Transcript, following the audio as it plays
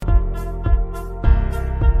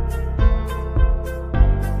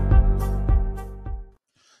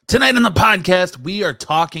Tonight on the podcast, we are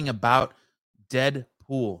talking about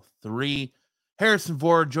Deadpool 3. Harrison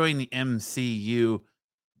Ford joining the MCU.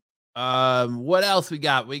 What else we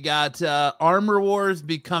got? We got Armor Wars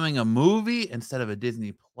becoming a movie instead of a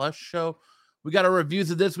Disney Plus show. We got our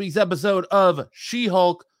reviews of this week's episode of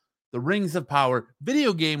She-Hulk, The Rings of Power,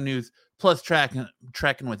 video game news, plus tracking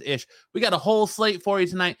with Ish. We got a whole slate for you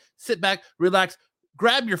tonight. Sit back, relax,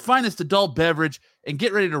 grab your finest adult beverage, and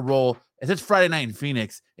get ready to roll as it's Friday night in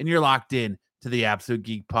Phoenix, and you're locked in to the Absolute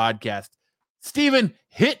Geek Podcast. Steven,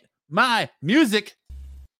 hit my music.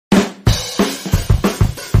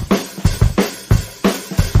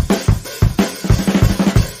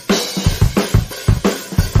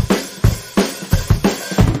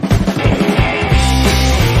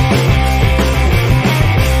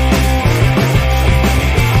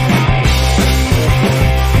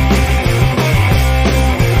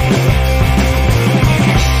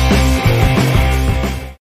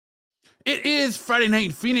 It is Friday night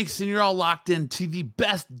in Phoenix, and you're all locked into the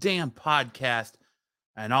best damn podcast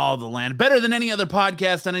in all the land. Better than any other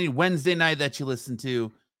podcast on any Wednesday night that you listen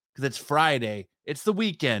to, because it's Friday. It's the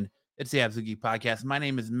weekend. It's the Absolute Geek Podcast. My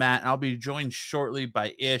name is Matt, and I'll be joined shortly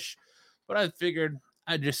by Ish. But I figured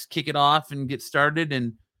I'd just kick it off and get started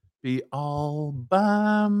and be all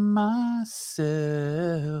by myself.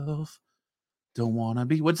 Don't want to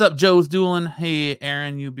be. What's up, Joe's Dueling? Hey,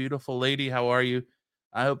 Aaron, you beautiful lady. How are you?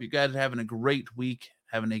 I hope you guys are having a great week,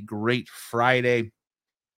 having a great Friday.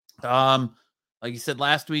 Like you said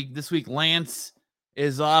last week, this week Lance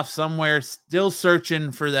is off somewhere, still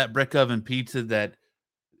searching for that brick oven pizza that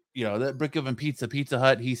brick oven pizza, Pizza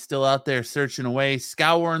Hut. He's still out there searching away,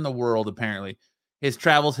 scouring the world, apparently. His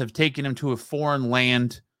travels have taken him to a foreign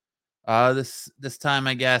land. This time,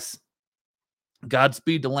 I guess.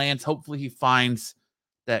 Godspeed to Lance. Hopefully he finds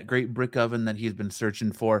that great brick oven that he's been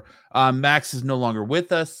searching for. Max is no longer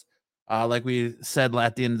with us, like we said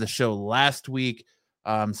at the end of the show last week.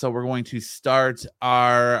 So we're going to start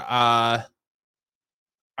our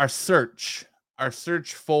search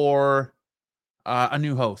for a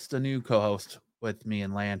new co-host with me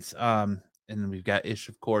and Lance. And then we've got Ish,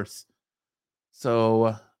 of course.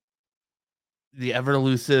 So the ever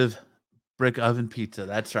elusive brick oven pizza.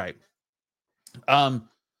 That's right.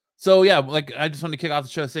 So yeah, like I just want to kick off the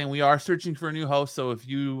show saying we are searching for a new host. So if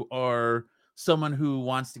you are someone who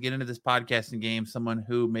wants to get into this podcasting game, someone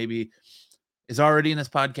who maybe is already in this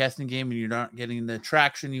podcasting game and you're not getting the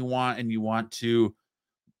traction you want, and you want to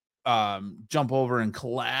jump over and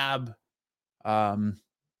collab,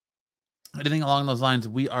 anything along those lines,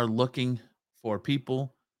 we are looking for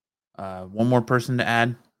people. One more person to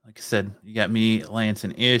add. Like I said, you got me, Lance,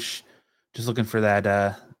 and Ish. Just looking for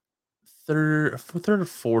that third or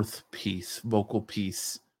fourth vocal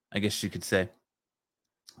piece, I guess you could say.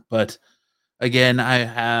 But again,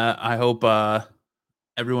 I hope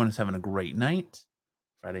everyone is having a great night,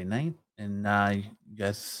 Friday night, and you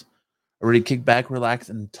guys are ready to kick back, relax,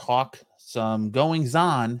 and talk some goings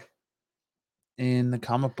on in the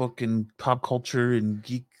comic book and pop culture and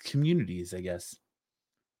geek communities, I guess.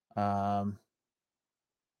 No.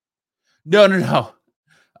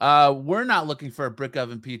 We're not looking for a brick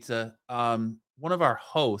oven pizza. One of our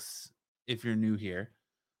hosts, if you're new here,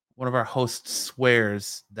 one of our hosts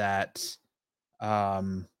swears that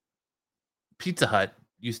Pizza Hut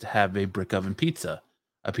used to have a brick oven pizza.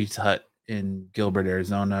 A Pizza Hut in Gilbert,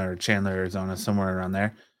 Arizona, or Chandler, Arizona, somewhere around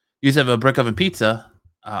there, used to have a brick oven pizza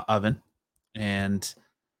oven, and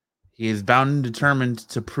he is bound and determined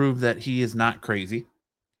to prove that he is not crazy.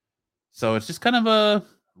 So it's just kind of a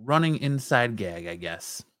running inside gag, I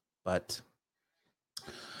guess. But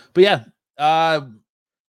yeah,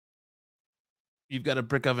 you've got a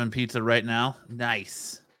brick oven pizza right now.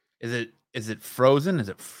 Nice. Is it frozen? Is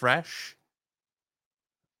it fresh?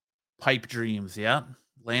 Pipe dreams, yeah.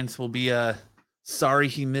 Lance will be sorry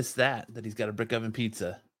he missed that he's got a brick oven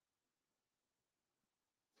pizza.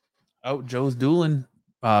 Oh, Joe's Dueling.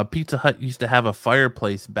 Pizza Hut used to have a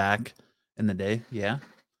fireplace back in the day, yeah.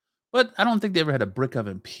 But I don't think they ever had a brick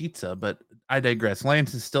oven pizza, but I digress.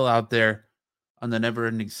 Lance is still out there on the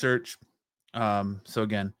never-ending search. So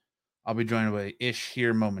again, I'll be joined by Ish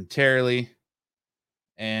here momentarily.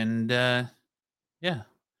 And yeah,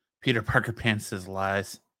 Peter Parker Pants says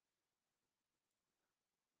lies.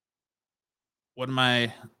 What am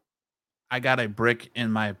I got a brick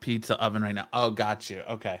in my pizza oven right now. Oh, got you.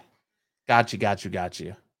 Okay. Got you.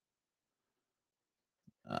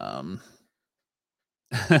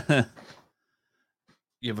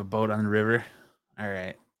 You have a boat on the river. All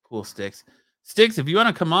right, cool. Sticks, if you want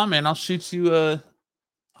to come on, man, I'll shoot you a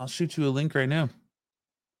link right now.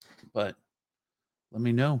 But let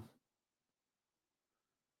me know.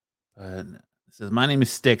 But it says, my name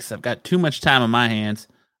is Styx. I've got too much time on my hands.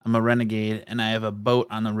 I'm a renegade, and I have a boat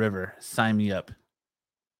on the river. Sign me up.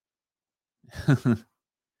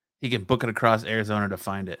 He can book it across Arizona to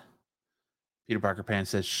find it. Peter Parker Pan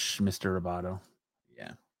says, shh, Mr. Roboto.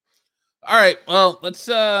 Yeah. All right. Well, let's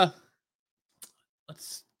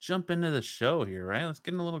jump into the show here, right? Let's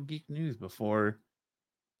get in a little geek news before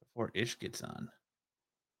Ish gets on.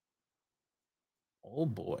 Oh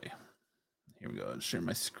boy. Here we go. Share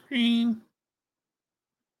my screen.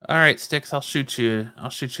 All right, Styx, I'll shoot you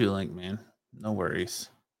a link, man. No worries.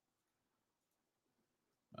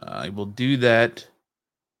 I will do that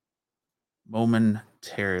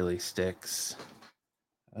momentarily, Styx.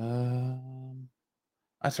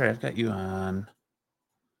 That's right, I've got you on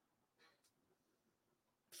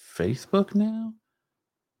Facebook now.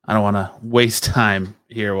 I don't want to waste time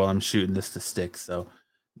here while I'm shooting this to Styx, so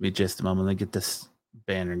give me just a moment. Let me get this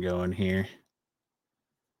banner going here.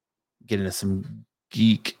 Get into some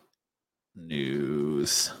geek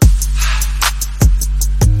news.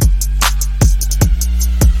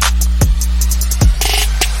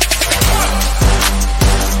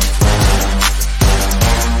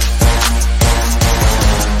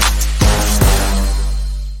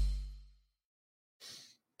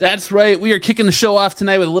 That's right. We are kicking the show off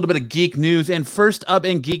tonight with a little bit of geek news. And first up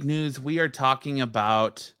in geek news, we are talking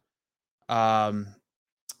about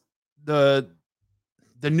the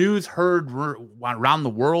news heard around the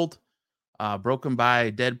world, broken by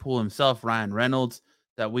Deadpool himself, Ryan Reynolds,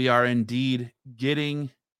 that we are indeed getting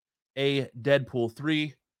a Deadpool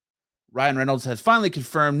 3. Ryan Reynolds has finally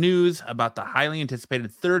confirmed news about the highly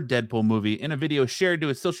anticipated third Deadpool movie in a video shared to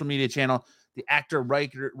his social media channel. The actor,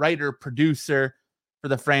 writer, producer for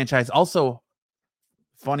the franchise, also,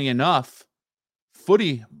 funny enough,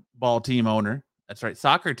 football team owner, that's right,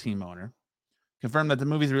 soccer team owner, confirmed that the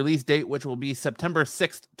movie's release date, which will be September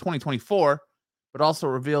 6th, 2024, but also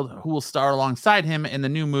revealed who will star alongside him in the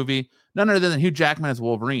new movie, none other than Hugh Jackman as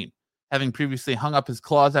Wolverine. Having previously hung up his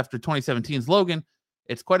claws after 2017's Logan,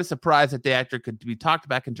 it's quite a surprise that the actor could be talked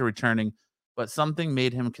back into returning, but something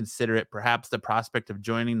made him consider it, perhaps the prospect of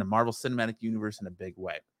joining the Marvel Cinematic Universe in a big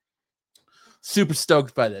way. Super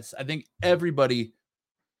stoked by this. I think everybody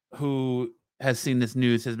who has seen this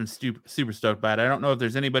news has been super stoked by it. I don't know if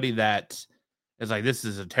there's anybody that is like, this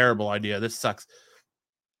is a terrible idea, this sucks.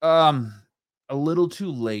 A little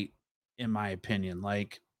too late, in my opinion.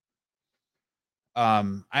 Like,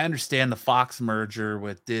 I understand the Fox merger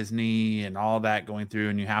with Disney and all that going through,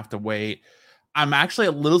 and you have to wait. I'm actually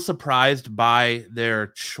a little surprised by their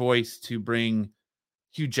choice to bring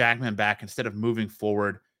Hugh Jackman back instead of moving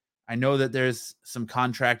forward. I know that there's some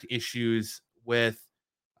contract issues with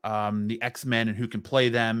the X-Men and who can play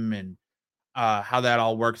them and how that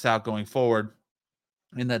all works out going forward.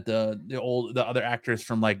 And that the other actors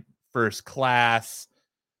from like First Class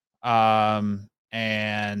and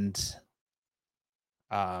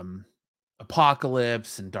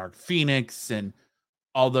Apocalypse and Dark Phoenix and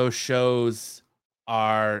all those shows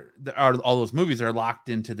are all those movies are locked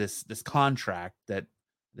into this contract that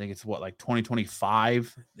I think it's like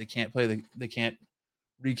 2025. They can't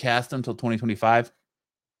recast them until 2025.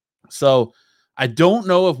 So I don't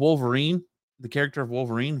know if Wolverine, the character of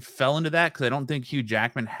Wolverine, fell into that, because I don't think Hugh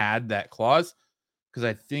Jackman had that clause, because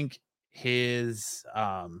I think his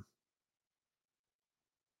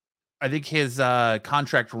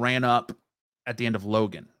contract ran up at the end of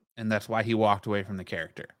Logan, and that's why he walked away from the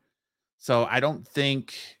character. So I don't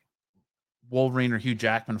think Wolverine or Hugh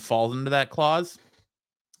Jackman falls into that clause.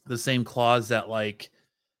 The same clause that like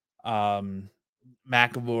McAvoy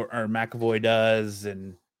does,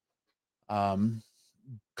 and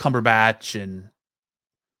Cumberbatch, and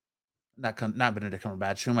not Benedict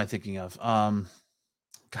Cumberbatch. Who am I thinking of? God,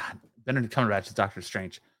 Benedict Cumberbatch is Doctor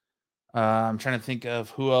Strange. I'm trying to think of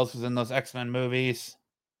who else was in those X-Men movies.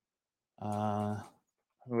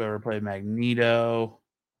 Whoever played Magneto.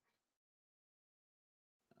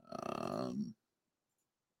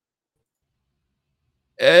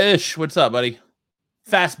 Ish, what's up, buddy?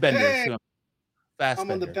 Fassbender. Hey,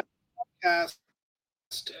 I'm on the best podcast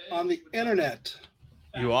on the internet.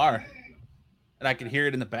 You are, and I can hear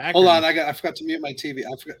it in the background. Hold on, I forgot to mute my TV.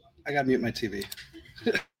 I got to mute my TV.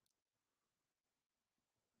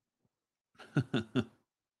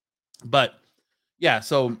 But yeah,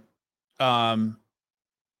 so that's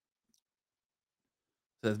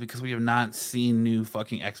because we have not seen new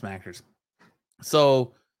fucking X-Men actors.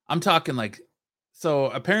 So I'm talking like, so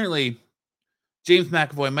apparently James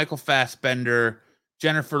McAvoy, Michael Fassbender,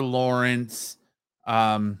 Jennifer Lawrence,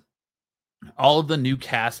 all of the new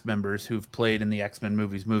cast members who've played in the X-Men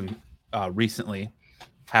movie recently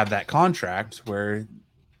have that contract where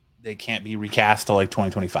they can't be recast till like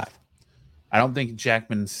 2025. I don't think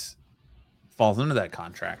Jackman's falls into that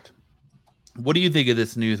contract. What do you think of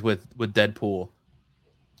this news with Deadpool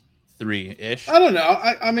 3-ish? I don't know.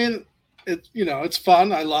 I mean, it's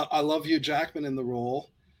fun. I love Hugh Jackman in the role.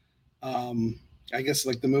 I guess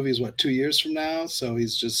like the movie is 2 years from now, so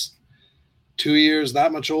he's just 2 years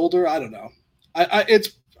that much older. I don't know.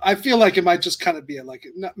 I feel like it might just kind of be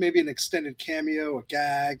maybe an extended cameo, a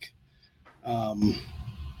gag. I'm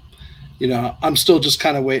still just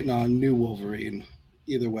kind of waiting on new Wolverine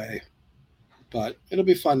either way, but it'll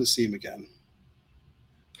be fun to see him again.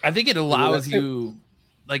 I think it allows you,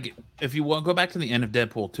 like, if you go back to the end of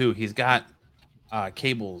Deadpool 2, he's got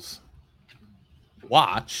Cable's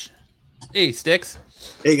watch. Hey, Sticks.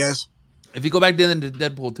 Hey, guys. If you go back to the end of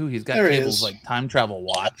Deadpool 2, he's got Cable's like time travel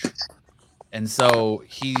watch. And so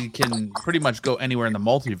he can pretty much go anywhere in the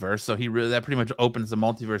multiverse. So that pretty much opens the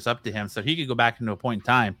multiverse up to him. So he could go back into a point in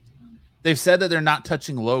time. They've said that they're not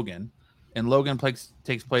touching Logan, and Logan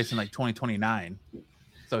takes place in like 2029.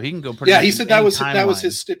 So he can go pretty. Yeah, he said that was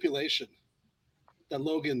his stipulation. That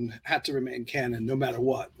Logan had to remain canon no matter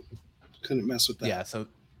what. Couldn't mess with that. Yeah, so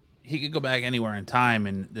he could go back anywhere in time,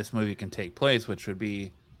 and this movie can take place, which would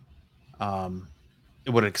be, it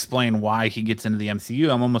would explain why he gets into the MCU.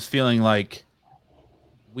 I'm almost feeling like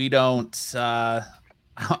we don't. I'm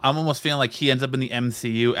almost feeling like he ends up in the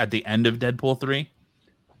MCU at the end of Deadpool 3,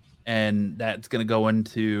 and that's going to go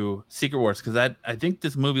into Secret Wars because I think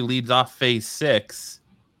this movie leads off Phase 6.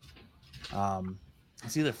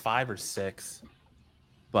 It's either 5 or 6,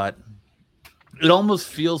 but it almost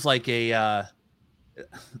feels like it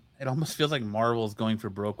almost feels like Marvel's going for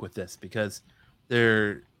broke with this because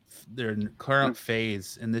their current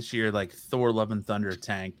phase in this year, like Thor: Love and Thunder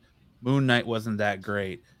tanked, Moon Knight wasn't that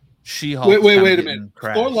great, She-Hulk. Wait a minute.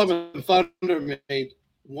 Thor: Love and Thunder made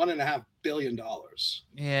 $1.5 billion.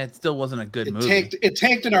 Yeah, it still wasn't a good movie. It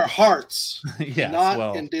tanked in our hearts, yes,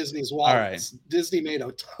 not in Disney's wallets. Right. Disney made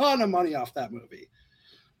a ton of money off that movie.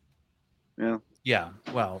 Yeah. Yeah.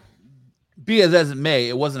 Well, be as it may,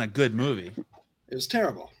 it wasn't a good movie. It was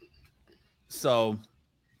terrible. So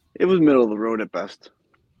it was middle of the road at best.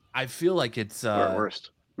 I feel like it's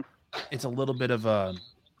worst. It's a little bit of a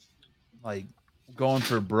like going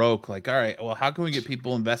for broke. Like, all right, well, how can we get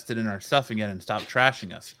people invested in our stuff again and stop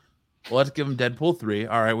trashing us? Well, let's give them Deadpool 3.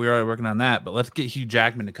 All right, we're already working on that, but let's get Hugh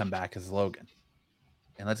Jackman to come back as Logan,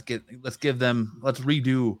 and let's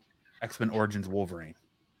redo X-Men Origins Wolverine.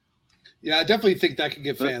 Yeah, I definitely think that could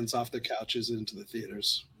get fans off their couches into the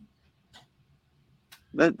theaters.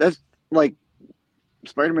 That's like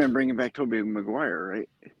Spider-Man bringing back Tobey Maguire, right?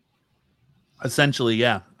 Essentially,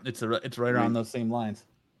 yeah. It's right around those same lines.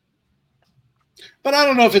 But I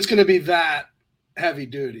don't know if it's going to be that heavy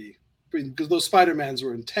duty because those Spider-Mans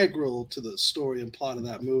were integral to the story and plot of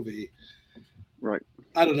that movie. Right.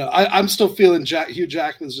 I don't know. I'm still feeling Hugh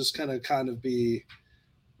Jackman's just going to kind of be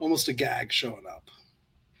almost a gag showing up.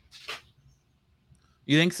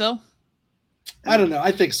 You think so? I don't know.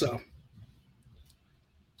 I think so.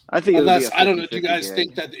 I think unless I don't know. Do you guys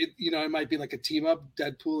think that it might be like a team up,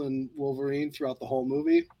 Deadpool and Wolverine throughout the whole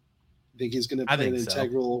movie? You think he's going to play an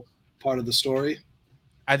integral part of the story?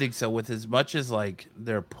 I think so. With as much as like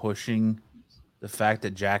they're pushing the fact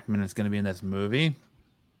that Jackman is going to be in this movie,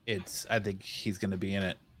 I think he's going to be in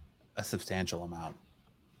it a substantial amount.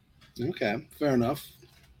 Okay, fair enough.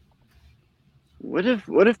 What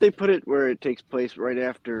if they put it where it takes place right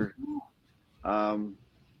after,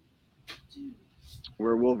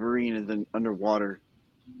 where Wolverine is underwater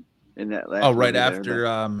in that last? Oh, right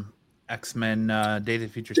after X-Men Days of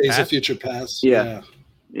Future Past. Days of Future Past. Yeah.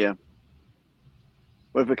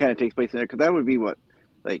 What if it kind of takes place in there? Because that would be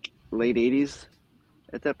like late 80s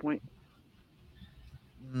at that point.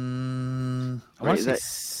 I want to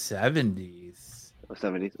say 70s.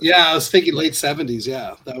 70s. Yeah, I was thinking late 70s.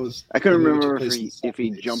 Yeah, that was. I couldn't remember if he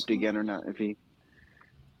jumped again or not. If he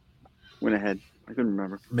went ahead, I couldn't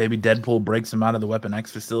remember. Maybe Deadpool breaks him out of the Weapon X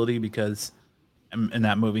facility because in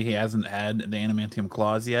that movie he hasn't had the adamantium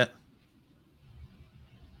claws yet.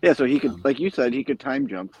 Yeah, so he could, like you said, he could time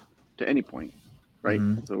jump to any point, right?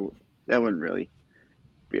 Mm-hmm. So that wouldn't really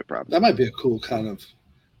be a problem. That might be a cool kind of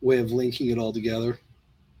way of linking it all together.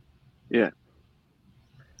 Yeah.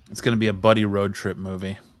 It's going to be a buddy road trip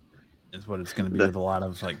movie, is what it's going to be, with a lot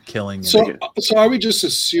of like killing. So are we just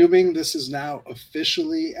assuming this is now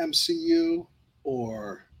officially MCU,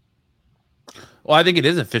 or? Well, I think it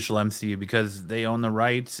is official MCU because they own the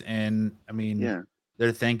rights, and I mean,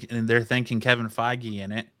 they're thanking Kevin Feige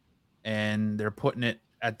in it, and they're putting it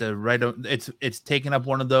at the right. It's taking up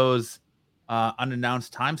one of those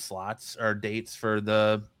unannounced time slots or dates for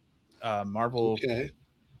the Marvel. Okay.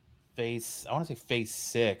 Phase. I want to say Phase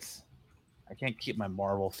 6. I can't keep my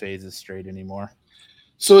Marvel phases straight anymore.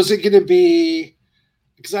 So is it going to be?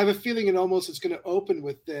 Because I have a feeling it's going to open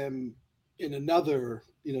with them in another,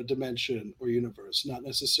 dimension or universe, not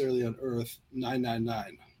necessarily on Earth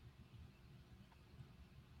 999.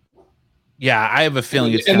 Yeah, I have a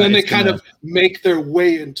feeling then they kind of make their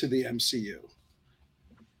way into the MCU.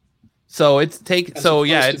 So it's taking off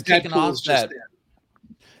that.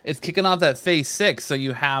 It's kicking off that Phase 6. So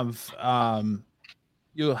you have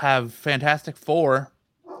Fantastic Four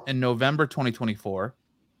in November 2024,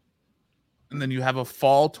 and then you have a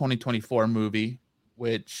fall 2024 movie,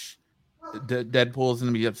 which Deadpool is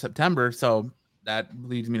going to be up September. So that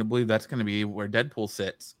leads me to believe that's going to be where Deadpool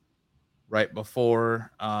sits, right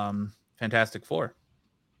before Fantastic Four.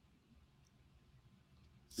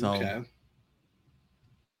 So. Okay.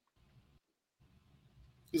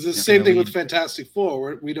 It's the same thing with Fantastic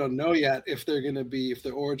Four. We don't know yet if they're going to be, if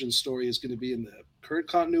their origin story is going to be in the current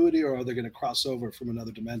continuity, or are they going to cross over from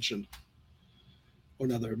another dimension or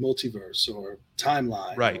another multiverse or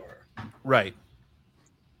timeline? Right. Right.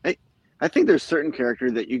 I think there's certain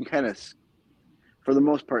characters that you can kind of, for the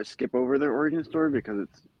most part, skip over their origin story because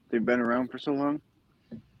they've been around for so long.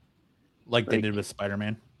 Like they did with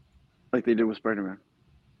Spider-Man. Like they did with Spider-Man.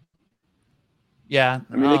 Yeah,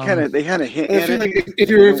 I mean they kind of hint. I feel like if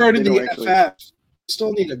you're referring to the FF, you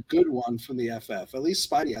still need a good one from the FF. At least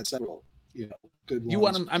Spidey had several, good ones. You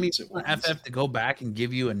want FF to go back and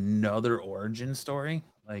give you another origin story?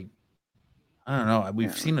 Like, I don't know.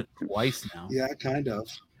 We've seen it twice now. Yeah, kind of.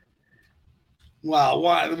 Wow,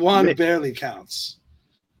 one barely counts.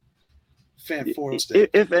 Fan forced it.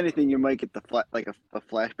 If anything, you might get the a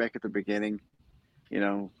flashback at the beginning.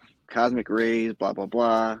 Cosmic rays, blah blah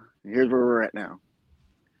blah. Here's where we're at now.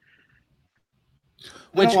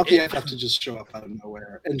 I don't want the FF to just show up out of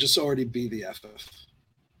nowhere and just already be the FF.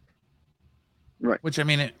 Right. Which, I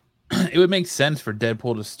mean, it would make sense for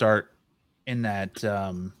Deadpool to start in that.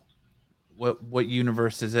 What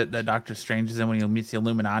universe is it that Doctor Strange is in when he meets the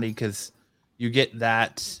Illuminati? Because you get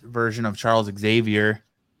that version of Charles Xavier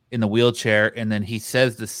in the wheelchair, and then he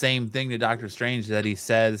says the same thing to Doctor Strange that he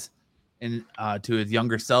says to his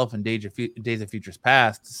younger self in Days of Futures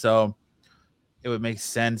Past. So it would make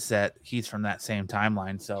sense that he's from that same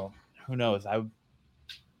timeline. So who knows?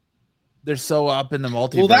 They're so up in the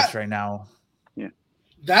multiverse right now. Yeah,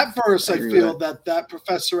 that verse, I feel that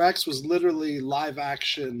Professor X was literally live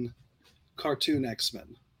action cartoon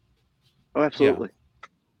X-Men. Oh, absolutely. Yeah.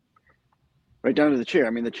 Right down to the chair.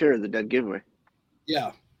 I mean, the chair is a dead giveaway.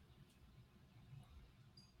 Yeah.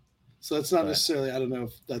 So that's not necessarily. I don't know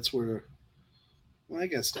if that's where. Well, I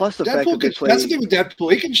guess. Plus the Deadpool fact that that's the thing with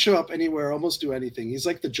Deadpool. He can show up anywhere, almost do anything. He's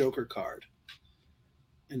like the Joker card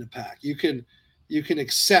in a pack. You can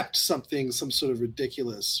accept some sort of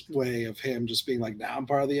ridiculous way of him just being like, "Now I'm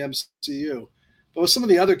part of the MCU." But with some of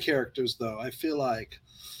the other characters, though, I feel like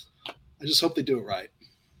I just hope they do it right.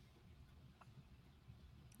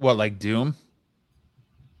 What, like Doom?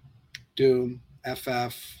 Doom,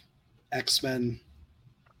 FF, X-Men.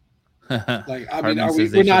 Like, I mean,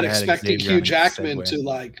 we're not expecting Hugh Jackman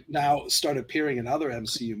to now start appearing in other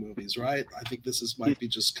MCU movies, right? I think this might be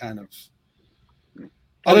just kind of.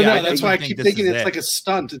 I don't know. That's why I keep thinking it's like a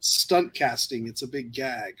stunt. It's stunt casting. It's a big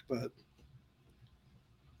gag, but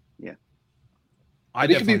yeah, I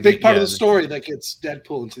think it could be a big part of the story that gets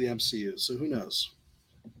Deadpool into the MCU. So who knows?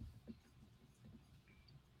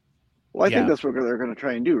 Well, I think that's what they're going to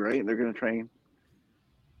try and do, right? They're going to try and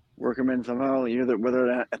work them in somehow.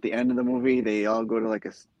 Whether at the end of the movie they all go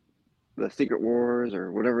to the Secret Wars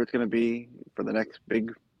or whatever it's going to be for the next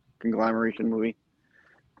big conglomeration movie,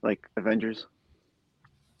 like Avengers.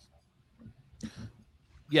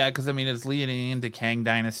 Yeah, because I mean it's leading into Kang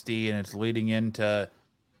Dynasty and it's leading into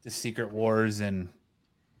the Secret Wars, and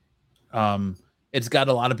it's got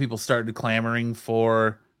a lot of people started clamoring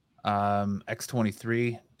for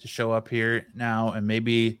X-23 to show up here now, and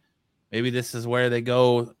maybe this is where they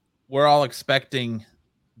go. We're all expecting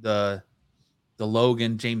the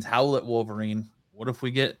Logan James Howlett Wolverine. What if we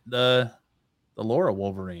get the Laura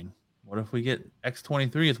Wolverine? What if we get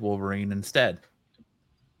X-23 as Wolverine instead?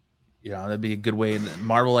 That'd be a good way.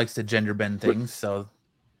 Marvel likes to gender bend things, so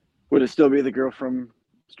would it still be the girl from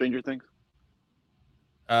Stranger Things?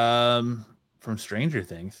 From Stranger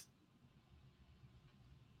Things.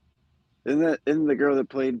 Isn't the girl that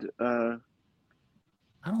played I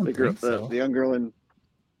don't think so. The young girl in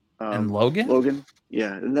Logan? Logan?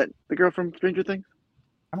 Yeah. Isn't that the girl from Stranger Things?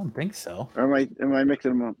 I don't think so. Or am I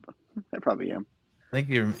mixing them up? I probably am. I think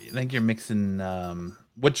you're mixing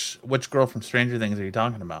which girl from Stranger Things are you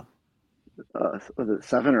talking about? Was it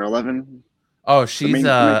 7 or 11? Oh, she's main-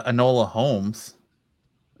 Enola Holmes.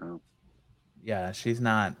 Oh. Yeah, she's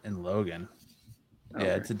not in Logan. Yeah, Okay.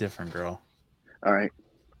 it's a different girl. All right.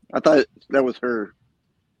 I thought that was her.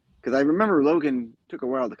 Because I remember Logan took a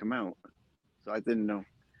while to come out. So I didn't know.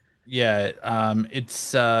 Yeah,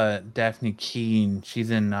 it's Daphne Keene.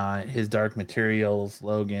 She's in His Dark Materials,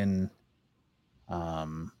 Logan.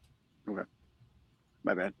 Okay.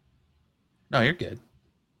 My bad. No, you're good.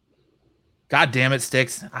 God damn it,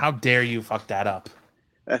 Sticks. How dare you fuck that up?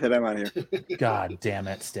 That's it. I'm out of here. God damn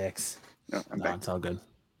it, Sticks. No, I'm No, back. it's all good.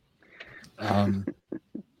 I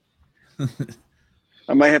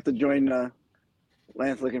might have to join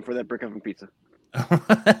Lance looking for that brick oven pizza.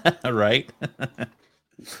 Right?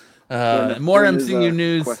 Join More his, MCU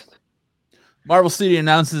news. quest. Marvel Studio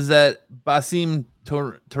announces that Basim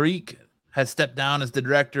Tariq has stepped down as the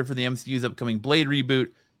director for the MCU's upcoming Blade reboot,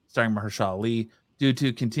 starring Mahershala Ali. Due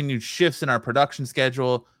to continued shifts in our production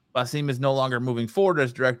schedule, Basim is no longer moving forward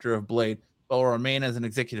as director of Blade, but will remain as an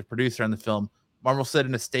executive producer on the film. Marvel said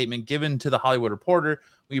in a statement given to The Hollywood Reporter,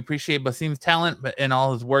 "We appreciate Basim's talent and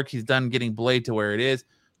all his work he's done getting Blade to where it is.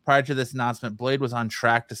 Prior to this announcement, Blade was on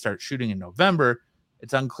track to start shooting in November.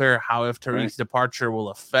 It's unclear how if Tariq's departure will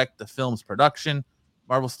affect the film's production.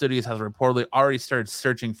 Marvel Studios has reportedly already started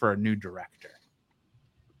searching for a new director."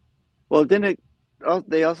 Well, didn't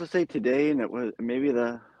they also say today, and it was maybe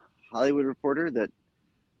the Hollywood Reporter, that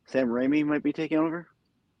Sam Raimi might be taking over?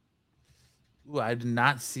 Ooh, I did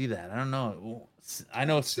not see that. I don't know. I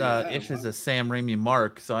know Ish is a Sam Raimi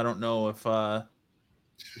mark, so I don't know if.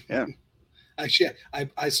 Yeah. Actually,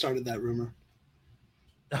 I started that rumor.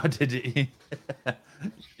 Oh, did you?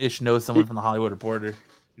 Ish knows someone from the Hollywood Reporter.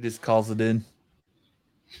 He just calls it in.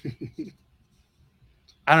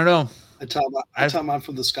 I don't know. I tell him I'm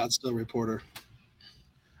from the Scottsdale Reporter.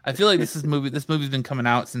 I feel like this movie's been coming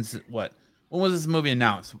out since what? When was this movie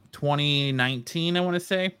announced? 2019, I want to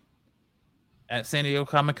say, at San Diego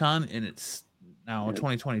Comic-Con, and it's now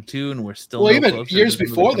 2022, and we're still even years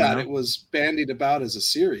before that, it was bandied about as a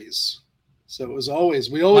series. So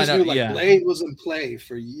we always knew Blade was in play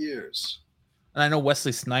for years. And I know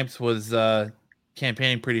Wesley Snipes was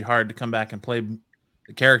campaigning pretty hard to come back and play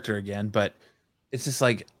the character again, but it's just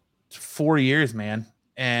like 4 years, man,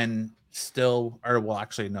 and still, 3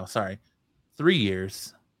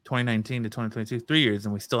 years, 2019 to 2022, 3 years,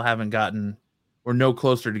 and we still haven't gotten. We're no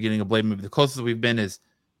closer to getting a Blade movie. The closest we've been is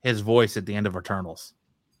his voice at the end of Eternals.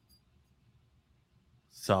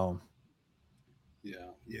 So, yeah,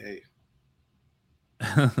 yay.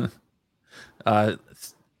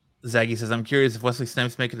 Zaggy says, "I'm curious if Wesley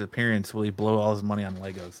Snipes makes an appearance, will he blow all his money on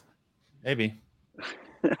Legos?" Maybe.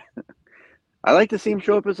 I like to see him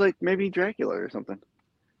show up as like maybe Dracula or something.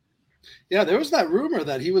 Yeah, there was that rumor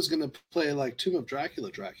that he was going to play like Tomb of Dracula,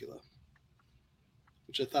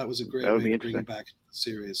 which I thought was a great way to bring it back to the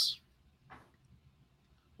series.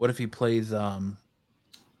 What if he plays what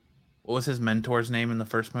was his mentor's name in the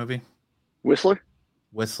first movie? Whistler.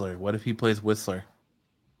 What if he plays Whistler?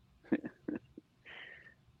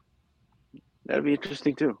 That'd be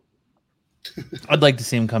interesting too. I'd like to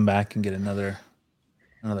see him come back and get another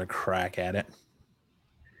crack at it.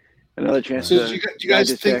 Another chance. So do you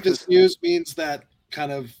guys think this news means that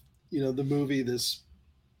kind of, the movie, this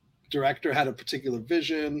director had a particular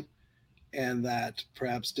vision, and that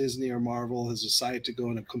perhaps Disney or Marvel has decided to go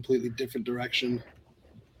in a completely different direction?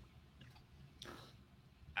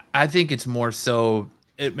 I think it's more so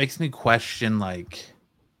it makes me question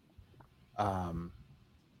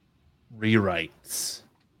rewrites.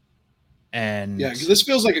 And yeah, because this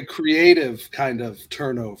feels like a creative kind of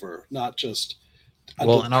turnover, not just a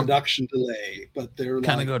production delay, but they're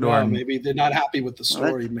maybe they're not happy with the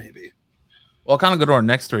story, maybe. Well, I'll kind of go to our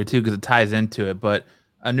next story too, because it ties into it. But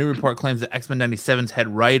a new report claims that X-Men 97's head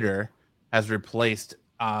writer has replaced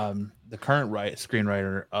the current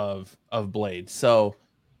screenwriter of Blade. So,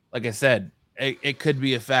 like I said, it could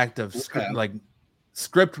be a fact of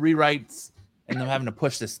script rewrites and them having to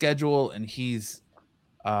push the schedule, and he's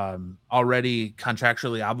already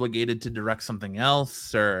contractually obligated to direct something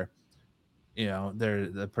else, or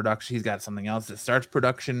the production, he's got something else that starts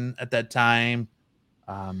production at that time.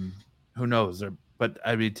 Who knows? But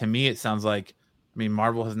I mean, to me, it sounds like,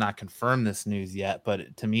 Marvel has not confirmed this news yet,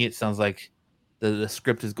 but to me, it sounds like the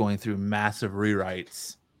script is going through massive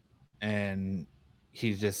rewrites, and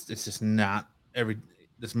it's just not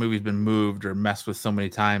this movie's been moved or messed with so many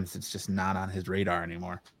times. It's just not on his radar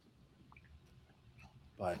anymore.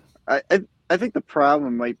 But I think the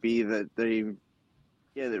problem might be that the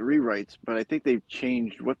rewrites, but I think they've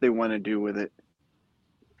changed what they want to do with it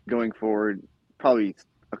going forward probably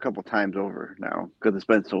a couple times over now because it's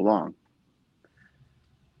been so long.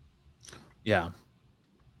 Yeah.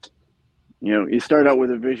 You know, you start out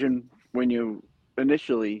with a vision when you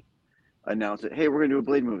initially announce it. Hey, we're going to do a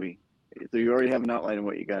Blade movie. So you already have an outline of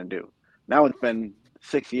what you got to do. Now it's been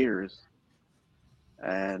 6 years,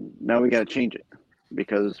 and now we got to change it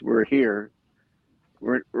because we're here.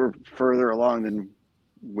 We're further along than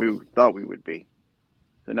we thought we would be.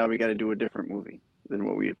 So now we got to do a different movie than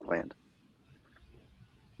what we had planned.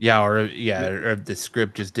 Yeah, or if the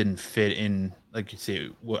script just didn't fit in, like you see,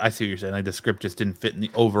 I see what you're saying. Like the script just didn't fit in the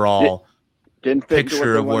overall didn't fit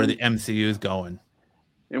picture of where the MCU is going,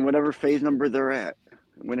 in whatever phase number they're at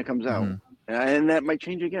when it comes out, and that might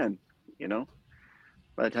change again. You know,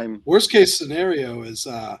 by the time. Worst case scenario is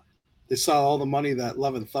they saw all the money that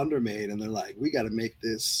Love and Thunder made, and they're like, "We got to make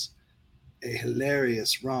this a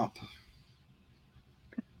hilarious romp."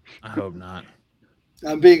 I hope not.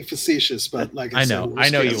 I'm being facetious, but like I know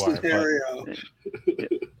you are.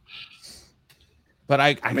 But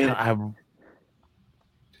I mean,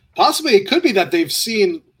 possibly it could be that they've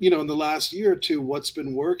seen, in the last year or two, what's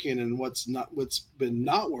been working and what's been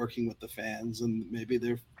not working with the fans, and maybe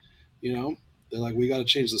they're like, we got to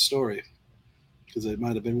change the story, because it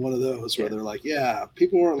might have been one of those where they're like, yeah,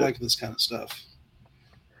 people weren't liking this kind of stuff.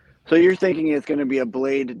 So you're thinking it's going to be a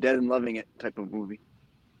Blade Dead and Loving It type of movie?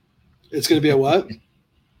 It's going to be a what?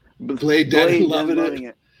 Blade Dead and Loving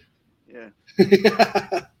It. Yeah.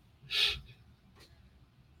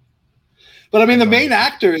 But I mean, the main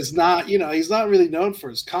actor is not, he's not really known for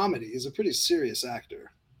his comedy. He's a pretty serious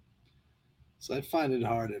actor. So I'd find it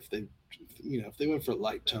hard if they went for a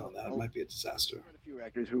light tone. That might be a disaster. A few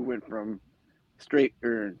actors who went from straight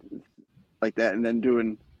or like that and then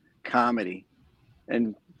doing comedy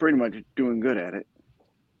and pretty much doing good at it.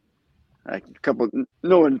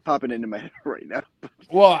 No one's popping into my head right now.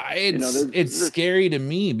 Well, it's scary to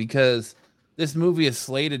me because this movie is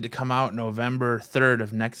slated to come out November 3rd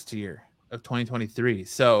of next year, of 2023.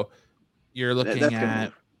 So you're looking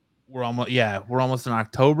at we're almost in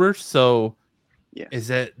October. So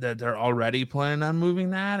is it that they're already planning on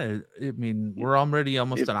moving that? I mean, we're already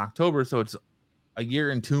almost in October, so it's a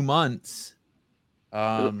year and 2 months.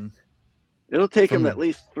 It'll take them at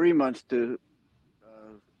least 3 months to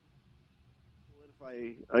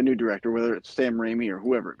solidify a new director, whether it's Sam Raimi or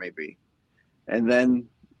whoever it may be, and then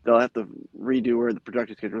they'll have to redo the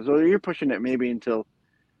production schedule. So you're pushing it maybe until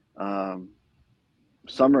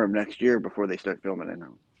summer of next year before they start filming it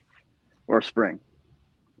now, or spring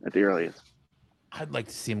at the earliest. I'd like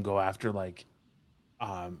to see him go after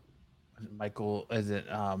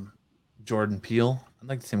Jordan Peele. I'd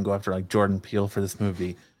like to see him go after Jordan Peele for this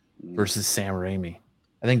movie versus Sam Raimi.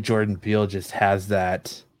 I think Jordan Peele just has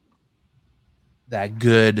that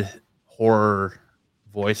good horror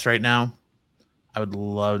voice right now. I would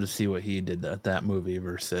love to see what he did at that movie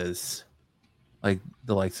versus the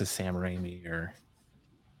likes of Sam Raimi or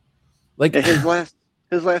his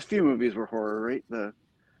last few movies were horror, right?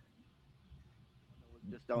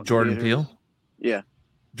 Jordan Peele. Yeah.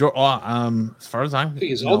 As far as I'm,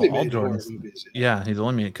 he's only made horror movies. Yeah, he's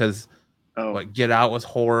only made because Get Out was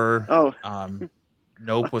horror.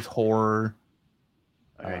 Nope was horror.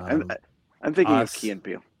 All right. I'm thinking of Key and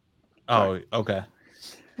Peele. Oh, okay.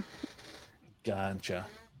 Gotcha.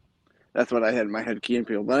 That's what I had in my head, Key and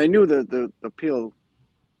Peele. But I knew the Peele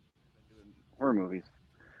horror movies.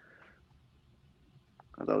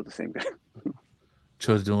 I thought it was the same guy.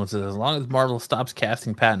 Chose Doolin says, as long as Marvel stops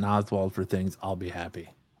casting Patton Oswalt for things, I'll be happy.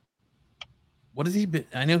 What has he been?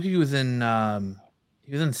 I know he was in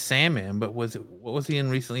Sandman, but what was he in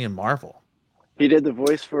recently in Marvel? He did the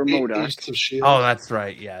voice for MODOK. Agents of S.H.I.E.L.D. Oh, that's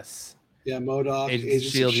right. Yes. Yeah, MODOK. Agents of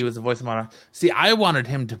S.H.I.E.L.D. He was the voice of MODOK. See, I wanted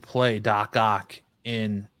him to play Doc Ock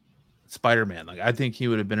in Spider-Man. I think he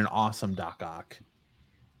would have been an awesome Doc Ock.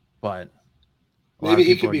 But maybe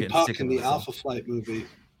he could be Puck in the Alpha Flight movie.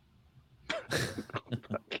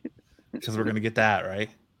 Because we're going to get that, right?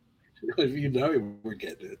 We're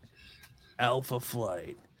getting it. Alpha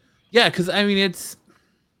Flight. Yeah, because, I mean, it's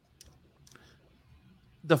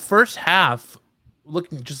the first half,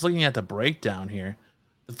 looking at the breakdown here,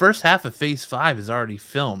 the first half of Phase 5 is already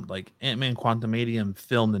filmed. Ant-Man Quantumanium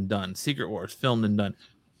filmed and done. Secret Wars filmed and done.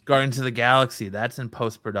 Guardians of the Galaxy, that's in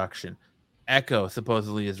post-production. Echo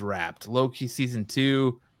supposedly is wrapped. Loki Season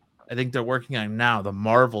 2, I think they're working on now. The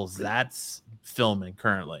Marvels, that's filming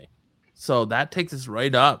currently. So that takes us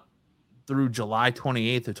right up through July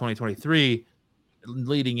 28th of 2023,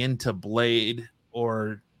 leading into Blade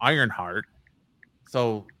or Ironheart.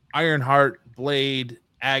 So Ironheart, Blade,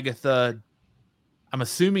 Agatha. I'm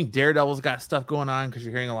assuming Daredevil's got stuff going on because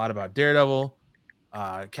you're hearing a lot about Daredevil.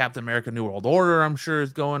 Captain America New World Order, I'm sure,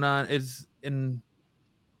 is going on. Is in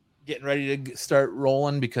getting ready to start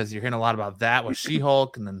rolling because you're hearing a lot about that with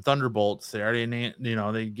She-Hulk and then Thunderbolts. They already,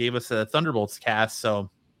 they gave us a Thunderbolts cast, so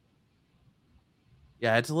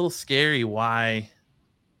yeah, it's a little scary. Why,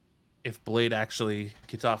 if Blade actually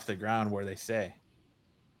gets off the ground where they say,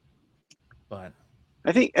 but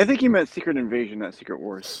I think you meant Secret Invasion, not Secret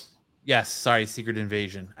Wars. Yes, sorry, Secret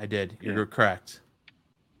Invasion. I did. You're correct.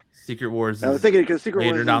 Secret Wars. I was thinking because Secret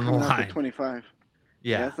later Wars down the coming out line. to 25.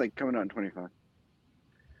 Yeah, it's like coming out in 25.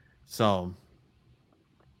 So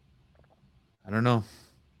I don't know,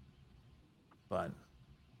 but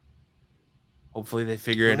hopefully they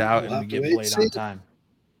figure it out and we get Blade on time.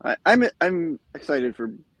 I'm excited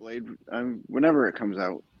for Blade. Whenever it comes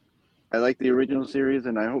out, I like the original series,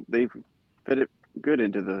 and I hope they fit it good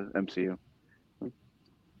into the MCU.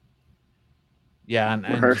 Yeah, and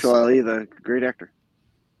Mahershala Ali, the great actor.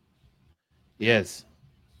 He is.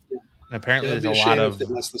 And apparently, there's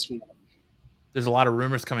a lot of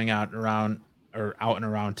rumors coming out and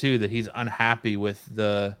around too that he's unhappy with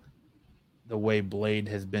the way Blade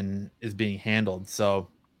is being handled. So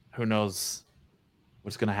who knows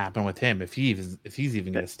what's going to happen with him if he's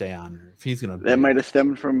even going to stay on, or if he's going to. That might have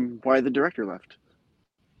stemmed from why the director left.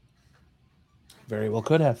 Very well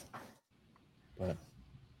could have, but.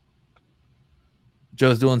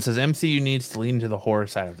 Joe's Doolin says MCU needs to lean to the horror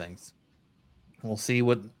side of things. We'll see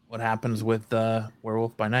what happens with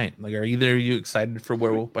Werewolf by Night. Like, are either of you excited for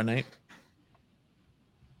Werewolf by Night?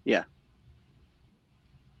 Yeah.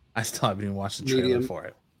 I still haven't even watched the trailer for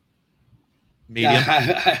it. Medium?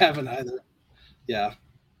 Yeah, I haven't either. Yeah.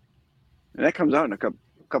 And that comes out in a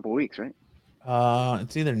couple weeks, right?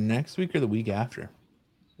 It's either next week or the week after.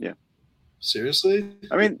 Yeah. Seriously?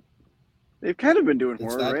 I mean, they've kind of been doing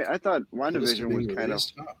horror, right? I thought WandaVision was kind of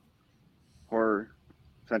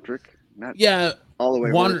horror-centric. Not all the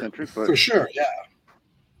way horror-centric, but... For sure, yeah.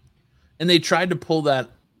 And they tried to pull that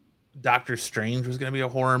Doctor Strange was going to be a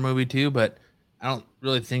horror movie too, but I don't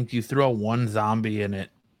really think you throw one zombie in it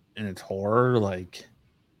and it's horror. Like,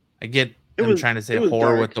 I get them trying to say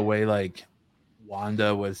horror with the way, like,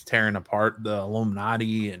 Wanda was tearing apart the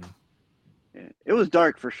Illuminati and... Yeah, it was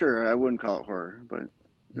dark for sure. I wouldn't call it horror, but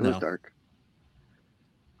it was dark.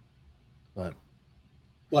 But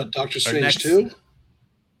what, Doctor Strange 2?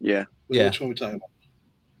 Yeah. Which one are we talking about?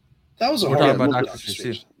 That was a horror movie. Doctor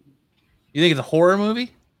Strange. You think it's a horror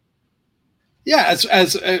movie? Yeah,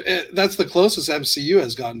 that's the closest MCU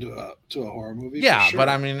has gotten to a horror movie. Yeah, sure. But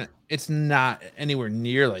I mean, it's not anywhere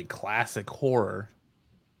near like classic horror.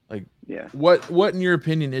 Like, what in your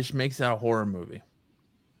opinion makes that a horror movie?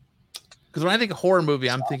 Because when I think of horror movie,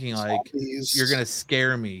 I'm thinking like you're gonna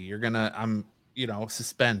scare me. I'm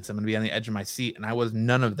suspense. I'm gonna be on the edge of my seat, and I was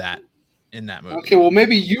none of that in that movie. Okay, well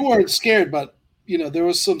maybe you weren't scared, but there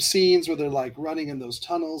was some scenes where they're like running in those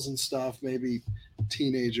tunnels and stuff. Maybe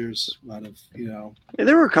teenagers might have, Yeah,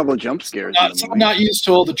 there were a couple of jump scares. I'm not used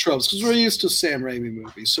to all the tropes because we're used to Sam Raimi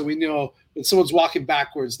movies, so we know when someone's walking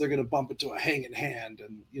backwards, they're gonna bump into a hanging hand,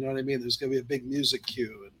 and you know what I mean. There's gonna be a big music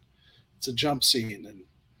cue, and it's a jump scene, and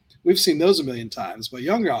we've seen those a million times, but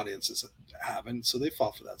younger audiences haven't, so they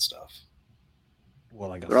fall for that stuff. Well,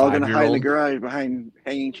 like they're all going to hide in the garage behind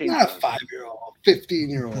hanging chainsaws. Not a 5-year-old,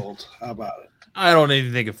 15-year-old. How about it? I don't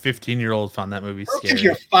even think a 15-year-old found that movie scary. If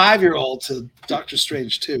you're a 5-year-old to Doctor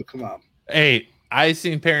Strange 2, come on. Hey, I've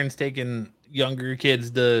seen parents taking younger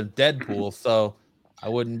kids to Deadpool, so I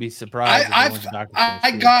wouldn't be surprised.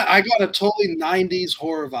 I got a totally 90s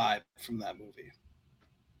horror vibe from that movie.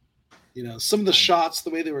 Some of the shots, the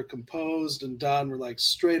way they were composed and done, were like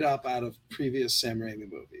straight up out of previous Sam Raimi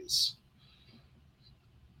movies.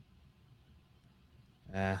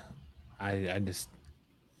 I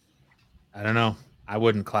don't know. I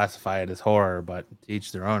wouldn't classify it as horror, but to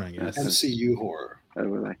each their own, I guess. MCU horror. How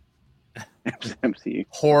would I? MCU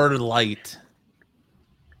horror light.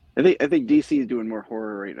 I think DC is doing more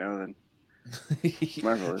horror right now than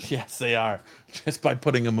Marvel is. Yes, they are. Just by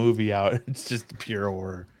putting a movie out, it's just pure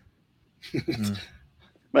horror.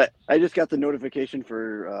 But I just got the notification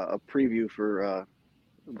for a preview for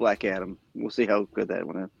Black Adam. We'll see how good that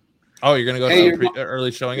one is. Oh, you're gonna go to early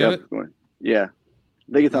showing of it? Yeah,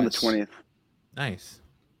 I think it's on the 20th. Nice.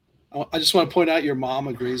 I just want to point out your mom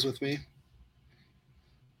agrees with me.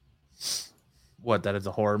 What? That is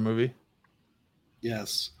a horror movie?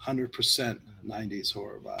 Yes, 100% 90s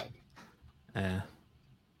horror vibe. Yeah.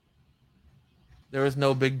 There was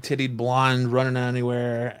no big tittied blonde running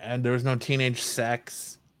anywhere, and there was no teenage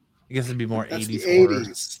sex. I guess it'd be more 80s horror.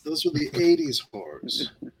 80s. Those were the 80s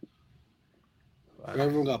horrors.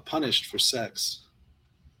 Everyone got punished for sex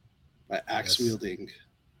by axe wielding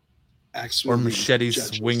or machete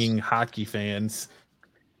swinging hockey fans.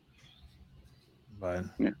 But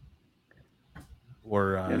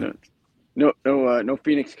or no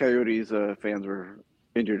Phoenix Coyotes fans were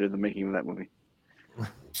injured in the making of that movie.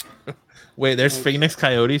 wait, there's Phoenix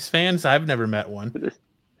Coyotes fans? I've never met one.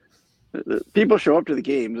 People show up to the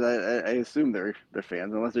games. I assume they're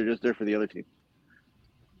fans, unless they're just there for the other team.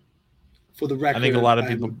 For the record, I think a lot of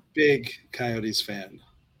people I'm a big Coyotes fan.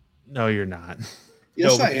 No, you're not.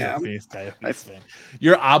 Yes, I Nobody's a am. Phoenix Coyotes fan.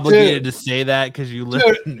 You're obligated to say that because you live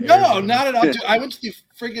in No, Arizona. not at all. Dude, I went to the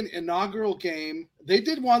friggin' inaugural game. They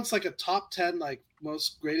did once like a top 10 like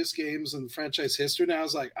most greatest games in franchise history. And I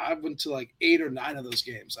was like, I went to like 8 or 9 of those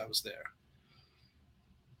games. I was there.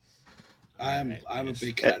 I'm a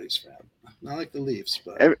big Coyotes fan. Not like the Leafs,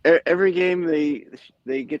 but every game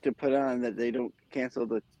they get to put on that they don't cancel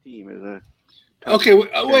the team is a. Okay,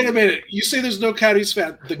 wait a minute. You say there's no Coyotes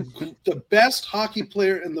fan. The best hockey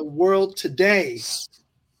player in the world today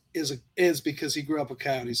is because he grew up a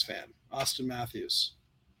Coyotes fan. Austin Matthews.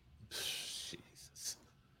 Jesus.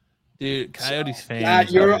 Dude, Coyotes fan. That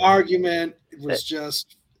your argument was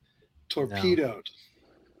just torpedoed.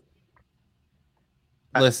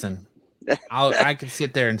 No. Listen, I can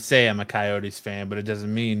sit there and say I'm a Coyotes fan, but it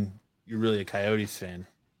doesn't mean you're really a Coyotes fan.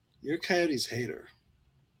 You're a Coyotes hater.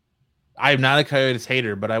 I'm not a Coyotes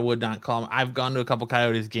hater, but I would not call him. I've gone to a couple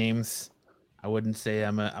Coyotes games. I wouldn't say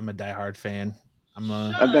I'm a diehard fan.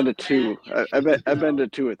 I've been to 2. I've been to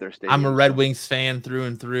 2 at their stadium. I'm a Red Wings fan through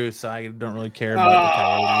and through, so I don't really care about the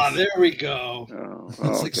Coyotes. There we go.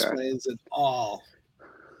 This explains it all.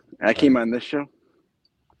 I came on this show.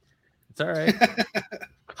 It's all right.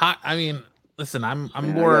 I mean, listen, I'm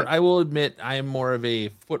more. I will admit, I am more of a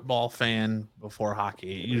football fan before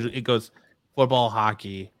hockey. Usually, it goes football,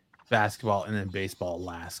 hockey, basketball, and then baseball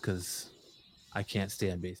last because I can't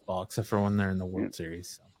stand baseball except for when they're in the World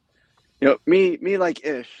Series. So. Me like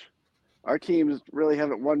Ish. Our teams really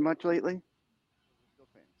haven't won much lately.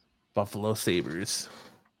 Buffalo Sabres.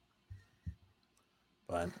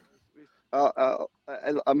 But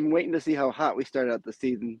I'm waiting to see how hot we start out the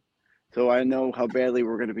season, so I know how badly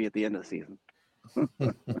we're going to be at the end of the season.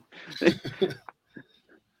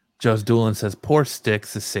 Joe's Doolin says, "Poor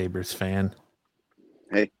Sticks, a Sabres fan."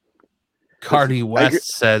 Hey. Cardi West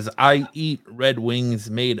says, "I eat Red Wings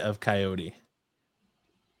made of coyote."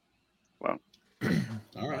 Wow.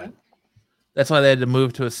 All right. That's why they had to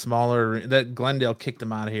move to a smaller. That Glendale kicked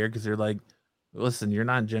them out of here because they're like, "Listen, you're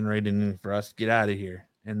not generating anything for us. Get out of here."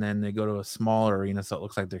 And then they go to a smaller arena, so it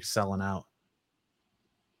looks like they're selling out.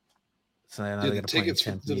 So now the tickets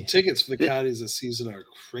for the Coyotes this season are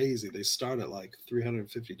crazy. They start at like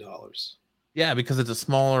 $350. Yeah, because it's a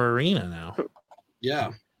smaller arena now.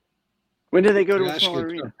 Yeah. When did they go to a smaller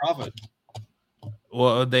arena? Profit.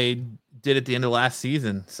 Well, they did at the end of last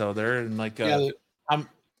season, so they're in like how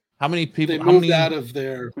many people? They moved out of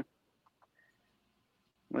their.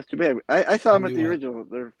 That's too bad. I saw them at the original,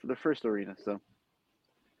 the first arena. So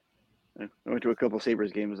I went to a couple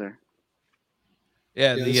Sabres games there.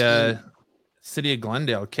 Yeah, the city of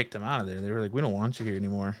Glendale kicked them out of there. They were like, "We don't want you here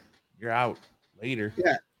anymore. You're out later."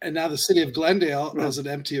 Yeah, and now the city of Glendale has an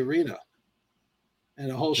empty arena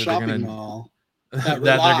and a whole shopping mall that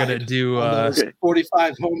they're going to do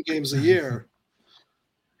 45 home games a year.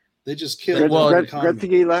 They just killed.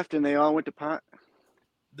 Gretzky left, and they all went to pot.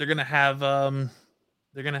 They're going to have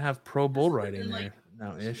pro bull riding there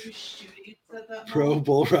now, Ish. Pro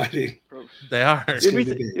bull riding. They are.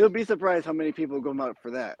 You'll be surprised how many people go out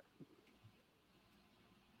for that.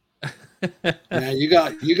 Yeah, you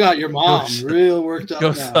got your mom real worked up. Go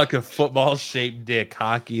now. suck a football shaped dick.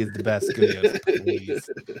 Hockey is the best.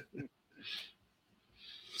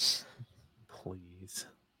 Please.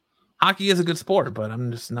 Hockey is a good sport, but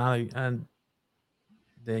I'm just not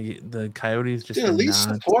the Coyotes just at least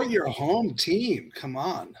support your home team. Come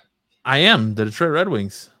on. I am the Detroit Red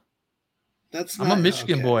Wings. I'm a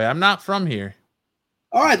Michigan boy. I'm not from here.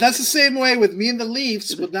 All right, that's the same way with me and the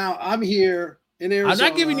Leafs, but now I'm here in Arizona. I'm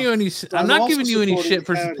not giving you any shit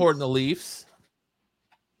for supporting the Leafs.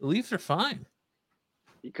 The Leafs are fine.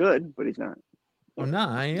 He could, but he's not. I'm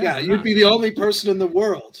not. Yeah, you'd be the only person in the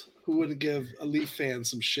world who wouldn't give a Leaf fan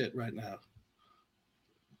some shit right now.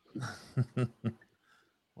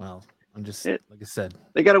 Well, I'm just like I said.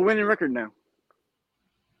 They got a winning record now.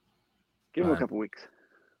 Give them a couple weeks.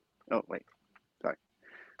 Oh, wait. Sorry.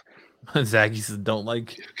 Zaggy says don't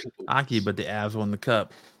like hockey, but the Avs won the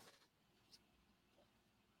cup.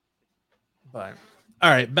 But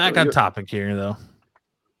all right, back on topic here though.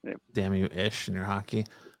 Yep. Damn you, Ish, and your hockey.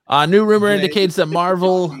 New rumor indicates that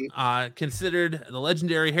Marvel considered the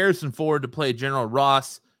legendary Harrison Ford to play General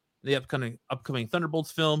Ross in the upcoming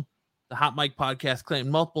Thunderbolts film. The Hot Mic podcast claimed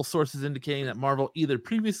multiple sources indicating that Marvel either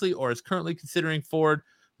previously or is currently considering Ford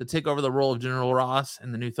to take over the role of General Ross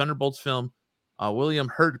in the new Thunderbolts film. William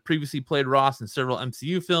Hurt previously played Ross in several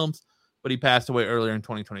MCU films, but he passed away earlier in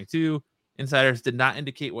 2022. Insiders did not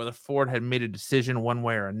indicate whether Ford had made a decision one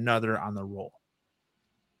way or another on the role.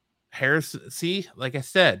 See, like I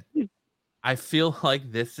said, I feel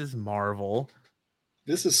like this is Marvel.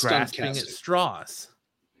 This is grasping at straws.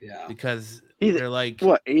 Yeah. Because they're like...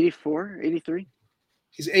 What, 84, 83?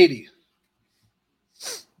 He's 80.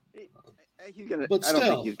 But I don't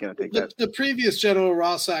think he's going to take that. The previous General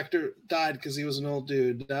Ross actor died because he was an old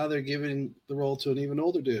dude. Now they're giving the role to an even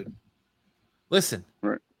older dude. Listen.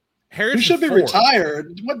 Right. He should be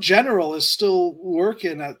retired. What general is still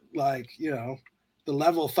working at, like, you know, the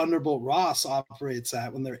level Thunderbolt Ross operates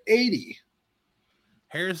at when they're 80?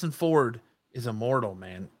 Harrison Ford is immortal,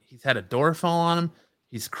 man. He's had a door fall on him.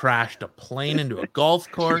 He's crashed a plane into a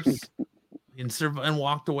golf course and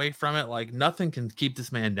walked away from it. Like, nothing can keep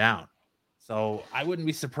this man down. So I wouldn't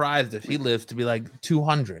be surprised if he lives to be like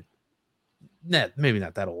 200. Maybe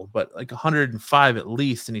not that old, but like 105 at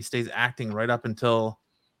least, and he stays acting right up until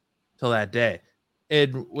that day.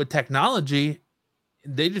 And with technology,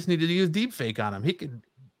 they just needed to use deepfake on him. He could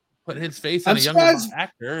put his face on a younger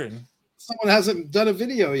actor. And someone hasn't done a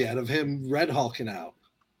video yet of him Red Hulking out.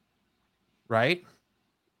 Right?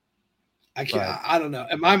 I can't. I don't know.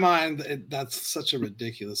 In my mind, that's such a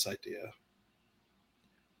ridiculous idea.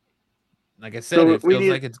 Like I said, it feels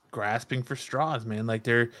like it's grasping for straws, man. Like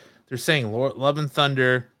they're saying Love and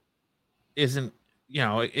Thunder isn't, you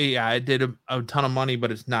know, yeah, it did a ton of money,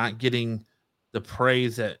 but it's not getting the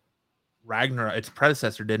praise that its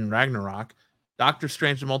predecessor did in Ragnarok. Doctor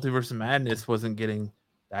Strange: The Multiverse of Madness wasn't getting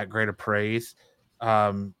that great of praise.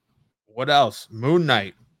 What else? Moon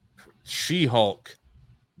Knight, She-Hulk,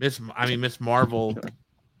 Miss Marvel.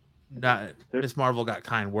 Miss Marvel got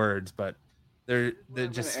kind words, but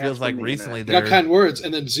it just feels like recently they got kind words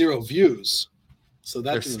and then 0 views. So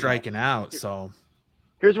they're striking out. So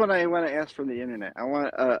here's what I want to ask from the internet. I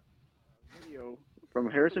want a video from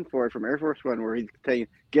Harrison Ford from Air Force One where he's saying,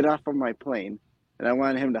 "Get off of my plane," and I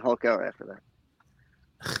want him to Hulk out after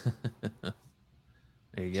that.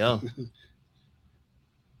 There you go.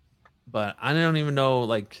 But I don't even know,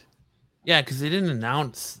 like, yeah, because they didn't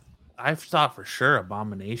announce. I thought for sure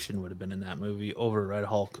Abomination would have been in that movie over Red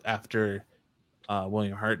Hulk after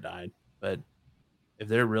William Hurt died. But if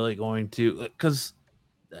they're really going to, because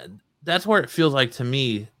that's where it feels like to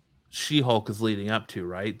me She-Hulk is leading up to,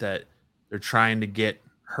 right? That they're trying to get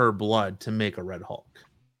her blood to make a Red Hulk.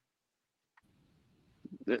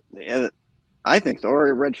 Yeah, I think so. Or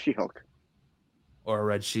a Red She-Hulk. Or a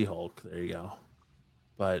Red She-Hulk. There you go.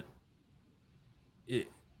 But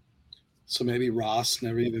so maybe Ross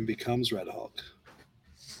never even becomes Red Hulk.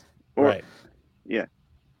 Right. Yeah.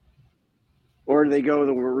 Or they go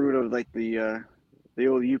the route of like the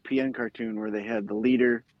old UPN cartoon where they had the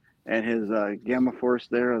leader and his Gamma Force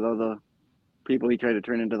there, of the people he tried to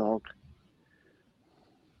turn into the Hulk.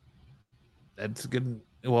 That's good.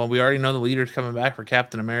 Well, we already know the leader's coming back for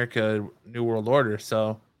Captain America: New World Order,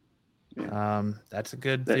 so that's a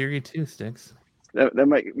good theory too, Sticks. That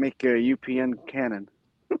might make UPN canon.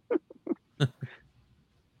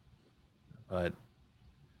 But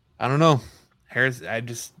I don't know. Harris,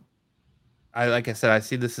 like I said, I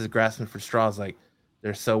see this as grasping for straws. Like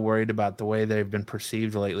they're so worried about the way they've been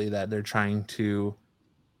perceived lately that they're trying to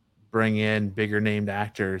bring in bigger named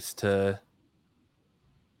actors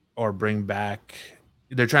or bring back.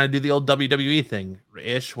 They're trying to do the old WWE thing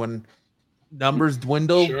ish. When numbers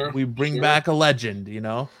dwindle, we bring back a legend, you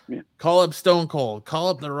know. Yeah. Call up Stone Cold, call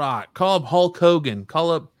up The Rock, call up Hulk Hogan,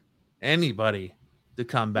 call up anybody to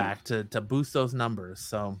come back to boost those numbers.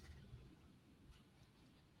 So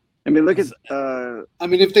I mean, look at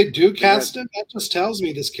if they do cast him, that just tells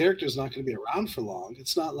me this character is not going to be around for long.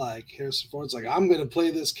 It's not like Harrison Ford's like, I'm going to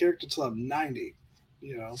play this character till I'm 90,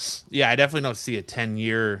 you know. Yeah, I definitely don't see a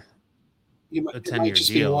 10-year it might just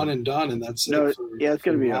deal. Be one and done, and that's it. It's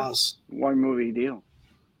going to be a one movie deal.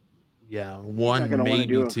 Yeah, one, maybe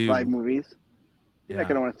do 5 movies. You're not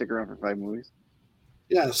going to want to stick around for 5 movies.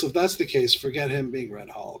 Yeah, so if that's the case, forget him being Red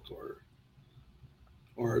Hulk,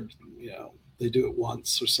 or you know, they do it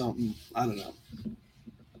once or something. I don't know.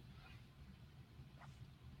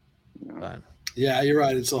 But, yeah, you're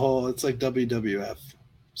right. It's like WWF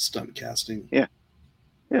stunt casting. Yeah,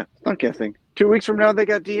 stunt casting. 2 weeks from now, they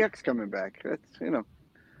got DX coming back. That's, you know.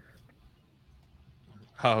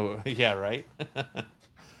 Oh yeah, right.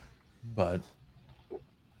 But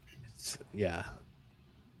yeah,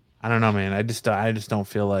 I don't know, man. I just don't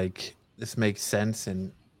feel like this makes sense,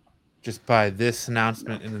 and just by this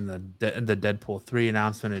announcement and then the Deadpool 3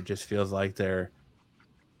 announcement, it just feels like they're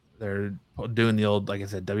they're doing the old, like I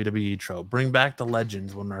said, WWE trope. Bring back the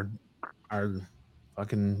legends when our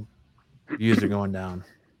fucking views are going down.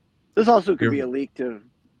 This also could be a leak to remind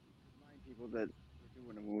people that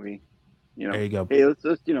we're doing a movie. There you go. Hey, let's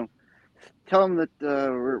just tell them that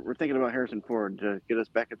we're thinking about Harrison Ford to get us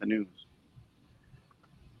back at the news,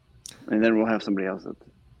 and then we'll have somebody else.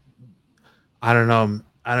 I don't know.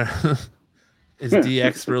 Is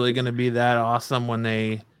DX really going to be that awesome when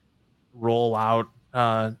they roll out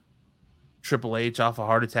Triple H off a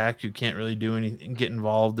heart attack? You can't really do anything, get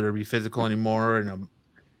involved or be physical anymore, and an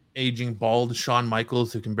aging bald Shawn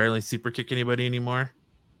Michaels who can barely super kick anybody anymore.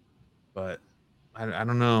 But I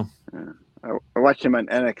don't know. I watched him on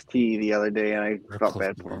NXT the other day, and I felt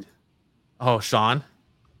bad for him. Oh, Shawn?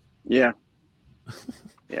 Yeah.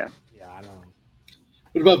 Yeah. Yeah, I don't know.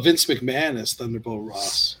 What about Vince McMahon as Thunderbolt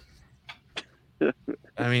Ross?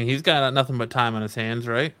 I mean, he's got nothing but time on his hands,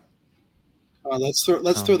 right? Let's throw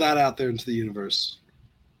that out there into the universe.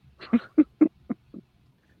 I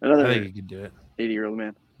think he could do it. 80-year-old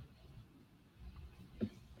man.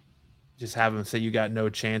 Just have him say you got no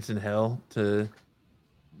chance in hell to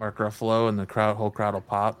Mark Ruffalo, and the whole crowd will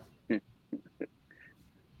pop.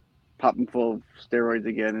 Pop him full of steroids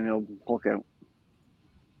again, and he'll Hulk out.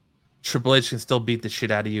 Triple H can still beat the shit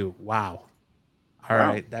out of you. Wow. All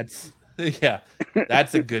right, that's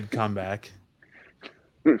that's a good comeback.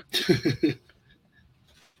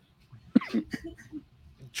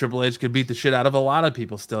 Triple H could beat the shit out of a lot of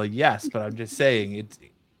people still, yes, but I'm just saying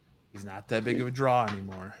he's not that big of a draw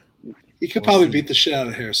anymore. He could probably beat the shit out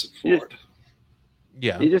of Harrison Ford.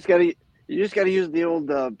 Yeah. You just gotta use the old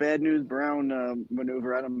Bad News Brown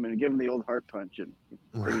maneuver on him and give him the old heart punch and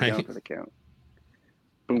bring him down for the count.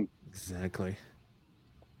 Boom. Exactly.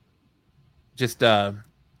 Just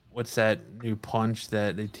what's that new punch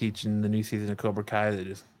that they teach in the new season of Cobra Kai that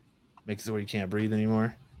just makes it where you can't breathe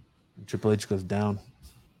anymore? And Triple H goes down.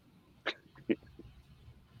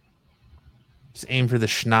 Just aim for the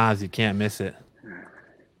schnoz, you can't miss it.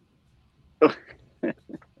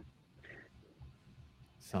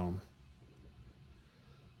 So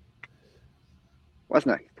what's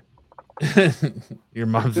next? Your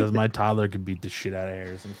mom says my toddler could beat the shit out of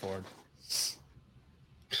Harrison Ford.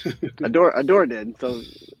 Adore did, so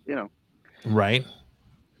Right.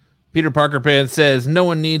 Peter Parker Pan says no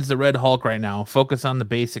one needs the Red Hulk right now. Focus on the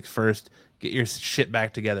basics first. Get your shit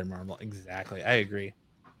back together, Marvel. Exactly. I agree.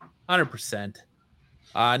 100%.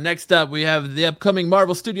 Next up, we have the upcoming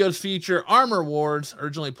Marvel Studios feature, Armor Wars,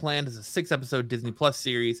 originally planned as a 6-episode Disney Plus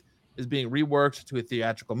series, is being reworked to a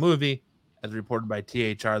theatrical movie. As reported by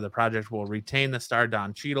THR, the project will retain the star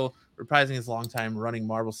Don Cheadle, reprising his longtime running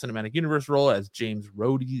Marvel Cinematic Universe role as James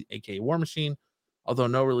Rhodey, aka War Machine. Although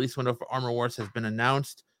no release window for Armor Wars has been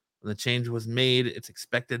announced, when the change was made, it's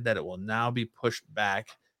expected that it will now be pushed back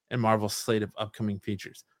in Marvel's slate of upcoming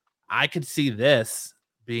features. I could see this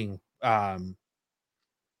being...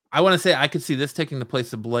 I want to say I could see this taking the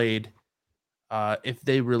place of Blade if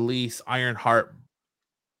they release Ironheart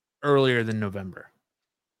earlier than November,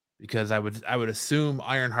 because I would assume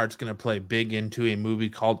Ironheart's going to play big into a movie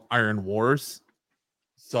called Iron Wars.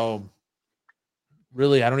 So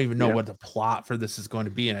really, I don't even know what the plot for this is going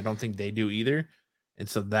to be, and I don't think they do either. And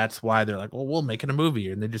so that's why they're like, well, we'll make it a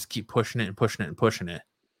movie, and they just keep pushing it and pushing it and pushing it.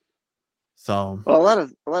 So a lot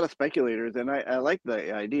of speculators, and I like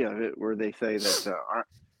the idea of it, where they say that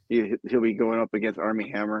he'll be going up against Armie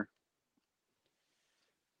Hammer.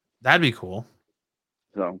 That'd be cool.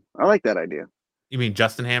 So I like that idea. You mean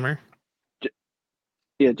Justin Hammer?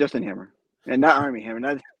 Yeah, Justin Hammer, and not Armie Hammer.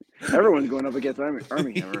 Not everyone's going up against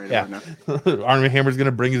Armie Hammer right now. Armie Hammer's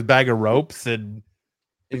gonna bring his bag of ropes and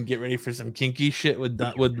get ready for some kinky shit with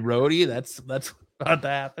Rhodey. That's about to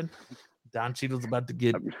happen. Don Cheadle's about to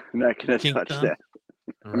get. I'm not gonna touch that.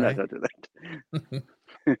 I'm not touching that.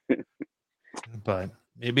 But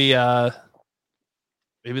maybe they'll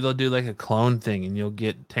do like a clone thing, and you'll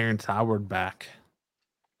get Terrence Howard back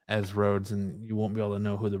as Rhodes, and you won't be able to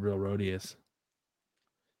know who the real Rhodey is.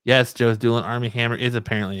 Yes, Joe's dueling. Armie Hammer is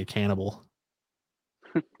apparently a cannibal.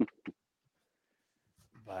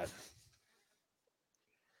 But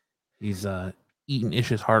he's eating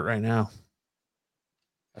Ish's heart right now.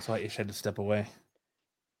 That's why Ish had to step away.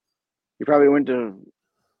 He probably went to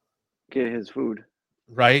get his food.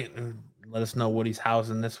 Right? Let us know what he's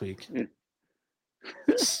housing this week. Yeah.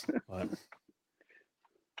 But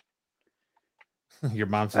your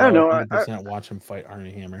mom said, I don't know. 100% watch him fight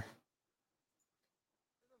Armie Hammer.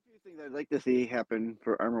 A few things I'd like to see happen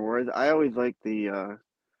for Armor Wars. I always like the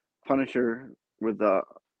Punisher with the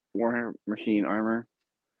War Machine armor.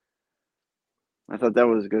 I thought that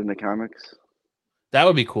was good in the comics. That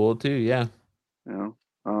would be cool too, yeah. You know,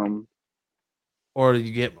 Or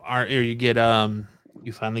you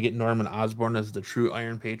finally get Norman Osborn as the true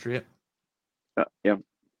Iron Patriot. Yeah.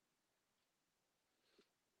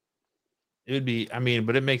 It would be,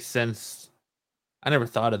 but it makes sense. I never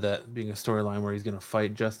thought of that being a storyline where he's going to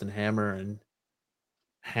fight Justin Hammer and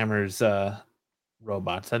Hammer's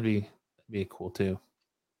robots. That'd be cool too.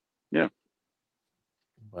 Yeah.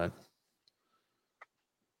 But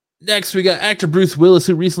next, we got actor Bruce Willis,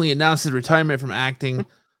 who recently announced his retirement from acting,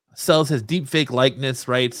 sells his deepfake likeness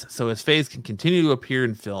rights so his face can continue to appear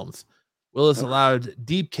in films. Willis allowed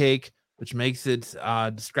Deepcake, which makes it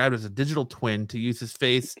described as a digital twin, to use his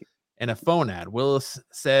face in a phone ad. Willis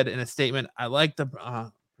said in a statement, "I like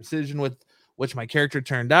the precision with which my character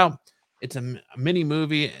turned out. It's a mini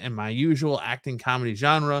movie in my usual acting comedy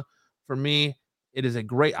genre. For me, it is a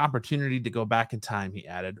great opportunity to go back in time," he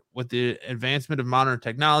added. "With the advancement of modern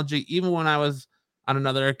technology, even when I was on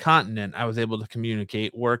another continent, I was able to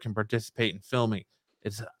communicate, work, and participate in filming.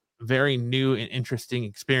 It's a very new and interesting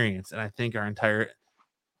experience, and I think our entire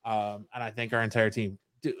team."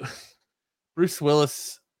 Dude, Bruce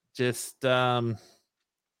Willis just let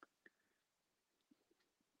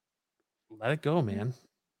it go, man.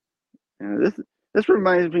 Yeah, this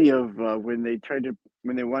reminds me of when they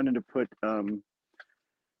wanted to put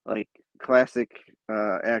like classic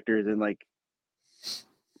actors in like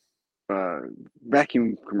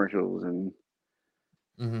vacuum commercials and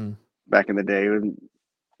back in the day, when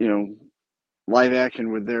live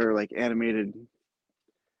action with their like animated,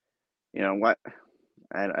 what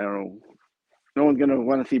I don't know. No one's gonna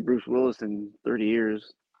want to see Bruce Willis in 30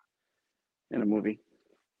 years in a movie.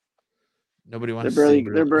 Nobody wants.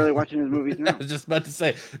 They're barely watching his movies now. I was just about to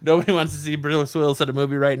say, nobody wants to see Bruce Willis in a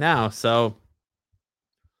movie right now. So,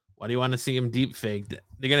 why do you want to see him deep faked?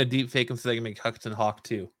 They're gonna deep fake him so they can make Hudson Hawk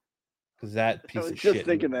too, because that piece of shit. Just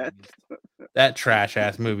thinking that trash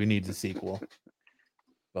ass movie needs a sequel.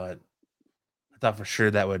 But I thought for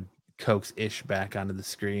sure that would coax Ish back onto the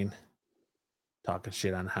screen, talking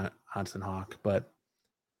shit on Hudson Hawk. But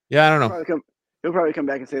yeah, I don't know. He'll probably come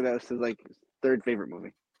back and say that was his like third favorite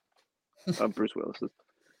movie of Bruce Willis's.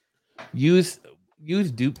 Use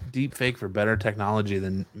deep fake for better technology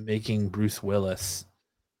than making Bruce Willis.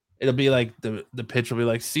 It'll be like the pitch will be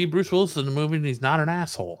like, see Bruce Willis in the movie and he's not an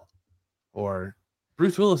asshole, or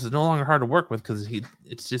Bruce Willis is no longer hard to work with because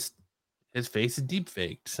it's just his face is deep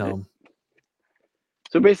faked. So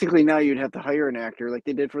basically now you'd have to hire an actor like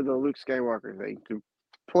they did for the Luke Skywalker thing to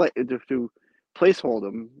placehold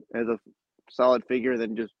him as a solid figure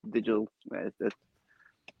than just digital.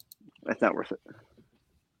 That's not worth it.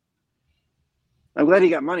 I'm glad he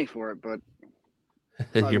got money for it, but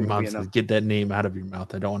your mom says, "Get that name out of your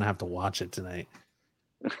mouth. I don't want to have to watch it tonight."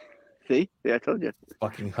 See? Yeah, I told you.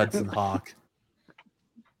 Fucking Hudson Hawk.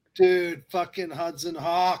 Dude, fucking Hudson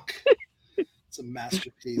Hawk. It's a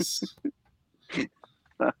masterpiece.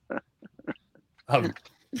 of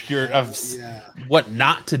what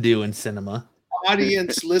not to do in cinema.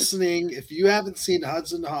 Audience listening, if you haven't seen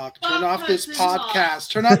Hudson Hawk, turn off this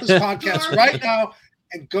podcast right now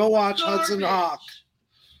and go watch Hudson Hawk.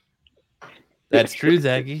 That's true,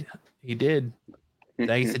 Zaggy. He did.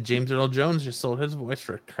 Zaggy said James Earl Jones just sold his voice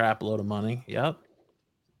for a crap load of money. Yep.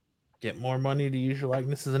 Get more money to use your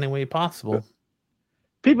likenesses any way possible.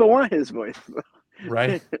 People want his voice.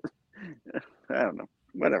 Right? I don't know.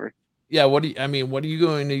 Whatever. Yeah, what are you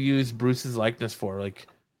going to use Bruce's likeness for? Like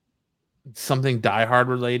something Die Hard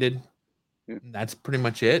related? Yeah. That's pretty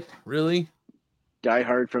much it, really? Die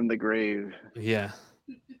Hard from the grave. Yeah.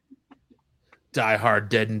 Die Hard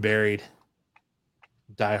dead and buried.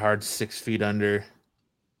 Die Hard 6 feet under.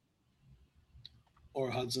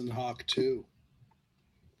 Or Hudson Hawk 2.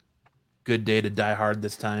 Good day to die hard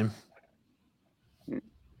this time.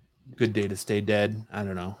 Good day to stay dead. I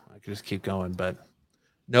don't know. I could just keep going, but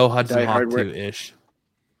no Hudson Hawk 2-ish.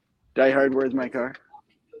 Die Hard, where's my car?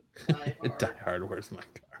 Die Hard, where's my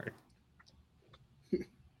car?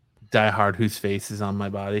 Die Hard, whose face is on my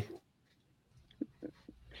body?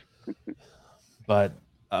 But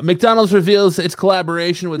McDonald's reveals its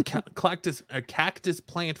collaboration with Cactus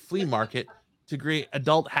Plant Flea Market to create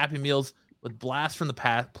adult Happy Meals with blasts from the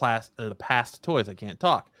past toys. I can't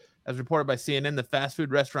talk. As reported by CNN, the fast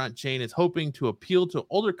food restaurant chain is hoping to appeal to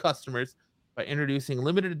older customers by introducing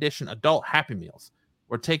limited edition adult Happy Meals.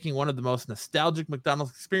 We're taking one of the most nostalgic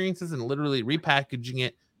McDonald's experiences and literally repackaging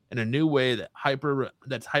it in a new way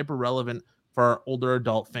that's hyper relevant for our older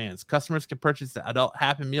adult fans. Customers can purchase the adult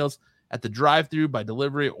Happy Meals at the drive-thru, by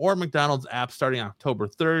delivery, or McDonald's app starting October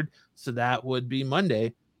 3rd. So that would be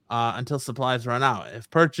Monday until supplies run out. If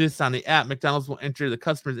purchased on the app, McDonald's will enter the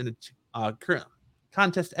customers in a current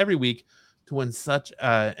contest every week to win such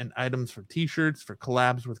and items for T-shirts, for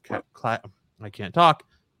collabs with I can't talk,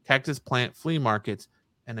 Cactus Plant flea markets,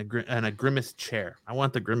 and a Grimace chair. I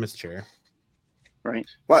want the Grimace chair. Right.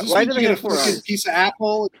 Why do they get have a 4 eyes? piece of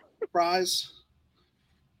apple, fries,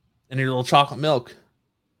 and your little chocolate milk?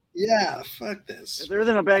 Yeah, fuck this. If there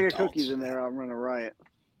isn't a bag of cookies in there, I'm gonna riot.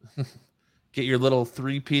 Get your little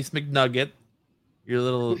 3-piece McNugget, your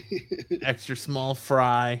little extra small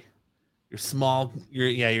fry,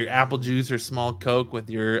 your apple juice or small Coke with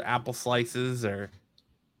your apple slices or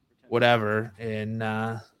whatever, and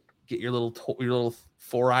get your little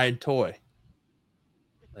 4-eyed toy.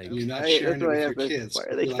 Like, you're not sharing it with your kids.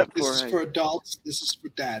 Like, this is for adults. This is for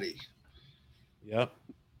daddy. Yep.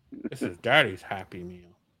 This is daddy's Happy Meal.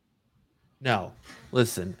 No,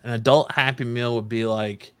 listen. An adult Happy Meal would be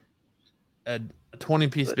like a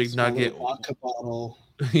 20-piece big nugget, vodka bottle.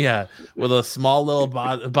 Yeah, with a small little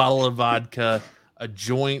bottle of vodka, a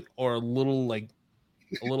joint, or a little bag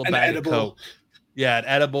edible. Of Coke. Yeah, an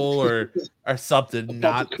edible or something.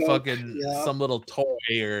 Not fucking some little toy.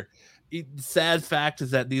 Or sad fact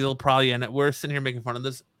is that these will probably end up. We're sitting here making fun of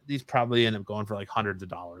this. These probably end up going for like hundreds of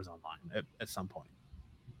dollars online at some point.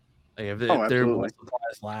 Like if their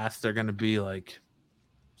supplies last, they're going to be like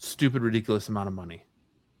stupid, ridiculous amount of money,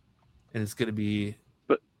 and it's going to be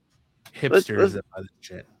hipsters that buy this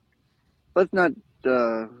shit. Let's not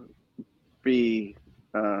be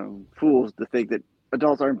fools to think that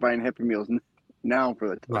adults aren't buying Happy Meals now for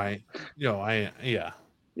the time. Right. You know, how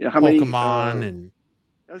Pokemon many, and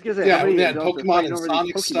I was gonna say how many Pokemon and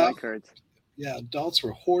Sonic Pokemon stuff. Cards. Yeah, adults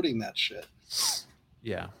were hoarding that shit.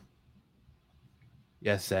 Yeah.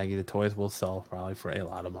 Yes, Saggy, the toys will sell probably for a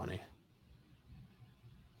lot of money.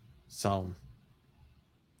 So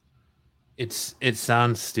it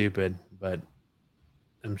sounds stupid, but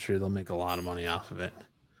I'm sure they'll make a lot of money off of it.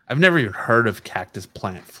 I've never even heard of Cactus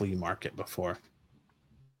Plant Flea Market before.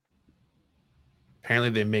 Apparently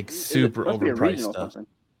they make super overpriced stuff.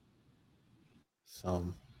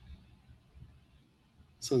 So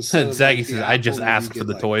Zaggy says, I just asked for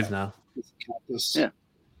the toys now. Yeah.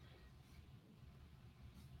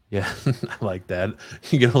 Yeah, I like that.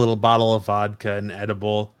 You get a little bottle of vodka, an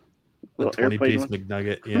edible, a 20-piece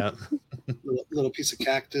McNugget. Yeah. little piece of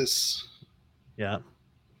cactus. Yeah.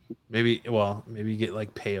 Maybe you get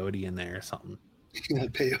like peyote in there or something. Yeah,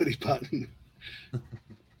 peyote button.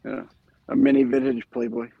 Yeah. A mini vintage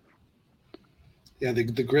Playboy. Yeah, the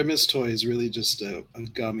Grimace toy is really just a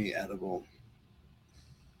gummy edible.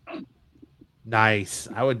 Nice.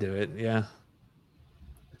 I would do it. Yeah.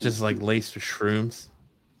 Just like laced with shrooms.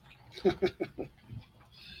 We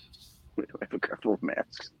have a couple of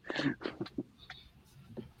masks.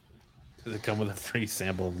 Does it come with a free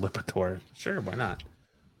sample of Lipitor? Sure, why not?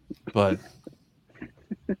 But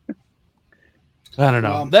I don't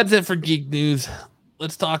know. That's it for geek news.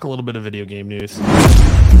 Let's talk a little bit of video game news.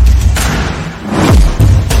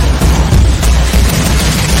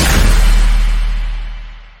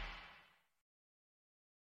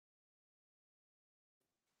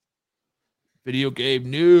 Video game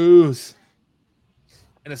news.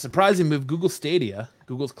 In a surprising move, Google Stadia,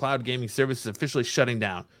 Google's cloud gaming service, is officially shutting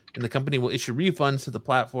down, and the company will issue refunds to the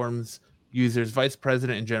platform's users. Vice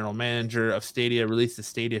President and General Manager of Stadia released the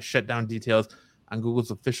Stadia shutdown details on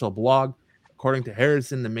Google's official blog. According to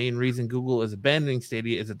Harrison, the main reason Google is abandoning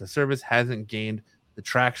Stadia is that the service hasn't gained the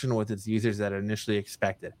traction with its users that it initially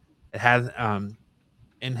expected. It has,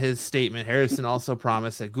 in his statement, Harrison also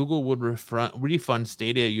promised that Google would refund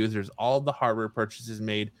Stadia users all of the hardware purchases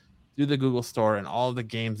made through the Google Store and all of the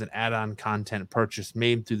games and add-on content purchased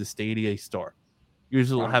made through the Stadia Store.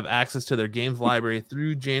 Users will have access to their games library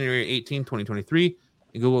through January 18, 2023,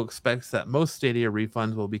 and Google expects that most Stadia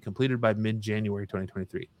refunds will be completed by mid-January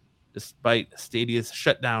 2023. Despite Stadia's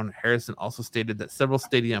shutdown, Harrison also stated that several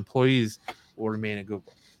Stadia employees will remain at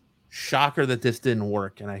Google. Shocker that this didn't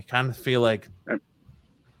work, and I kind of feel like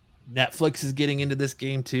Netflix is getting into this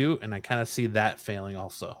game too, and I kind of see that failing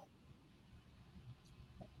also.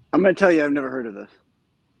 I'm going to tell you, I've never heard of this.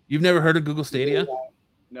 You've never heard of Google Stadia?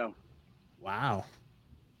 No. Wow.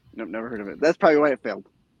 Nope, never heard of it. That's probably why it failed.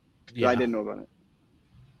 Yeah. I didn't know about it.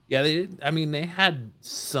 Yeah, they had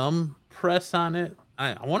some press on it.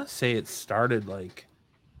 I want to say it started like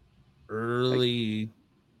early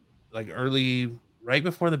right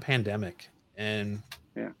before the pandemic, and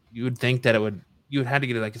you would think that you would have to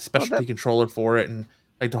get like a specialty controller for it, and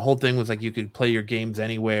like the whole thing was like you could play your games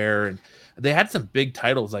anywhere, and they had some big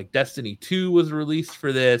titles like Destiny 2 was released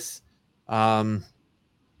for this.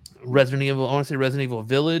 Resident Evil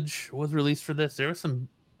Village was released for this. There were some,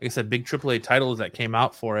 like I said, big AAA titles that came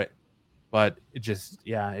out for it, but it just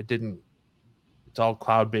it It's all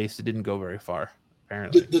cloud-based. It didn't go very far,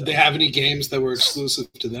 apparently. Did they have any games that were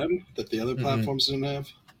exclusive to them that the other Mm-mm. platforms didn't have?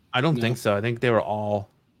 I don't No. think so. I think they were all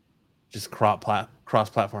just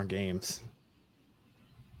cross-platform games.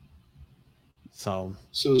 So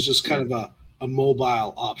it was just kind of a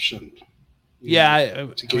mobile option. Yeah, I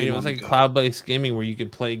mean, it was on the like go. cloud-based gaming where you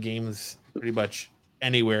could play games pretty much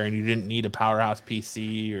anywhere, and you didn't need a powerhouse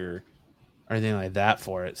PC or anything like that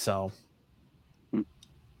for it. So,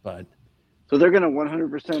 but So they're going to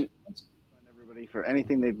 100% fund everybody for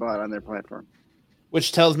anything they bought on their platform.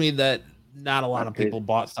 which tells me that not a lot of That's people crazy.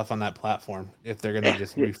 bought stuff on that platform if they're going to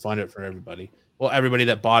just refund it for everybody. Well, everybody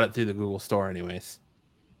that bought it through the Google Store, anyways.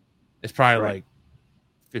 It's probably Right. like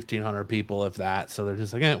 1,500 people, if that. So they're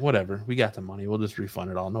just like, whatever. We got the money. We'll just refund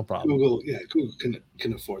it all. No problem. Google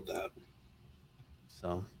can afford that.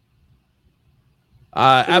 So,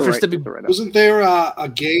 after stepping, wasn't there a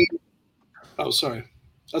game? Oh, sorry.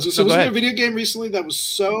 I was gonna say, No, go wasn't there ahead. a video game recently that was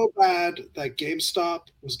so bad that GameStop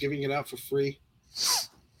was giving it out for free?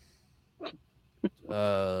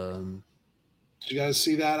 um, Did you guys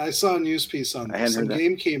see that? I saw a news piece on I hadn't this. Some heard that.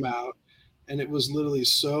 game came out, and it was literally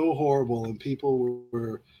so horrible, and people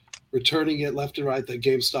were returning it left and right that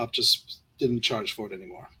GameStop just didn't charge for it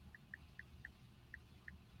anymore.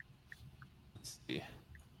 let's see.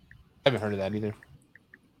 I haven't heard of that either.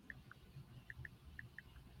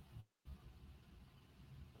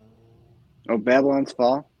 Oh, Babylon's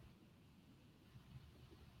Fall?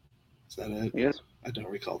 Is that it? Yes. I don't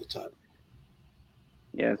recall the title.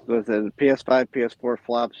 Yes. So it says PS5, PS4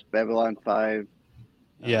 flops, Babylon 5.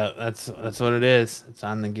 Yeah, that's what it is. It's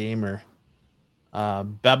on the gamer.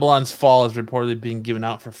 Babylon's Fall is reportedly being given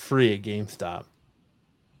out for free at GameStop.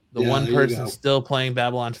 The one there you person go. still playing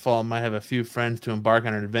Babylon's Fall might have a few friends to embark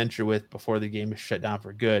on an adventure with before the game is shut down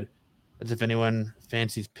for good. As if anyone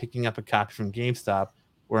fancies picking up a copy from GameStop,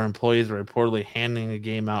 where employees are reportedly handing the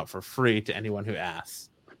game out for free to anyone who asks.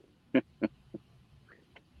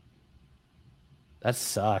 That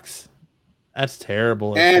sucks. That's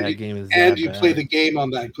terrible. If that game is And that you bad. play the game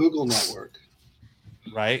on that Google network,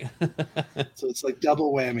 right? so it's like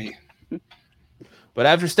double whammy. But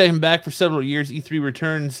after stepping back for several years, E3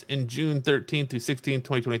 returns in June 13th through 16th,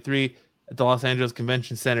 2023 at the Los Angeles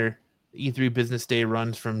Convention Center. The E3 Business Day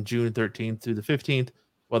runs from June 13th through the 15th,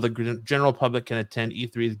 while the general public can attend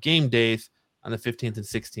E3's game days on the 15th and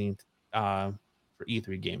 16th for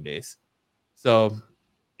E3 game days. So,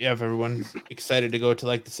 yeah, if everyone's excited to go to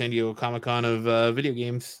like the San Diego Comic-Con of video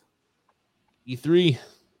games, E3.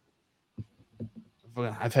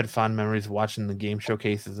 I've had fond memories watching the game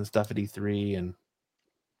showcases and stuff at E3, and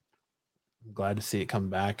I'm glad to see it come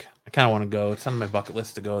back. I kind of want to go. It's on my bucket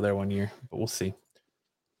list to go there one year, but we'll see.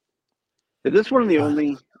 Is this one of the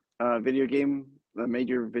only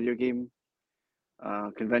major video game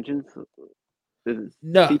conventions?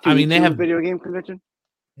 No, I mean, they have video game convention.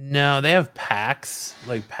 No, they have PAX.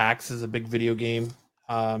 Like PAX is a big video game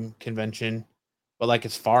convention, but like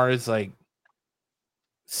as far as like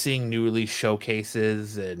seeing new release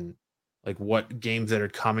showcases and like what games that are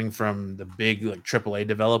coming from the big like AAA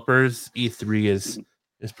developers, E3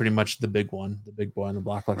 is pretty much the big one, the big boy on the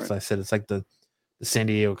block. Like I said, it's like the San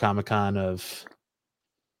Diego Comic-Con of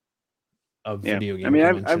video game. I mean,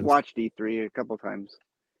 I've watched E3 a couple times,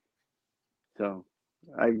 so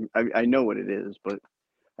I know what it is, but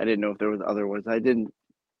I didn't know if there was other ones.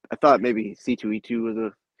 I thought maybe C2E2 was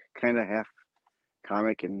a kind of half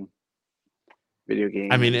comic and video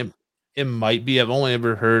game. I mean, it might be. I've only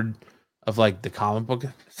ever heard of like the comic book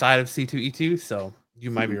side of C2E2, so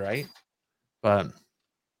you might be right. But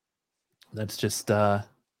that's just I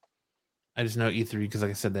just know E3 because,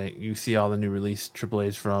 like I said, that you see all the new release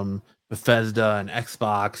AAAs from Bethesda and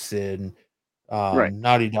Xbox and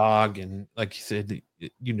Naughty Dog, and like you said,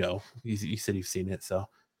 you said you've seen it, so.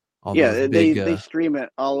 They stream it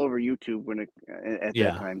all over YouTube when at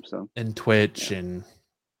that time, so and Twitch and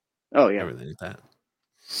everything like that.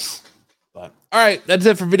 But all right, that's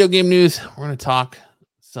it for video game news. We're gonna talk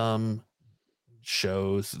some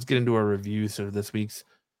shows. Let's get into our reviews of this week's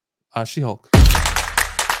She-Hulk.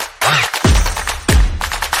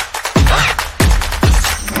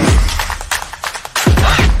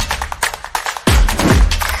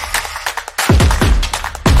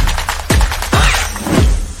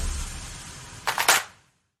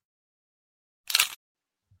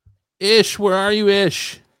 Ish, where are you,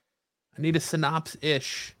 Ish? I need a synopsis,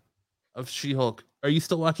 Ish, of She-Hulk. Are you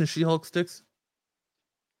still watching She-Hulk, Sticks?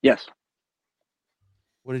 Yes.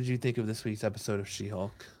 What did you think of this week's episode of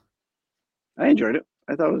She-Hulk? I enjoyed it.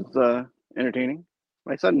 I thought it was entertaining.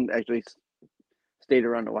 My son actually stayed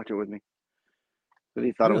around to watch it with me, but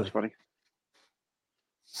he thought it was funny.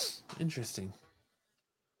 Interesting.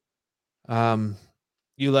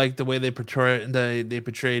 You like the way they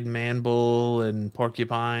portrayed Man-Bull and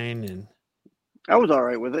Porcupine, and I was all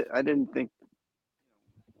right with it. I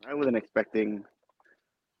wasn't expecting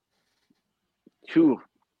too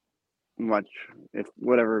much, if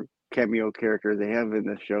whatever cameo characters they have in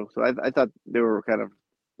this show. So I thought they were kind of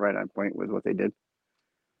right on point with what they did.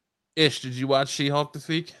 Ish, did you watch She-Hulk this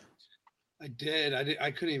week? I did. I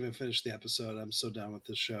couldn't even finish the episode. I'm so done with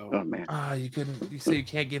this show. Oh man. You couldn't. You say you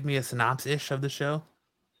can't give me a synopsis of the show?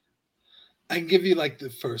 I can give you like the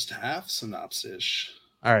first half synopsis.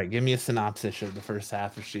 All right, give me a synopsis of the first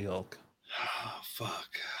half of She-Hulk. Oh fuck!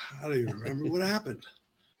 I don't even remember what happened.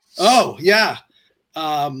 Oh yeah,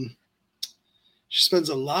 she spends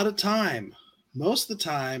a lot of time, most of the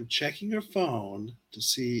time, checking her phone to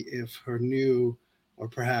see if her new, or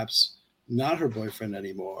perhaps not her boyfriend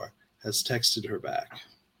anymore, has texted her back.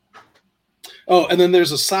 Oh, and then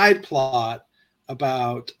there's a side plot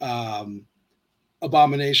about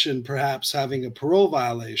Abomination perhaps having a parole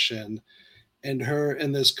violation, and her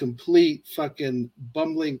and this complete fucking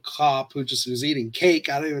bumbling cop who just was eating cake.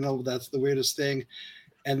 I don't even know if that's the weirdest thing.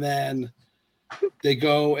 And then they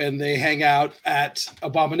go and they hang out at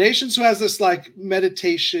Abominations, who has this like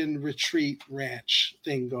meditation retreat ranch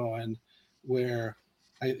thing going, where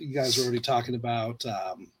you guys were already talking about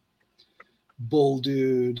Bull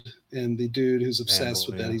Dude and the dude who's obsessed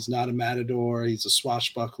with that. He's not a matador. He's a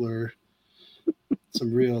swashbuckler.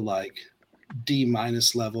 Some real like D-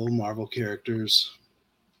 level Marvel characters.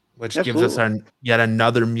 Which gives us yet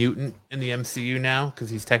another mutant in the MCU now, because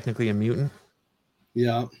he's technically a mutant.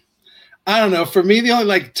 Yeah. I don't know. For me, the only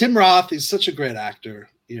like Tim Roth, he's such a great actor.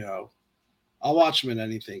 You know, I'll watch him in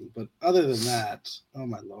anything. But other than that, oh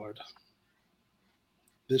my Lord.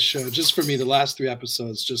 This show, just for me, the last 3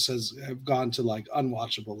 episodes just have gone to like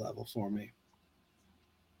unwatchable level for me.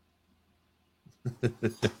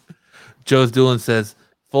 Joe's Doolin says,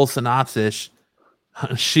 full synopsis: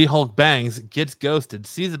 She-Hulk bangs, gets ghosted,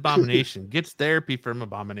 sees Abomination, gets therapy from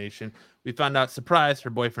Abomination. We found out, surprise, her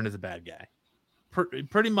boyfriend is a bad guy.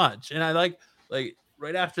 Pretty much. And I like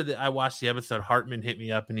right after I watched the episode, Hartman hit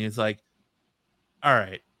me up and he was like, all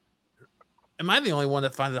right, am I the only one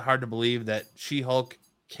that finds it hard to believe that She-Hulk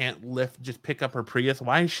can't just pick up her Prius?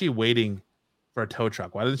 Why is she waiting for a tow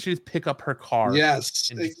truck? Why doesn't she just pick up her car? Yes,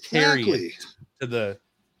 and exactly. Carry it to the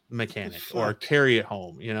mechanic or carry it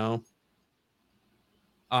home, you know?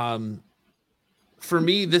 For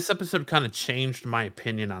me, this episode kind of changed my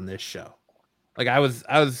opinion on this show. Like I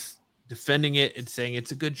was defending it and saying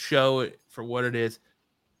it's a good show for what it is.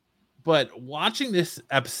 But watching this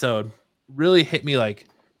episode really hit me. Like,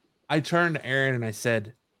 I turned to Aaron and I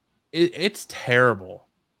said, it's terrible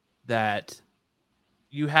that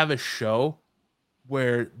you have a show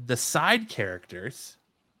where the side characters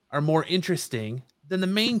are more interesting than the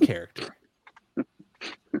main character.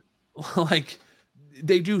 Like,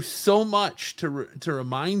 they do so much to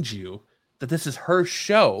remind you that this is her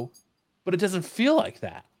show, but it doesn't feel like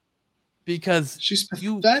that because she's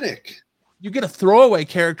pathetic. You get a throwaway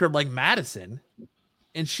character like Madison,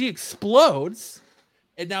 and she explodes,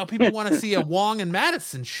 and now people want to see a Wong and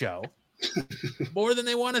Madison show more than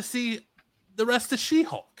they want to see the rest of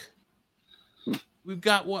She-Hulk. We've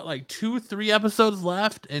got like 2-3 episodes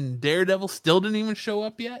left, and Daredevil still didn't even show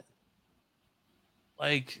up yet.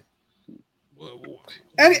 Like,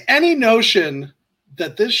 any notion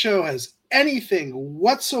that this show has anything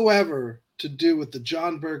whatsoever to do with the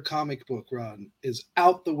John Byrne comic book run is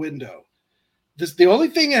out the window. The only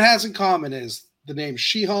thing it has in common is the name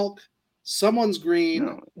She-Hulk, someone's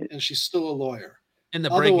green, and she's still a lawyer. And the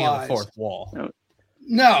breaking of the fourth wall.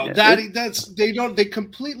 They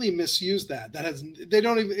completely misuse that.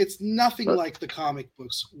 It's nothing like the comic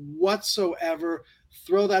books whatsoever.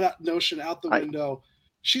 Throw that notion out the window.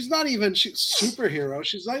 She's superhero.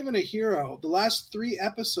 She's not even a hero. The last 3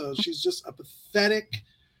 episodes, she's just a pathetic,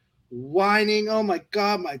 whining, oh my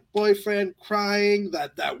God, my boyfriend, crying.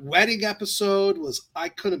 That wedding episode I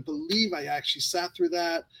couldn't believe I actually sat through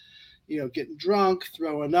that. You know, getting drunk,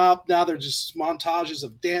 throwing up. Now they're just montages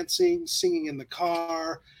of dancing, singing in the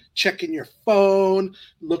car, checking your phone,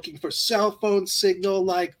 looking for cell phone signal.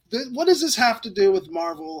 Like, what does this have to do with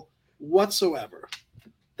Marvel whatsoever?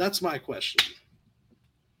 That's my question.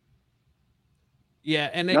 Yeah,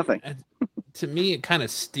 and nothing. To me, it kind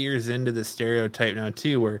of steers into the stereotype now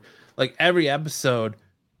too, where like every episode,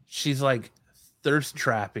 she's like thirst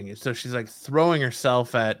trapping it. So she's like throwing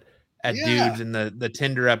herself at dudes in the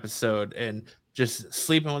Tinder episode and just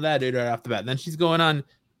sleeping with that dude right off the bat. And then she's going on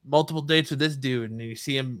multiple dates with this dude, and you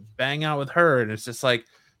see him bang out with her, and it's just like,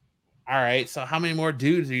 all right, so how many more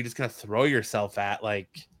dudes are you just gonna throw yourself at,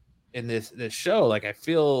 like, in this show? Like, I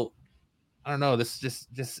feel I don't know. This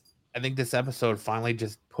just I think this episode finally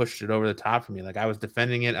just pushed it over the top for me. Like I was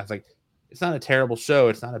defending it. I was like, it's not a terrible show.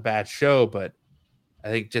 It's not a bad show, but I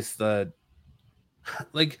think just the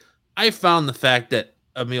like I found the fact that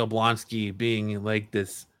Emil Blonsky being like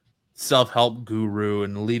this self-help guru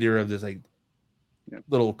and leader of this like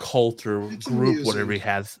little cult or It's group, amusing. whatever he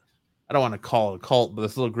has. I don't want to call it a cult, but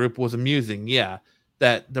this little group was amusing. Yeah.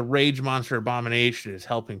 That the Rage Monster Abomination is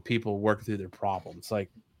helping people work through their problems. Like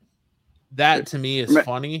that to me is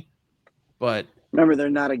funny, but remember, they're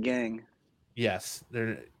not a gang. yes,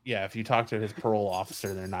 if you talk to his parole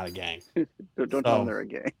officer, they're not a gang. Don't tell them they're a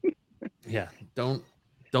gang. Yeah, don't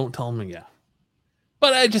tell them yeah.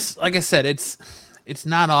 But I just like I said, it's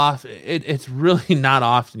not off. It's really not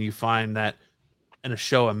often you find that in a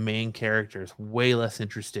show a main character is way less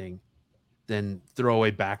interesting than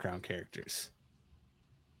throwaway background characters.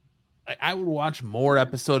 I would watch more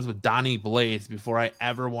episodes with Donnie Blaze before I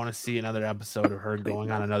ever want to see another episode of her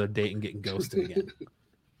going on another date and getting ghosted again.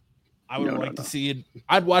 I would like to see it.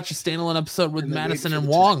 I'd watch a standalone episode with Madison and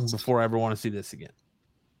Wong before I ever want to see this again.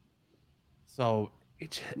 So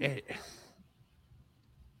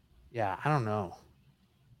yeah, I don't know.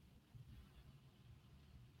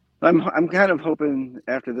 I'm kind of hoping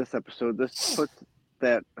after this episode, this puts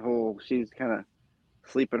that whole she's kind of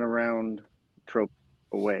sleeping around trope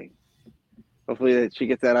away. Hopefully that she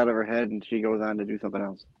gets that out of her head and she goes on to do something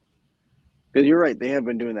else. Because you're right, they have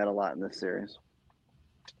been doing that a lot in this series.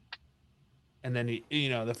 And then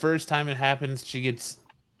the first time it happens, she gets,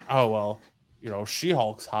 oh well,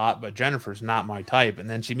 She-Hulk's hot, but Jennifer's not my type. And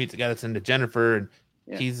then she meets a guy that's into Jennifer, and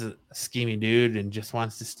he's a schemy dude and just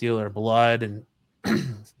wants to steal her blood and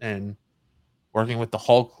and working with the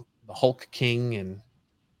Hulk King, and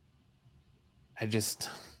I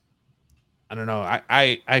don't know.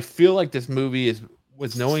 I feel like this movie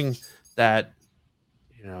was knowing that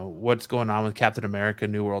what's going on with Captain America: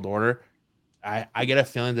 New World Order. I get a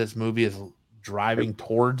feeling this movie is driving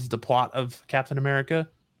towards the plot of Captain America,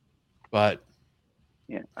 but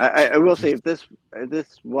yeah, I will say if this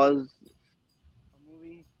was a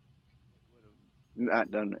movie, it would have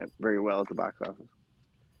not done very well at the box office.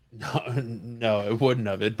 No, it wouldn't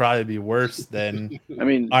have. It'd probably be worse than I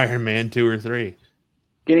mean Iron Man 2 or 3.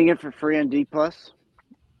 Getting it for free on D+,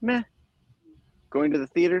 meh. Going to the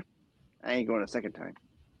theater, I ain't going a second time.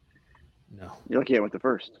 No, you're lucky I went the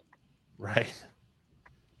first. Right.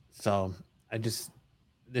 So this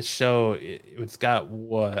show, it's got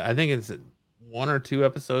what I think it's 1 or 2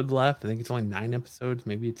 episodes left. I think it's only 9 episodes.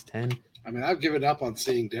 Maybe it's 10. I mean, I've given up on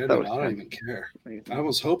seeing Daredevil. I don't even care. I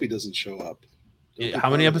almost hope he doesn't show up.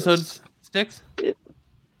 How many episodes, Sticks?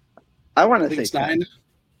 I want to say it's 9.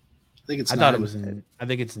 I think it's 9. Thought it was. I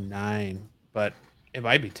think it's 9, but it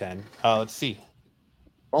might be 10. Let's see.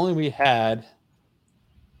 If only we had a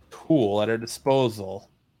tool at our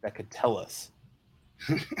disposal that could tell us.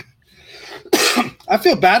 I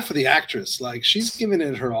feel bad for the actress. Like, she's giving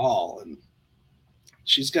it her all, and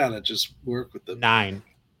she's got to just work with the 9.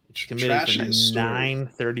 Committed for 9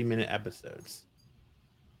 30-minute episodes.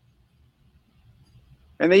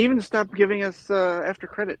 And they even stopped giving us after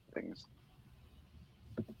credit things.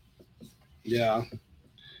 Yeah.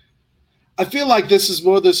 I feel like this is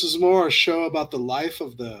more a show about the life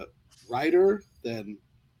of the writer than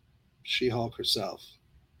She-Hulk herself.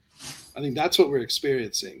 I think that's what we're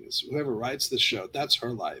experiencing, is whoever writes this show, that's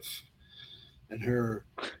her life and her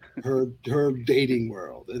dating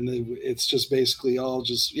world. And it's just basically all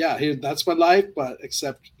just, here, that's my life, but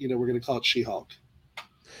except, we're going to call it She-Hulk.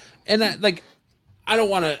 And I don't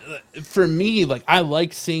want to. For me, I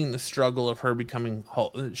like seeing the struggle of her becoming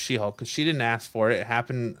She-Hulk, because she didn't ask for it. It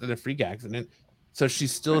happened in a freak accident, so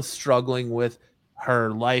she's still struggling with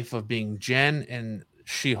her life of being Jen and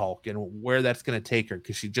She-Hulk, and where that's going to take her,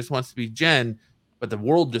 because she just wants to be Jen, but the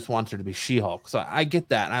world just wants her to be She-Hulk. So I get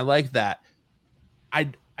that, and I like that.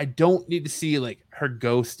 I don't need to see her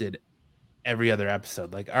ghosted every other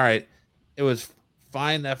episode. All right, it was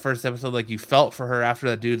fine that first episode, you felt for her after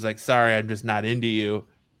that dude's sorry, I'm just not into you.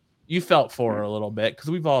 You felt for her a little bit, because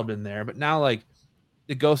we've all been there. But now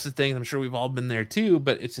the ghosted thing, I'm sure we've all been there too,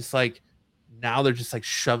 but it's just now they're just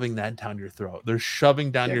shoving that down your throat. They're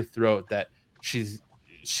shoving down your throat that she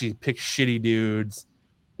picks shitty dudes.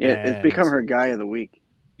 Yeah, it's become her guy of the week.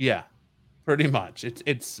 Yeah, pretty much.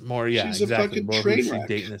 It's more, she's exactly. A more fucking who's she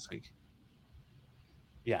dating this week.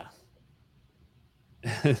 Yeah.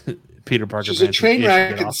 Peter Parker. She's a train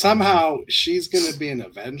wreck, and somehow she's going to be an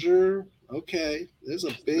Avenger. Okay, there's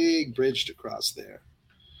a big bridge to cross there.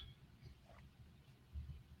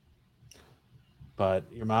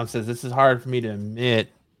 But your mom says this is hard for me to admit.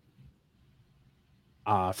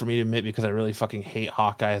 for me to admit, because I really fucking hate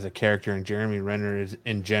Hawkeye as a character and Jeremy Renner is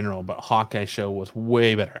in general, but Hawkeye show was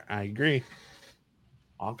way better. I agree.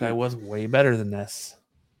 Hawkeye was way better than this.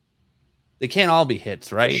 They can't all be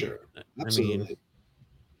hits, right? For sure. Absolutely. I mean,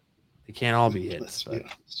 they can't all be hits. But...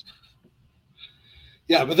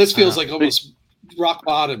 Yeah, but this feels like almost rock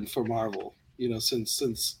bottom for Marvel, you know,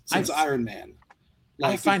 since Iron Man.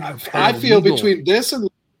 Like, I feel between this and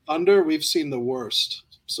Thunder, we've seen the worst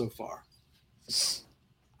so far.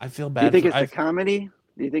 I feel bad. Do you think it's the comedy?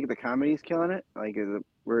 Do you think the comedy's killing it? Like, is it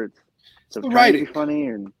where it's the writing funny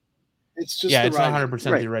and it's just it's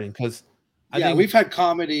 100% the writing because we've had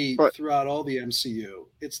comedy throughout all the MCU.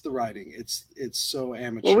 It's the writing. It's so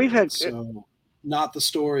amateur. Well, we've had not the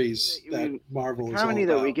stories that Marvel is all about. Comedy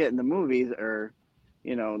that we get in the movies are,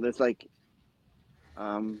 you know, there's like,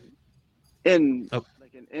 you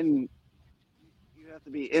have to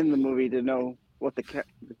be in the movie to know what the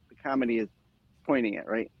comedy is pointing at,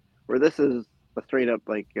 right? Where this is a straight up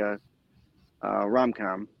like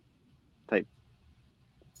rom-com type,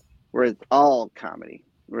 where it's all comedy,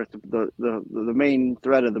 where it's the main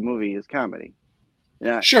thread of the movie is comedy.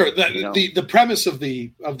 Yeah, sure. The premise of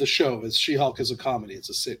the show is She-Hulk is a comedy. It's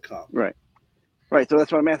a sitcom. Right. So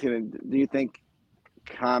that's what I'm asking. Do you think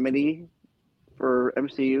comedy for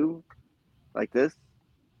MCU like this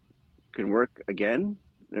can work again?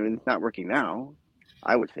 I mean, it's not working now.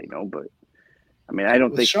 I would say no, but I mean, I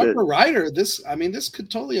don't think sharper writer. This could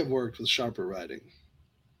totally have worked with sharper writing.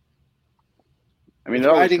 I mean,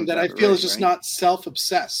 writing that I feel is just not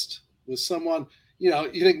self-obsessed with someone. You know,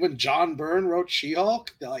 you think when John Byrne wrote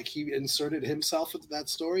She-Hulk, like he inserted himself into that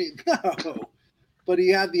story? No, but he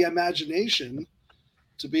had the imagination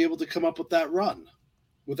to be able to come up with that run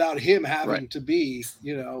without him having to be,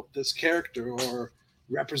 you know, this character or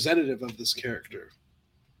representative of this character.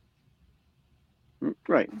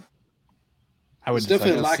 Right. I would it's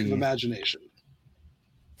definitely a lack of imagination.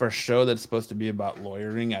 For a show that's supposed to be about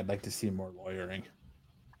lawyering, I'd like to see more lawyering.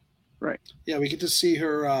 Right. Yeah, we get to see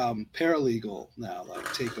her paralegal now,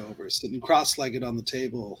 like take over, sitting cross-legged on the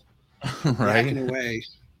table, backing away.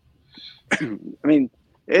 I mean,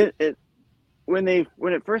 it when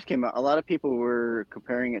it first came out, a lot of people were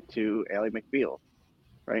comparing it to Ally McBeal,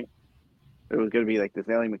 right? It was going to be like this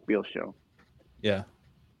Ally McBeal show. Yeah.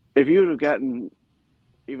 If you would have gotten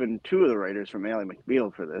even two of the writers from Ally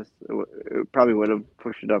McBeal for this, it probably would have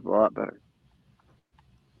pushed it up a lot better.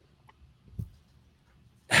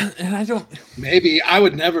 And I don't. Maybe I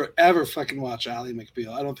would never ever fucking watch Ally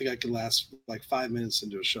McBeal. I don't think I could last like 5 minutes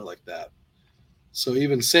into a show like that. So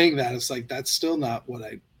even saying that, it's like that's still not what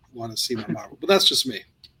I want to see my Marvel. But that's just me.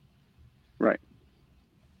 Right.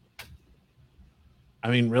 I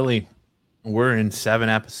mean, really, we're in 7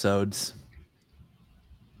 episodes.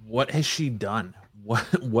 What has she done?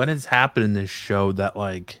 What has happened in this show that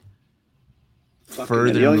like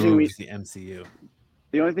further moves the MCU?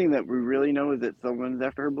 The only thing that we really know is that someone's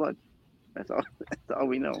after her blood. That's all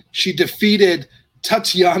we know. She defeated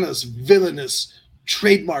Tatiana's villainous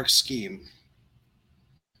trademark scheme.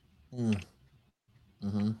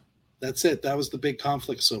 Mm-hmm. That's it. That was the big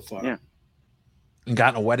conflict so far. Yeah. And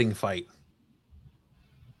got in a wedding fight.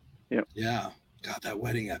 Yep. Yeah. God, that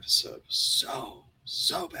wedding episode was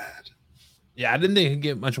so bad. Yeah, I didn't think it could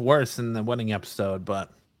get much worse than the wedding episode,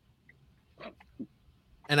 but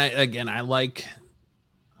I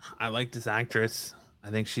like this actress. I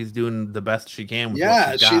think she's doing the best she can. With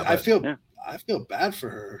what she got, I feel bad for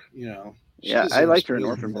her. You know. Yeah, I liked her in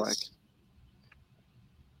Orphan Black.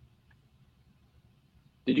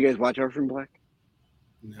 Did you guys watch Orphan Black?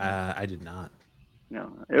 No. I did not.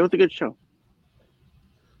 No, it was a good show.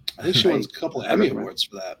 I think she won a couple of Emmy Awards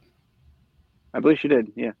for that. I believe she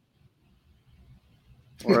did. Yeah.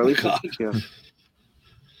 Or at least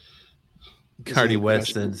Cardi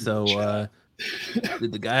West said, so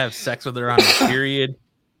did the guy have sex with her on her period?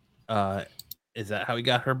 Is that how he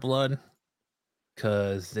got her blood?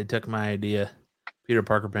 Because they took my idea. Peter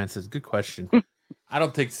Parker Pants says, good question. I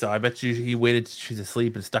don't think so. I bet you he waited till she's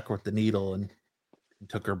asleep and stuck her with the needle and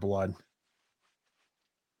took her blood.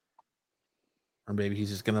 Or maybe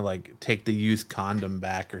he's just gonna like take the used condom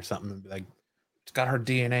back or something and be like, it's got her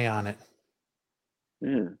DNA on it.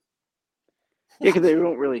 Yeah, because they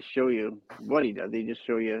won't really show you what he does. They just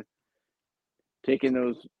show you taking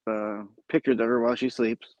those pictures of her while she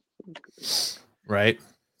sleeps. Right.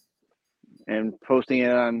 And posting it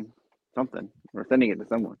on something or sending it to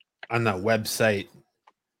someone. On that website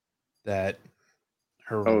that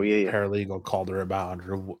her paralegal called her about,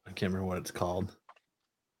 or I can't remember what it's called.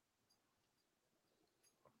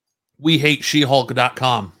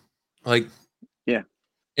 WeHateSheHulk.com. Like, yeah.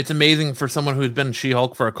 It's amazing for someone who's been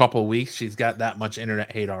She-Hulk for a couple of weeks. She's got that much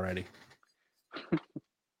internet hate already.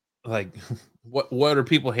 Like, what are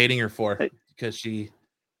people hating her for? Because she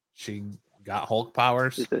got Hulk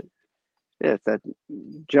powers. It's that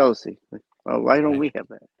jealousy. Like, well, why don't we have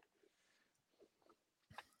that?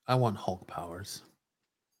 I want Hulk powers.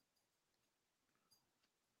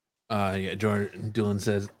 Jordan Doolin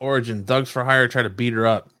says, Origin, thugs for hire try to beat her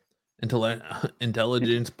up.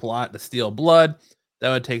 Intelligence plot to steal blood. That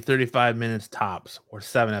would take 35 minutes tops or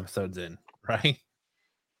 7 episodes in, right?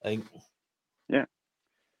 Like, yeah.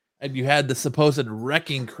 And you had the supposed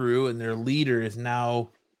wrecking crew, and their leader is now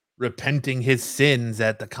repenting his sins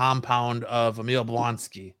at the compound of Emil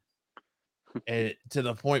Blonsky. And to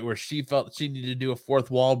the point where she felt she needed to do a fourth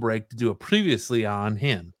wall break to do a previously on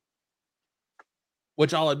him.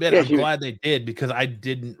 Which I'll admit, I'm glad they did, because I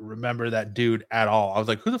didn't remember that dude at all. I was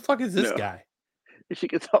like, who the fuck is this guy? She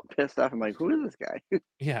gets all pissed off. I'm like, who is this guy?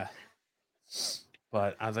 Yeah.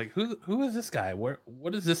 But I was like, who is this guy?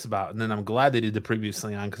 What is this about? And then I'm glad they did the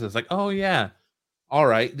previously on, because it's like, oh yeah. All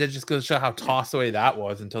right. That just goes to show how tossed away that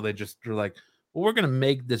was, until they just were like, well, we're gonna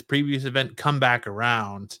make this previous event come back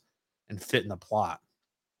around and fit in the plot.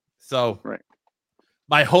 So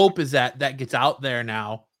my hope is that gets out there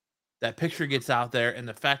now. That picture gets out there, and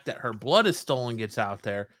the fact that her blood is stolen gets out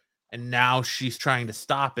there, and now she's trying to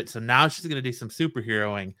stop it. So now she's going to do some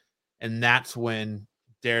superheroing, and that's when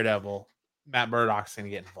Daredevil, Matt Murdock's going to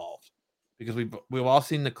get involved, because we've all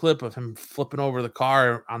seen the clip of him flipping over the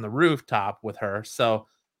car on the rooftop with her. So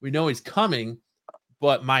we know he's coming,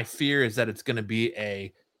 but my fear is that it's going to be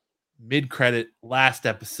a mid-credit last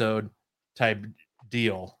episode type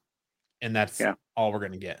deal, and that's all we're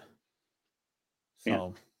going to get.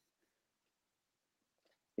 So.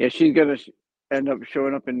 Yeah, she's going to end up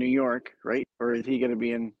showing up in New York, right? Or is he going to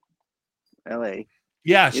be in LA?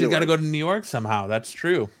 Yeah, she's got to go to New York somehow. That's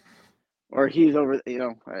true. Or he's over, I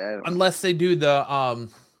don't Unless they do the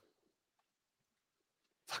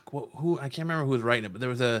who I can't remember who was writing it, but there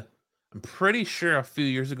was I'm pretty sure a few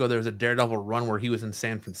years ago there was a Daredevil run where he was in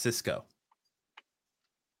San Francisco.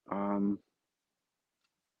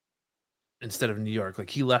 Instead of New York. Like,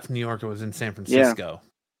 he left New York and was in San Francisco. Yeah.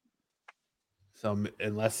 So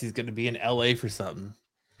unless he's going to be in LA for something,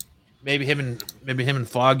 maybe him and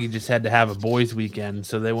Foggy just had to have a boys' weekend,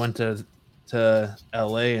 so they went to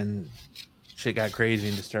LA and shit got crazy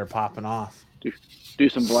and just started popping off. Do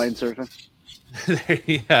some blind surfing.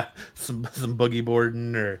 Yeah, some boogie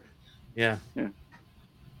boarding or yeah.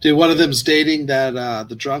 Dude, one of them's dating that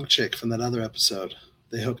the drunk chick from that other episode.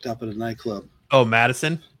 They hooked up at a nightclub. Oh,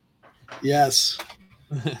 Madison. Yes,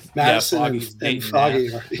 Madison and Foggy.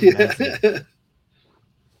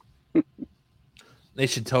 They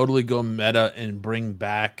should totally go meta and bring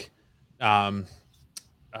back Jon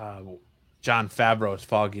Favreau as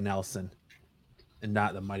Foggy Nelson and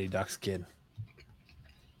not the Mighty Ducks kid.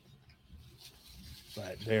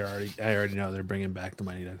 But I already know they're bringing back the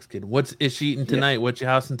Mighty Ducks kid. What's Ish eating tonight? What you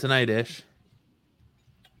housing tonight, Ish?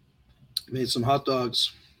 Made some hot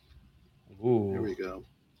dogs. Ooh. Here we go.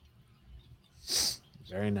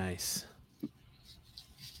 Very nice.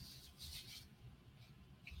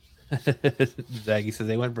 Zaggy says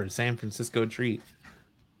they went for a San Francisco treat.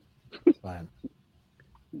 But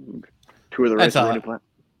Tour the rest of the plant.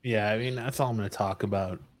 Yeah, I mean, that's all I'm going to talk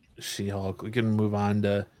about She-Hulk. We can move on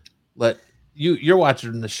to you're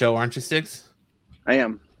watching the show, aren't you, Sticks? I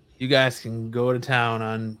am. You guys can go to town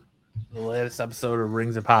on the latest episode of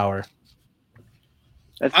Rings of Power.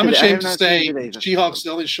 I'm ashamed to say She-Hulk's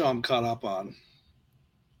the only show I'm caught up on.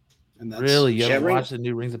 And that's really? You haven't watched the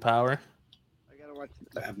new Rings of Power?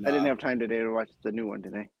 I didn't have time today to watch the new one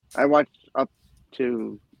today. I watched up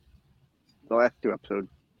to the last 2 episodes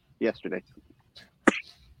yesterday.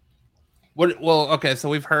 Okay, so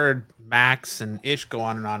we've heard Max and Ish go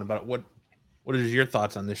on and on about it. What is your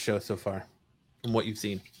thoughts on this show so far, from what you've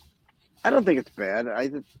seen? I don't think it's bad. I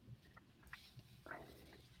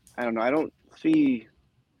don't know. I don't see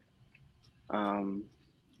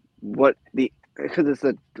because it's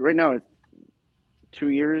right now it's 2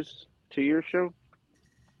 years show.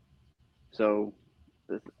 So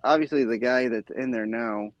obviously the guy that's in there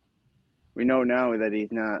now, we know now that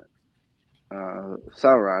he's not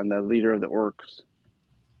Sauron, the leader of the orcs,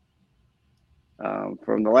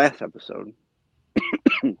 from the last episode.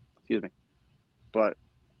 Excuse me. But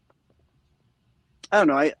I don't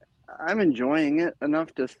know. I'm enjoying it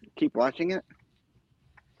enough to keep watching it.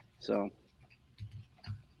 So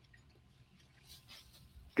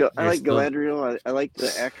I like Galadriel. I like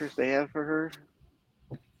the actress they have for her.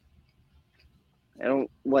 I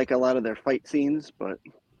don't like a lot of their fight scenes, but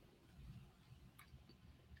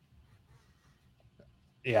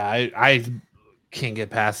Yeah, I can't get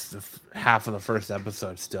past half of the first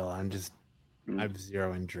episode still. I have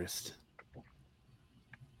zero interest.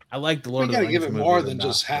 I like the Lord We of got the to give Rings it more movies than enough,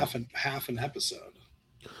 just half an episode.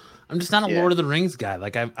 I'm just not a Lord of the Rings guy.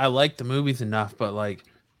 Like I like the movies enough, but like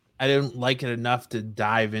I didn't like it enough to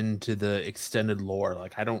dive into the extended lore.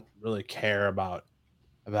 Like I don't really care about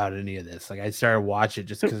any of this. Like I started watching it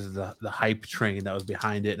just because of the hype train that was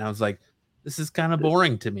behind it, and I was like, this is kind of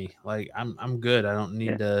boring to me. Like I'm good. I don't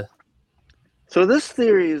need to. So this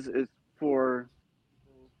series is for,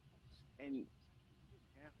 and you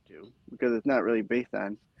have to because it's not really based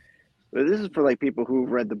on. But this is for like people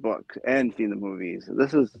who've read the book and seen the movies.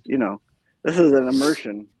 This is this is an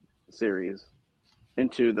immersion series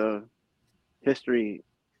into the history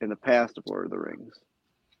in the past of Lord of the Rings.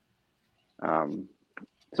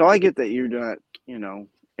 So I get that you're not,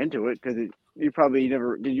 into it because you probably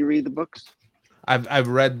never did. You read the books? I've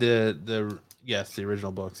read the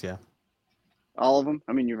original books. Yeah, all of them.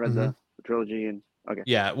 I mean, you read the trilogy and okay.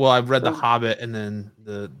 Yeah, well, I've read The Hobbit and then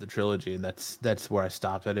the trilogy, and that's where I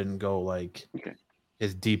stopped. I didn't go like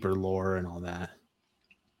his deeper lore and all that.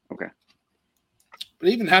 Okay. But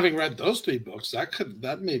even having read those 3 books,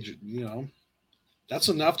 that made you, that's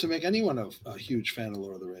enough to make anyone a huge fan of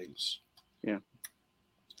Lord of the Rings. Yeah.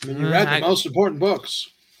 I mean, you read the most important books.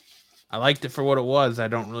 I liked it for what it was. I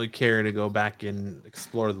don't really care to go back and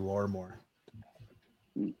explore the lore more.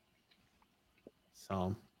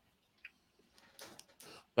 So,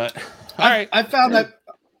 but all right. I found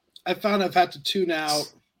I've had to tune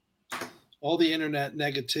out all the internet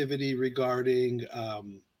negativity regarding,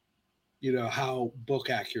 how book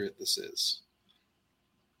accurate this is.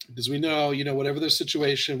 Because we know, whatever their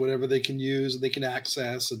situation, whatever they can use, they can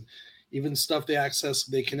access, and even stuff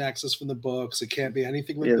they can access from the books. It can't be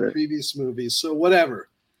anything like the previous movies. So whatever.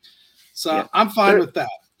 So I'm fine with that.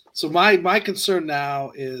 So my concern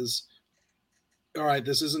now is, all right,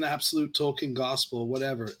 this is an absolute Tolkien gospel,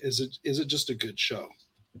 whatever. Is it just a good show?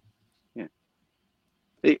 Yeah.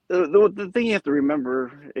 The thing you have to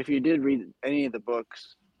remember, if you did read any of the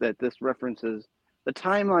books that this references, the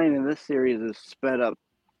timeline in this series is sped up.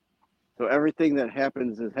 So everything that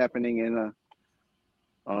happens is happening in a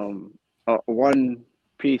one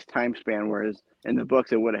piece time span, whereas in the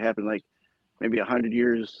books it would have happened like maybe 100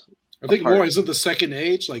 years. I think apart. More. Isn't the Second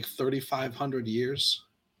Age like 3,500 years?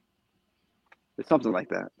 It's something like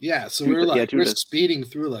that. Yeah, so we're speeding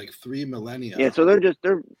through like 3 millennia. Yeah, so they're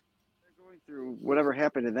going through whatever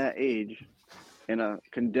happened in that age in a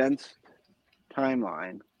condensed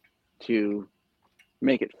timeline to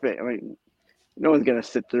make it fit. I mean, no one's gonna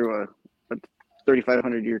sit through a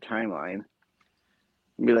 3,500 year timeline.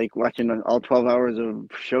 It'd be like watching all 12 hours of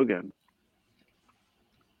Shogun.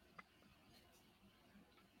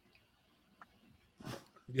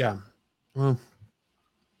 Yeah. Well,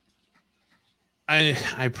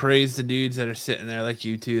 I praise the dudes that are sitting there like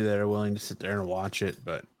you two that are willing to sit there and watch it,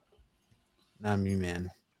 but not me, man.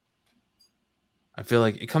 I feel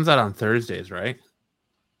like it comes out on Thursdays, right?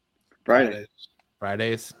 Fridays.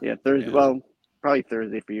 Yeah, Thursday. Yeah. Well, probably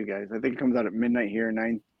Thursday for you guys. I think it comes out at midnight here,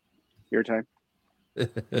 9 your time.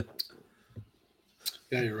 Yeah,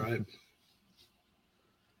 you're right.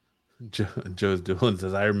 Joe's Doolin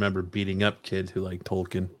says, I remember beating up kids who like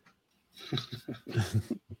Tolkien.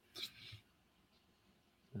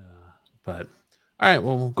 But all right,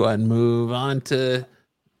 well, we'll go ahead and move on to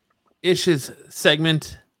Ish's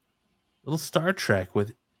segment, little Star Trek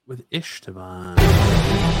with Ishtavan.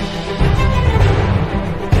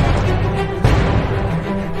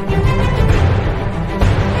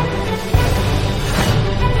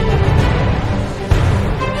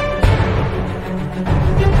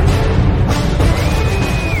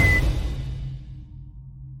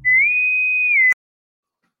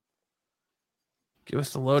 Give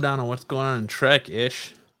us the lowdown on what's going on in Trek,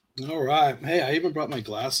 Ish. All right. Hey, I even brought my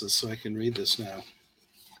glasses so I can read this now.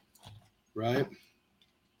 Right?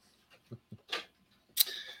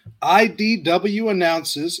 IDW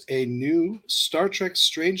announces a new Star Trek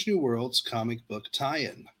Strange New Worlds comic book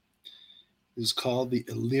tie-in. It is called the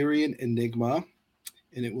Illyrian Enigma,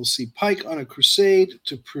 and it will see Pike on a crusade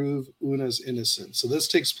to prove Una's innocence. So this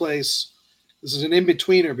takes place, this is an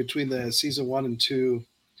in-betweener between the season 1 and 2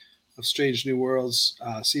 of Strange New Worlds.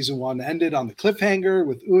 Season 1 ended on the cliffhanger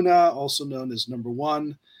with Una, also known as Number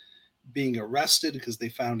 1, being arrested because they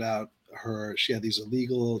found out she had these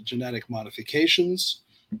illegal genetic modifications.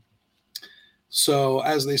 So,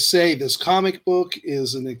 as they say, this comic book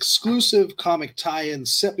is an exclusive comic tie-in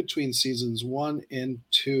set between seasons 1 and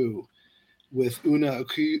 2, with Una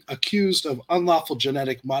accused of unlawful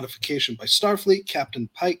genetic modification by Starfleet. Captain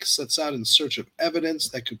Pike sets out in search of evidence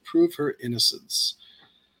that could prove her innocence.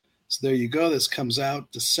 So there you go. This comes out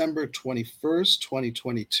December 21st,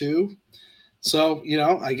 2022. So,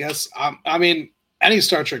 I guess, I mean, any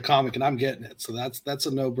Star Trek comic and I'm getting it. So that's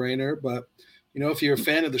a no-brainer. But, if you're a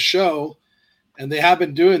fan of the show, and they have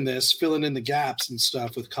been doing this, filling in the gaps and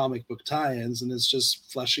stuff with comic book tie-ins, and it's just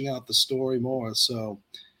fleshing out the story more. So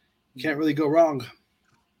you can't really go wrong.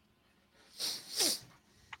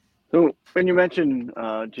 So when you mention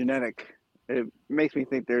genetic, it makes me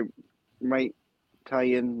think there might tie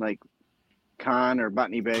in like Khan or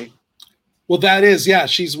Botany Bay. Well, that is, yeah.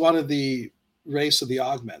 She's one of the race of the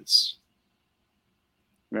augments.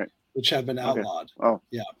 Right. Which have been outlawed. Okay. Oh.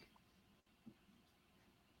 Yeah.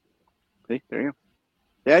 See, there you go.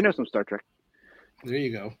 Yeah, I know some Star Trek. There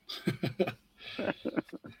you go.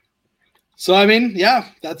 So, I mean, yeah,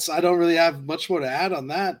 I don't really have much more to add on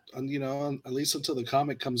that, at least until the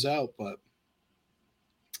comic comes out. But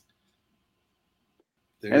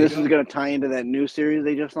and this is going to tie into that new series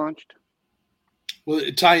they just launched? Well,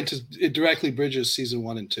 it directly bridges season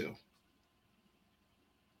 1 and 2.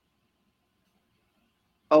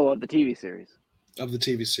 Oh, of the TV series. Of the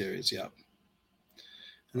TV series, yeah.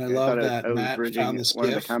 And I love that Matt found this one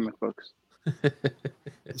GIF. Of the comic books.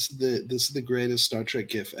 This is the greatest Star Trek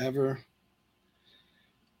GIF ever.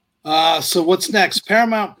 So what's next?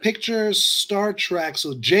 Paramount Pictures Star Trek.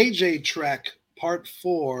 So JJ Trek Part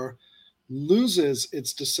 4 loses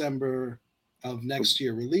its December of next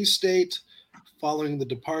year release date following the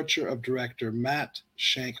departure of director Matt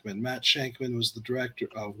Shankman. Matt Shankman was the director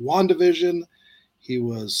of WandaVision. He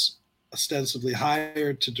was ostensibly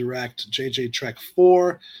hired to direct JJ Trek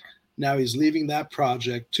 4. Now he's leaving that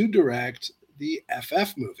project to direct the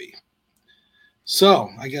FF movie. So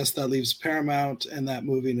I guess that leaves Paramount and that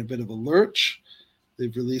movie in a bit of a lurch.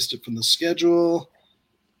 They've released it from the schedule.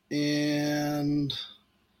 And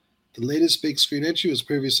the latest big screen entry was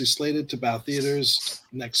previously slated to bow theaters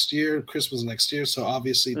next year, Christmas next year. So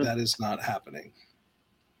obviously that is not happening.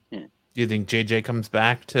 Do you think JJ comes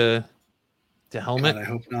back to Helmet? God, I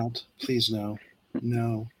hope not. Please, no.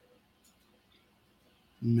 No.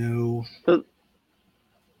 So,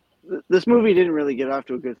 this movie didn't really get off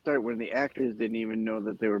to a good start when the actors didn't even know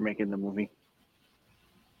that they were making the movie.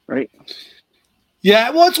 Right? Yeah,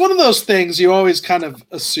 well, it's one of those things you always kind of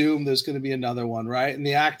assume there's going to be another one, right? And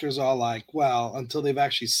the actors are like, well, until they've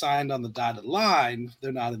actually signed on the dotted line,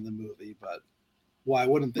 they're not in the movie. But why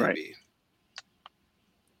wouldn't they be?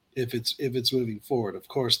 If it's moving forward, of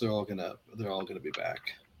course they're all gonna be back.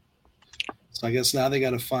 So I guess now they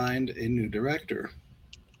got to find a new director.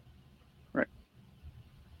 Right.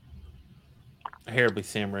 I hear it'll be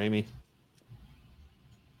Sam Raimi.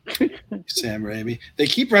 Sam Raimi. They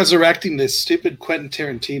keep resurrecting this stupid Quentin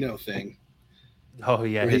Tarantino thing. Oh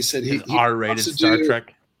yeah, he said he R-rated Star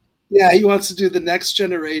Trek. Yeah, he wants to do The Next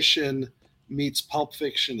Generation meets Pulp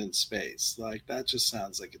Fiction in space. Like that just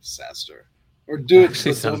sounds like a disaster. Or do it,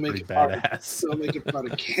 but don't make it badass. Don't make it part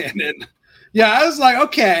of canon. Yeah, I was like,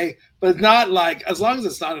 okay, but not like as long as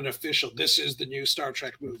it's not an official. This is the new Star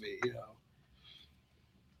Trek movie,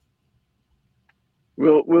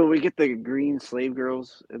 Will we get the green slave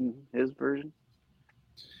girls in his version?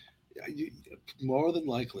 Yeah, more than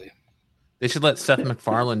likely. They should let Seth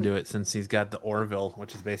MacFarlane do it since he's got the Orville,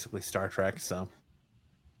 which is basically Star Trek. So,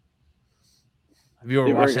 have you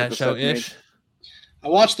ever watched that show, Ish? I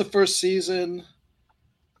watched the first season.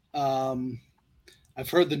 I've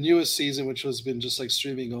heard the newest season, which has been just like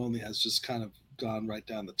streaming only, has just kind of gone right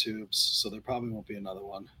down the tubes. So there probably won't be another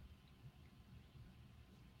one.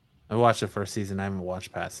 I watched the first season. I haven't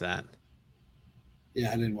watched past that. Yeah,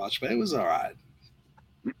 I didn't watch, but it was all right.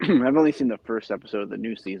 I've only seen the first episode of the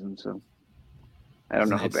new season, so I don't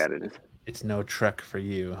know how bad it is. It's no Trek for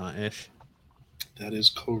you, huh, Ish? That is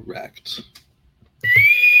correct.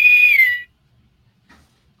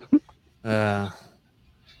 That's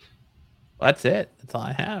it. That's all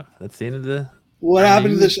I have. That's the end of the. What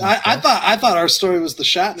happened to this? I thought our story was the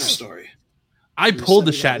Shatner story. I pulled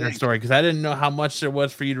the Shatner story because I didn't know how much there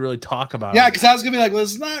was for you to really talk about. Yeah, because I was gonna be like, well,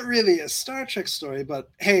 it's not really a Star Trek story, but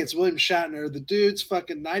hey, it's William Shatner. The dude's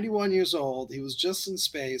fucking 91 years old. He was just in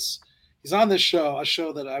space. He's on this show, a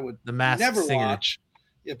show that I would never watch.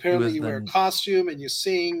 Apparently, you wear a costume and you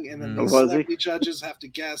sing, and then the celebrity judges have to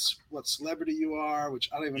guess what celebrity you are, which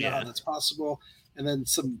I don't even know how that's possible. And then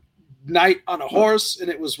some knight on a horse, and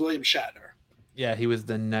it was William Shatner. Yeah, he was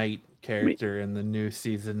the knight character in the new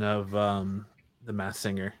season of The Masked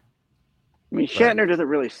Singer. I mean, Shatner doesn't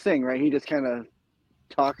really sing, right? He just kind of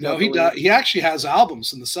talks. No, he does. He actually has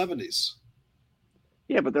albums in the 70s.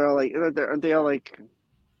 Yeah, but they're all like, aren't they all like?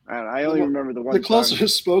 I don't know, I only remember the one. The closer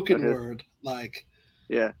spoken word, like.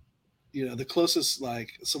 Yeah. the closest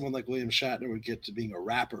like someone like William Shatner would get to being a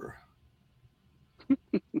rapper.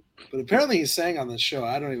 But apparently he sang on this show.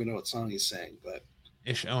 I don't even know what song he sang, but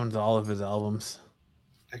Ish owns all of his albums.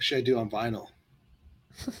 Actually, I do on vinyl.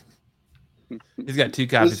 He's got 2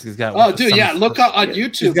 copies. He's got. Oh, dude, yeah. Look up on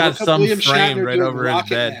YouTube. He's got some William framed Shatner right over his Rocket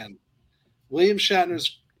bed. Man. William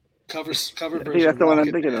Shatner's cover version that's the of one I'm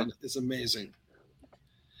Rocket thinking Man of. is amazing.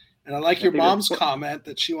 And I like your mom's comment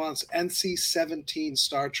that she wants NC-17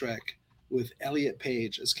 Star Trek with Elliot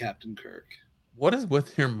Page as Captain Kirk. What is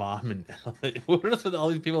with your mom and Elliot? What is with all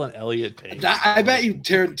these people and Elliot Page? I bet you would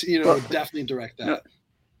definitely direct that.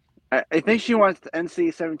 No, I think she wants the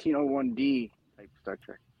NC-1701D type Star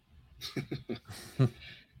Trek.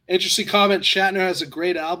 Interesting comment. Shatner has a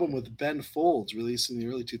great album with Ben Folds released in the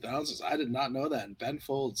early 2000s. I did not know that. And Ben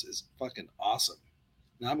Folds is fucking awesome.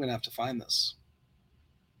 Now I'm going to have to find this.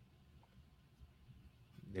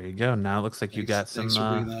 There you go. Now it looks like you got some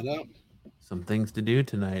things to do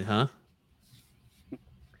tonight, huh?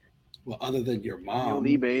 Well, other than your mom. On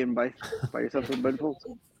eBay and buy yourself some Ben Folds.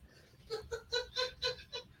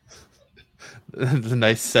 It's a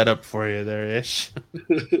nice setup for you there, Ish.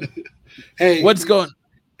 Hey, what's going?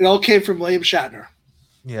 It all came from William Shatner.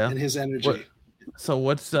 Yeah, and his energy. So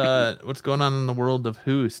what's going on in the world of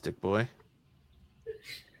Who, Stick Boy?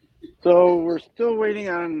 So we're still waiting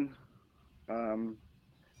on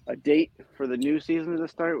a date for the new season to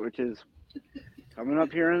start, which is coming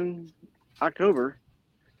up here in October.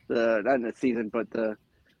 Not the season, but the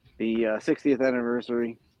 60th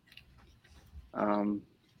anniversary.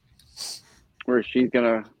 Where she's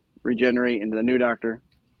gonna regenerate into the new Doctor.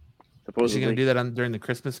 Supposedly. Is she gonna do that during the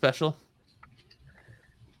Christmas special?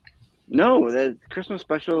 No, the Christmas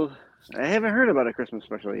special. I haven't heard about a Christmas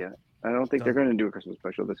special yet. I don't think they're going to do a Christmas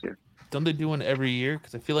special this year. Don't they do one every year?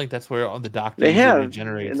 Because I feel like that's where all the Doctors they have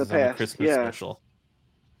regenerate in the past. Christmas special.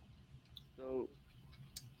 So,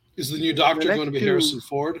 is the new Doctor going to be Harrison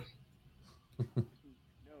Ford?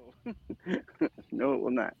 No, no, it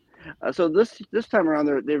will not. So this time around,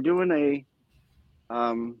 they're doing a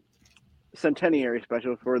centenary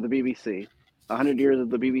special for the BBC, 100 years of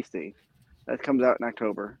the BBC. That comes out in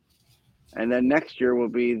October. And then next year will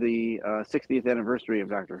be the 60th anniversary of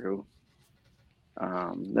Doctor Who.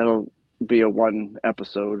 That'll be a 1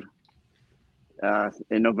 episode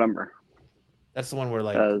in November. That's the one where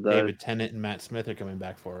David Tennant and Matt Smith are coming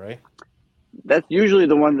back for, right? That's usually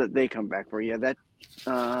the one that they come back for. Yeah, that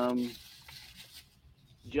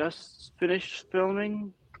just finished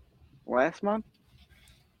filming last month.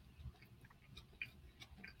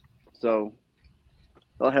 So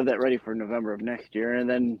they'll have that ready for November of next year. And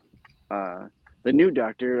then the new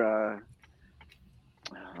Doctor,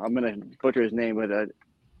 I'm going to butcher his name, but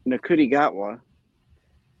Nakuti Gatwa,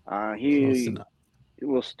 he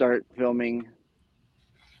will start filming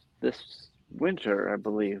this winter, I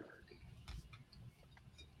believe.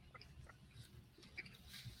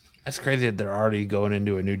 That's crazy that they're already going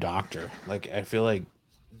into a new Doctor. Like, I feel like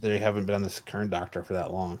they haven't been on this current Doctor for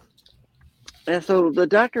that long. And so the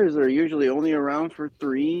Doctors are usually only around for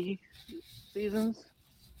 3 seasons.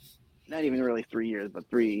 Not even really 3 years, but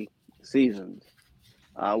 3 seasons.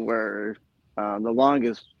 Where the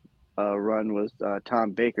longest run was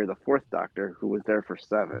Tom Baker, the 4th Doctor, who was there for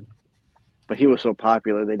 7. But he was so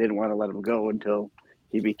popular, they didn't want to let him go until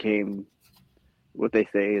he became what they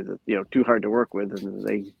say is too hard to work with, and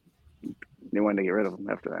they wanted to get rid of him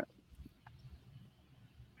after that.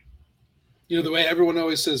 The way everyone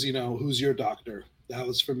always says, who's your Doctor? That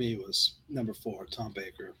was for me was number 4, Tom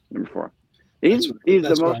Baker. Number 4. He's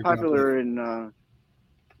the most popular in the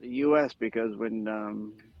U.S. because when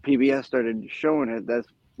PBS started showing it, that's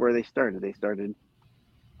where they started. They started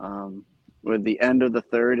with the end of the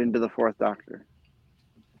 3rd into the 4th Doctor.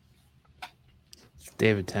 It's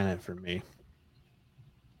David Tennant for me.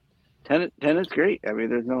 Tennant's great. I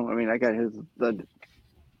mean, I got the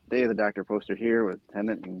Day of the Doctor poster here with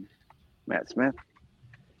Tennant and Matt Smith.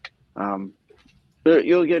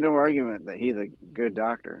 You'll get no argument that he's a good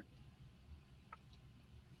Doctor.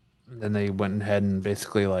 Then they went ahead and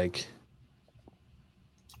basically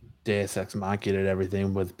Deus Ex Machina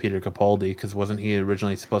everything with Peter Capaldi, because wasn't he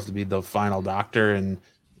originally supposed to be the final Doctor, and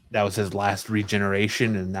that was his last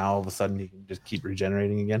regeneration, and now all of a sudden he can just keep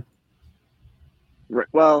regenerating again? Right.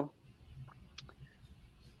 Well,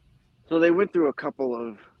 so they went through a couple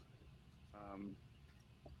of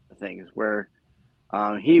things where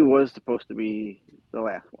he was supposed to be the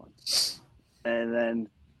last one, and then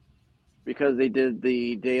because they did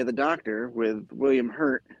the Day of the Doctor with William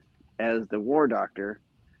Hurt as the War Doctor,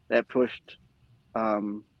 that pushed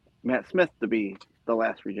Matt Smith to be the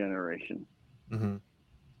last regeneration. Mm-hmm.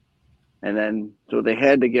 And then, so they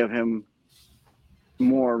had to give him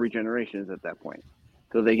more regenerations at that point.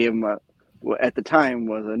 So they gave him what at the time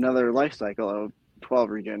was another life cycle of 12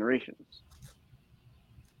 regenerations.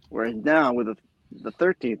 Whereas now with the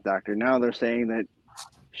 13th Doctor, now they're saying that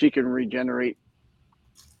she can regenerate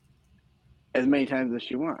as many times as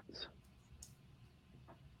she wants.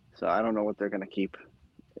 So I don't know what they're going to keep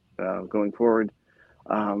going forward.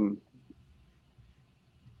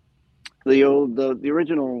 The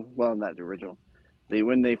original, well, not the original.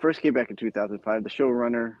 When they first came back in 2005, the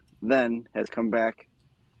showrunner then has come back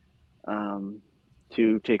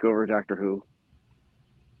to take over Doctor Who.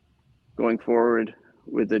 Going forward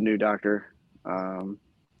with the new Doctor,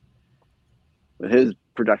 with his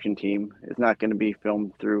production team, it's not going to be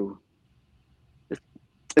filmed through.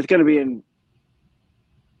 It's going to be in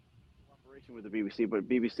cooperation with the BBC, but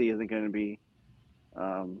BBC isn't going to be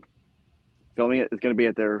filming it. It's going to be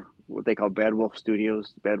at their what they call Bad Wolf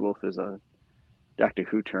Studios. Bad Wolf is a Doctor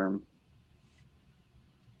Who term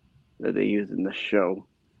that they use in the show.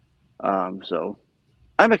 So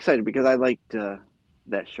I'm excited because I liked that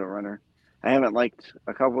showrunner. I haven't liked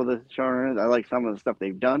a couple of the showrunners. I like some of the stuff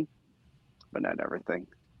they've done, but not everything.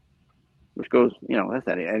 Which goes, that's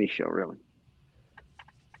any show really.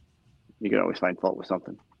 You can always find fault with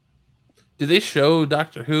something. Do they show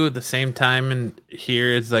Doctor Who at the same time and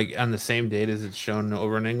here it's like on the same date as it's shown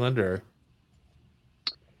over in England, or?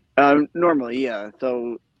 Normally, yeah.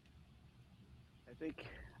 So I think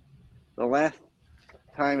the last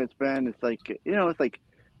time it's been, it's like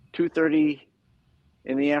 2:30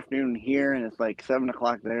 in the afternoon here, and it's like 7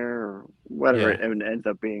 o'clock there, or whatever it ends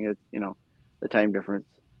up being. It's the time difference.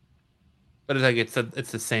 But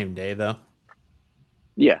it's the same day though.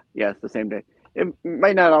 Yeah, it's the same day. It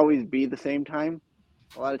might not always be the same time.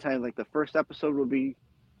 A lot of times, like the first episode will be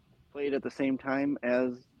played at the same time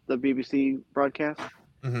as the BBC broadcast,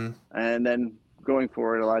 and then going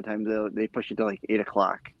forward, a lot of times they push it to like 8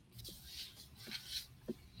 o'clock.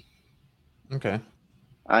 Okay.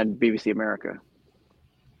 On BBC America.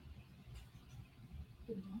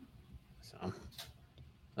 So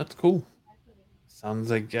that's cool.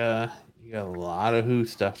 Sounds like you got a lot of Who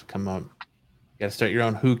stuff to come up. You got to start your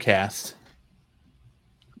own Who cast.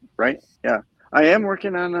 Right? Yeah. I am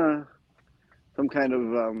working on some kind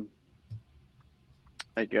of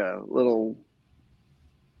like a little,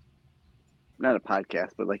 not a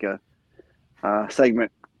podcast, but like a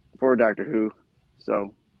segment for Doctor Who.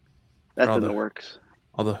 So that's in the works.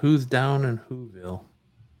 All the Who's down in Whoville.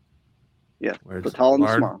 Yeah, the tall and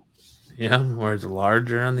the small. Yeah, where it's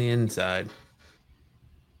larger on the inside.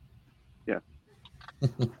 Yeah.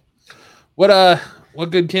 What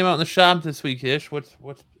good came out in the shop this week, Ish? What's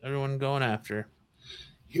everyone going after?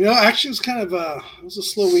 Actually, it was kind of it was a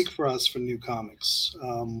slow week for us for new comics.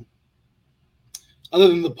 Other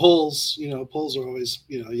than the polls, polls are always,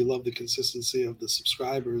 you love the consistency of the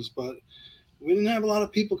subscribers, but we didn't have a lot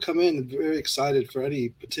of people come in very excited for any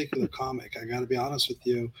particular comic. I got to be honest with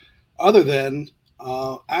you, other than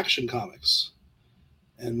Action Comics,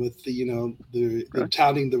 and with the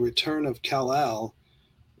touting the return of Kal-El.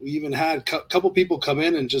 We even had a couple people come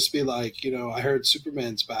in and just be like, I heard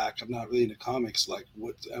Superman's back. I'm not really into comics. Like,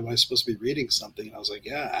 what am I supposed to be reading something? And I was like,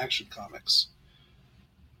 yeah, Action Comics.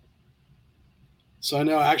 So I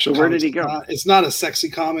know Action. So where did he go? It's not a sexy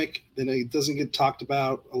comic. Then it doesn't get talked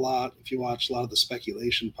about a lot. If you watch a lot of the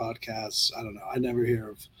speculation podcasts, I don't know. I never hear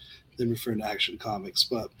of them referring to Action Comics,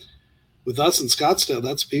 but with us in Scottsdale,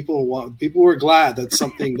 that's people were glad that's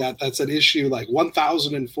something that's an issue like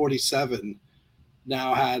 1047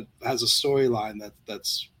 now has a storyline that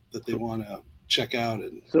they want to check out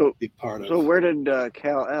and be part of. So where did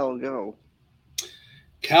Kal-El go?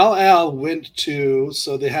 Kal-El went to,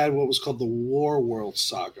 so they had what was called the War World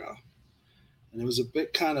Saga. And it was a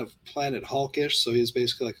bit kind of Planet Hulk-ish, so he was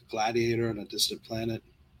basically like a gladiator on a distant planet.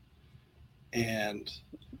 And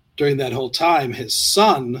during that whole time, his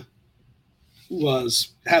son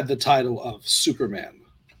had the title of Superman,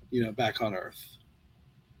 back on Earth.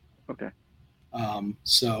 Okay.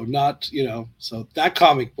 So that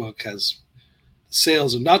comic book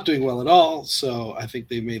sales are not doing well at all. So I think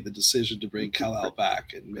they made the decision to bring Kal-El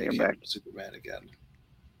back and make him Superman again.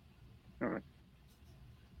 All right.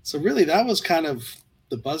 So really, that was kind of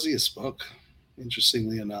the buzziest book,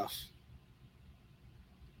 interestingly enough.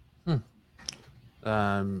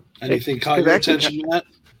 Anything caught your attention, Matt?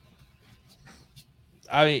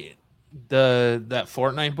 That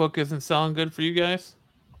Fortnite book isn't selling good for you guys?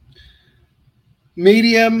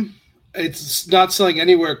 Medium. It's not selling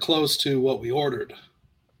anywhere close to what we ordered,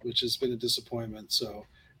 which has been a disappointment. So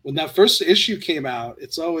when that first issue came out,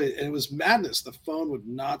 it was madness. The phone would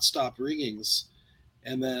not stop ringing,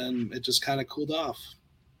 and then it just kind of cooled off.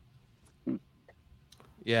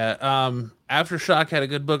 Yeah. Aftershock had a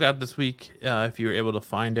good book out this week. If you were able to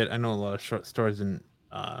find it, I know a lot of short stories in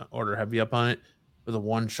order have you up on it. With a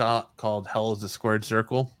one shot called "Hell Is a Squared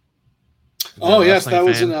Circle." Oh yes, that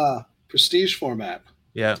was in a prestige format.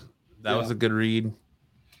 Yeah, that was a good read.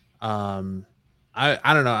 I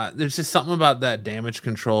don't know. There's just something about that damage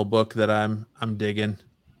control book that I'm digging.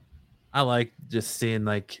 I like just seeing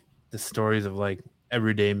like the stories of like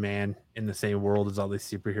everyday man in the same world as all these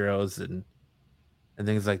superheroes and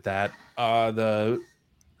things like that. The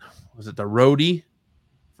Roadie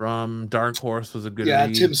from Dark Horse was a good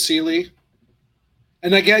read. Tim Seeley.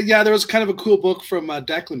 And again, there was kind of a cool book from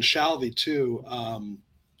Declan Shalvey too,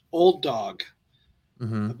 Old Dog,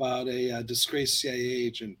 about a disgraced CIA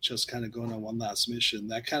agent just kind of going on one last mission.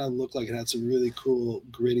 That kind of looked like it had some really cool,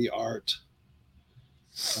 gritty art.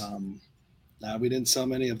 We didn't sell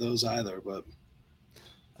many of those either, but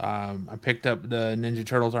I picked up the Ninja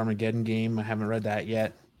Turtles Armageddon game. I haven't read that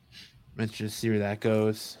yet. Let's just see where that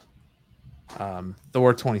goes.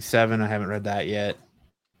 Thor 27. I haven't read that yet.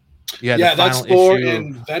 That's Thor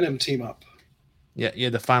and Venom team up. Yeah,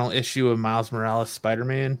 the final issue of Miles Morales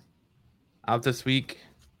Spider-Man out this week.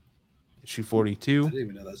 Issue 42. I didn't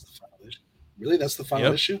even know that's the final issue. Really? That's the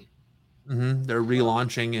final issue? They're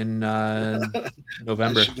relaunching in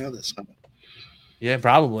November. I should know this. Yeah,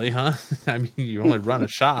 probably, huh? I mean, you only run a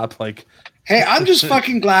shop. Like, hey, I'm just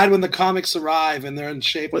fucking glad when the comics arrive and they're in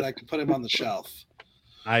shape that I can put them on the shelf.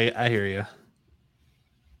 I hear you.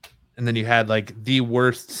 And then you had like the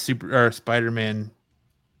worst Spider-Man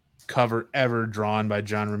cover ever drawn by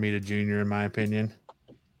John Romita Jr. in my opinion.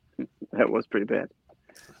 That was pretty bad.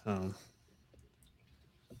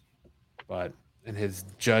 But and his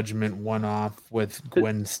Judgment one-off with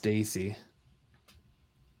Gwen Stacy.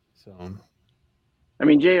 So, I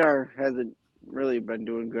mean, JR hasn't really been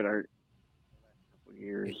doing good art for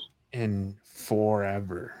years. In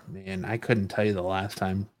forever, man. I couldn't tell you the last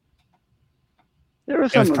time. There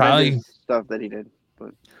was some probably stuff that he did,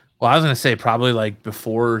 but I was gonna say probably like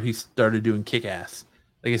before he started doing Kick-Ass.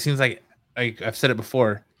 Like it seems like I've said it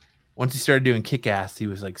before. Once he started doing Kick-Ass, he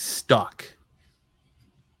was like stuck.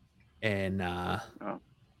 And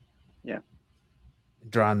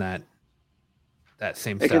drawing that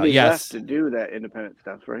same style. Yes, to do that independent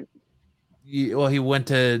stuff, right? He went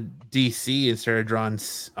to DC and started drawing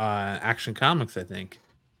Action Comics, I think.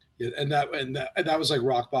 Yeah, and that was like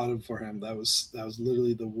rock bottom for him. That was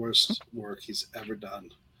literally the worst work he's ever done.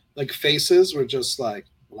 Like faces were just like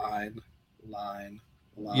line.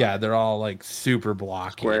 Yeah, they're all like super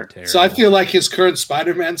blocky. So I feel like his current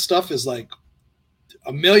Spider-Man stuff is like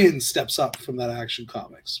a million steps up from that Action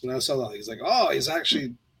Comics. When I saw that, he's like, oh, he's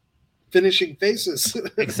actually finishing faces.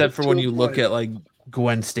 Except for when you look at like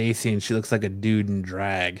Gwen Stacy and she looks like a dude in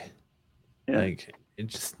drag. Yeah. Like it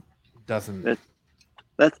just doesn't.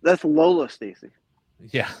 That's Lola Stacy.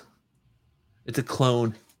 Yeah, it's a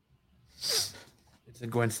clone. It's a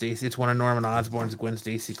Gwen Stacy. It's one of Norman Osborn's Gwen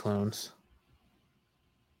Stacy clones.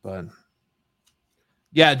 But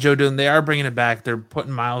yeah, Joe Dune, they are bringing it back. They're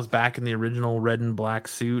putting Miles back in the original red and black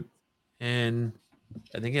suit, and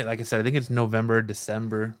I think it's November,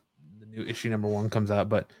 December. The new issue number 1 comes out,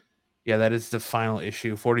 but yeah, that is the final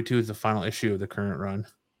issue. 42 is the final issue of the current run.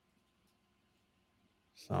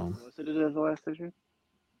 So solicited as the last issue?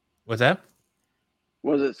 What's that?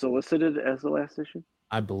 Was it solicited as the last issue?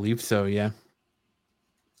 I believe so, yeah.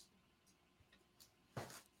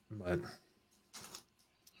 But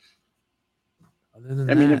other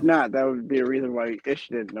than mean, if not, that would be a reason why Ish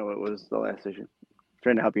didn't know it was the last issue. I'm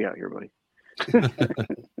trying to help you out here, buddy.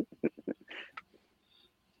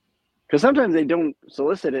 Because sometimes they don't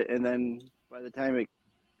solicit it, and then by the time it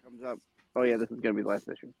comes up, oh yeah, this is going to be the last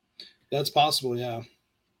issue. That's possible, yeah.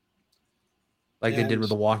 Like they did with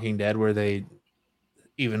The Walking Dead, where they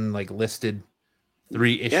even like listed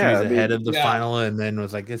 3 issues ahead of the final, and then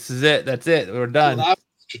was like, "This is it. That's it. We're done." Well, that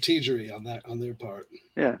was strategery on their part.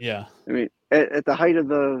 Yeah. I mean, at the height of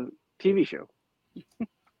the TV show,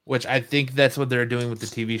 which I think that's what they're doing with the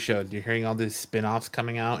TV show. You're hearing all these spin-offs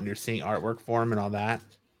coming out, and you're seeing artwork for them and all that.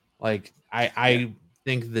 Like I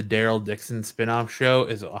think the Daryl Dixon spin-off show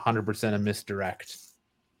is 100% a misdirect,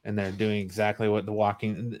 and they're doing exactly what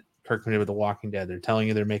Kirkman did with The Walking Dead. They're telling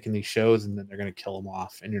you they're making these shows, and then they're going to kill them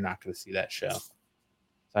off, and you're not going to see that show. So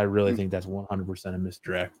I really think that's 100% a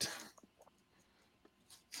misdirect.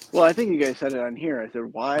 Well, I think you guys said it on here. I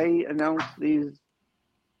said, why announce these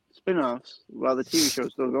spin-offs while the TV show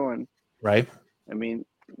is still going? Right. I mean,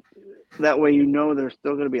 that way they're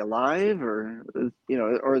still going to be alive, or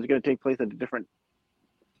or is it going to take place at a different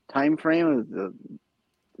time frame of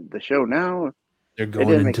the show now? They're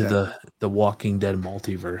going into the Walking Dead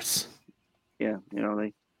multiverse. Yeah,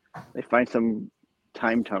 they find some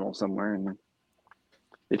time tunnel somewhere and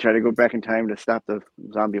they try to go back in time to stop the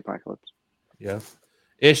zombie apocalypse. Yeah.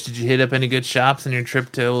 Ish, did you hit up any good shops on your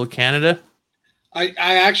trip to Canada? I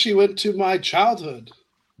actually went to my childhood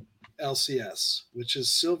LCS, which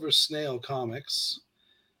is Silver Snail Comics.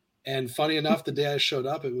 And funny enough, the day I showed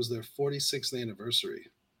up, it was their 46th anniversary.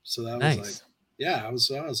 So that was like, yeah, I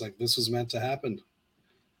was like, this was meant to happen.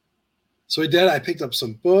 So I did. I picked up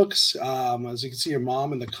some books. As you can see, your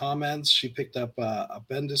mom in the comments, she picked up a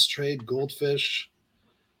Bendis trade, Goldfish.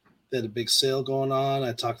 They had a big sale going on.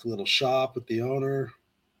 I talked a little shop with the owner.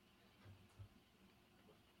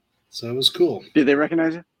 So it was cool. Did they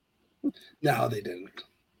recognize you? No, they didn't.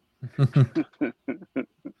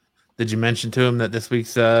 Did you mention to him that this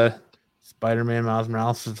week's Spider-Man Miles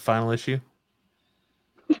Morales is the final issue?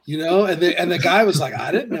 And the guy was like,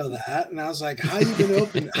 I didn't know that. And I was like, how you been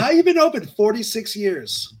open? How you been open 46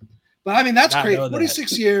 years? But I mean, that's great.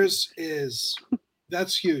 46 years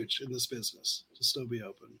that's huge in this business to still be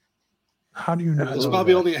open. How do you know? There's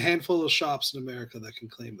probably only a handful of shops in America that can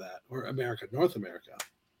claim that, or North America,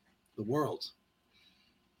 the world.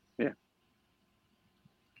 Yeah.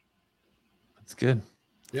 That's good.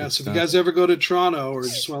 Yeah, so if you guys ever go to Toronto or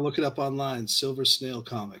just want to look it up online, Silver Snail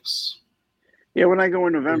Comics. Yeah, when I go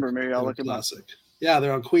in November, maybe I'll look at classic. Yeah,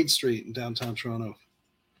 they're on Queen Street in downtown Toronto.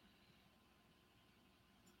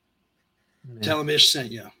 Yeah. Tell him Ish sent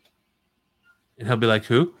you. And he'll be like,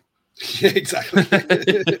 who? Yeah, exactly.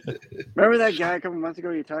 Remember that guy a couple months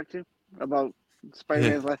ago you talked to about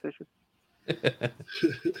Spider-Man's last issue?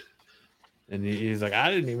 And he's like,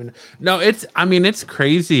 I didn't even. No, it's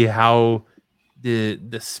crazy how the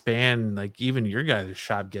span, like even your guys'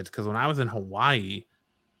 shop gets. Because when I was in Hawaii,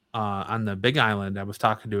 on the Big Island, I was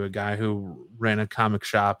talking to a guy who ran a comic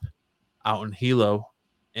shop out in Hilo,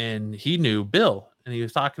 and he knew Bill, and he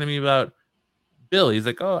was talking to me about Bill. He's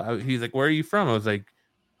like, where are you from? I was like,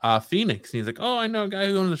 Phoenix. And he's like, oh, I know a guy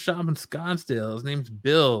who owns a shop in Scottsdale. His name's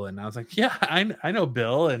Bill. And I was like, yeah, I know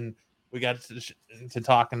Bill. And we got to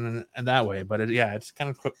talking and that way. But it's kind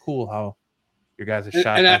of cool how your guys'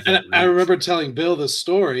 shop. And I remember telling Bill this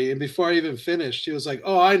story, and before I even finished, he was like,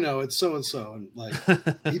 oh, I know, it's so and so, and like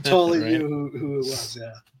he totally knew who it was.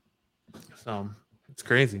 Yeah. So it's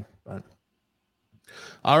crazy, but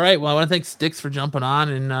all right. Well, I want to thank Sticks for jumping on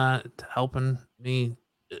and helping me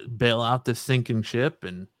bail out this sinking ship.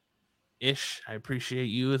 And Ish, I appreciate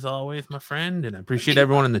you as always, my friend, and I appreciate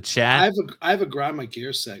everyone in the chat. I have a grind my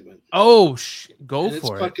gear segment. Oh, go for it! It's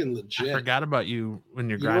fucking legit. I forgot about you when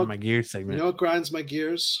you're grinding my gear segment. You know what grinds my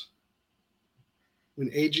gears?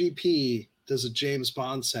 When AGP does a James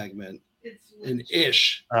Bond segment and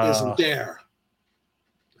Ish isn't there.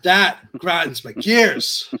 That grinds my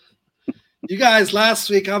gears. You guys, last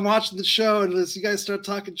week I'm watching the show, and as you guys start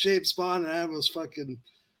talking James Bond, and I almost fucking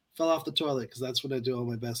fell off the toilet because that's when I do all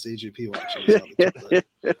my best AGP watching.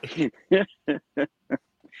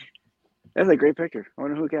 That's a great picture. I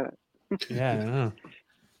wonder who got it. Yeah, I know.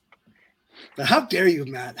 Now, how dare you,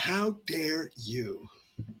 Matt? How dare you?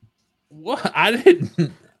 What? I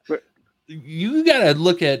didn't. You gotta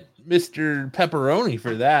look at Mr. Pepperoni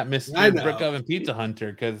for that, Mr. Brick Oven Pizza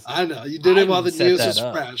Hunter, because I know you did it while the news was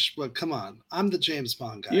fresh. But come on, I'm the James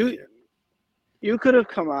Bond guy here. You could have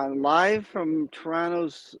come on live from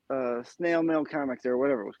Toronto's Snail Mail Comics or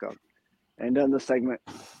whatever it was called, and done the segment.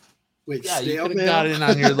 Wait, yeah, you could have got in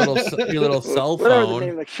on your little cell phone. Whatever the name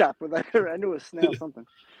of the shop was, I knew it was Snail something.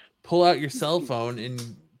 Pull out your cell phone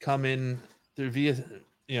and come in through via,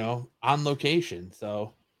 on location.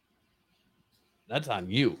 So that's on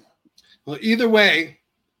you. Well, either way,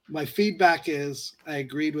 my feedback is I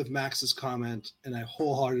agreed with Max's comment, and I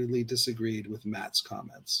wholeheartedly disagreed with Matt's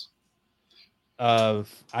comments. I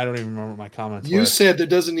don't even remember what my comments were. You said there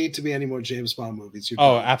doesn't need to be any more James Bond movies.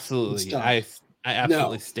 Absolutely. I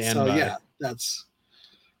absolutely stand by. Yeah, that's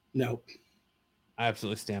no. I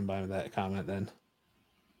absolutely stand by that comment then.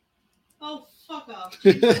 Oh, fuck off.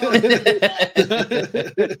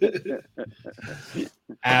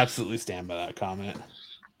 Absolutely stand by that comment.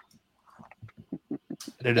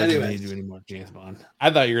 There doesn't need to be any more James Bond. I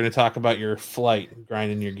thought you were going to talk about your flight,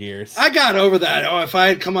 grinding your gears. I got over that. Oh, if I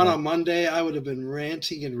had come on Monday, I would have been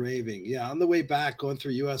ranting and raving. Yeah, on the way back, going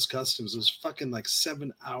through U.S. Customs, it was fucking like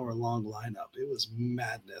 7-hour long lineup. It was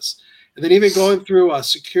madness. And then even going through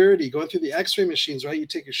security, going through the X-ray machines, right? You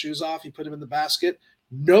take your shoes off, you put them in the basket.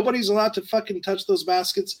 Nobody's allowed to fucking touch those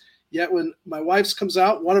baskets. Yet when my wife's comes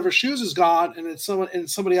out, one of her shoes is gone, and it's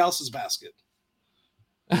somebody else's basket.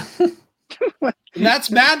 And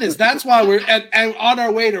that's madness. That's why we're and on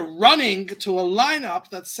our way to running to a lineup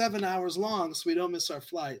that's 7 hours long, so we don't miss our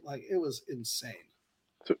flight. Like, it was insane.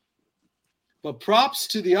 But props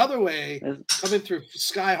to the other way, coming through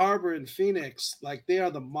Sky Harbor in Phoenix. Like, they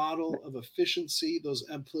are the model of efficiency. Those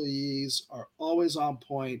employees are always on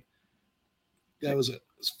point. That was a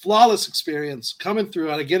flawless experience coming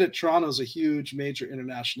through. And I get it, Toronto's a huge, major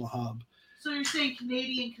international hub. So you're saying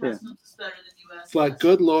Canadian customs is better than U.S. But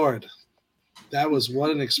good Lord, that was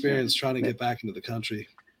what an experience trying to get back into the country.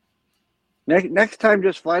 Next time,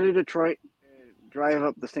 just fly to Detroit, drive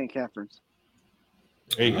up the St. Catharines.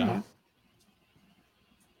 There you go.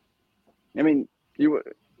 I mean,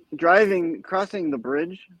 crossing the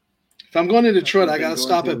bridge. If I'm going to Detroit, I got to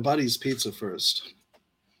stop at Buddy's Pizza first.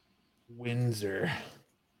 Windsor.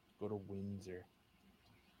 Go to Windsor.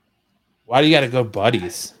 Why do you got to go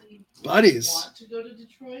Buddy's? Buddy's. Want to go to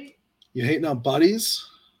Detroit? You hating on Buddy's?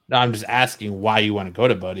 No, I'm just asking why you want to go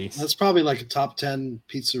to Buddy's. That's probably like a top 10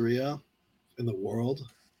 pizzeria in the world.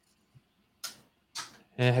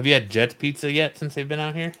 Have you had Jet's Pizza yet since they've been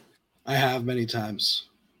out here? I have many times.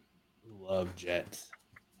 Love Jet's.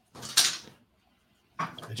 I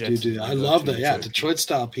love that. Yeah, Detroit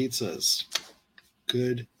style pizzas.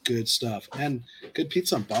 Good stuff. And good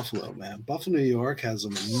pizza in Buffalo, man. Buffalo, New York has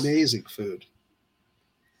some amazing food.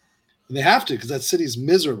 And they have to, because that city's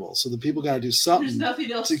miserable. So the people got to do something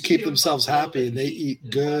to keep themselves happy, and they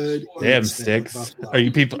eat good. Damn sticks. Are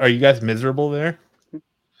you guys miserable there?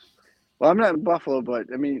 Well, I'm not in Buffalo, but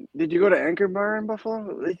I mean, did you go to Anchor Bar in Buffalo?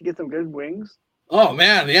 At least get some good wings. Oh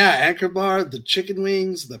man, yeah, Anchor Bar, the chicken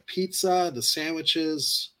wings, the pizza, the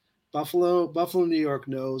sandwiches. Buffalo, New York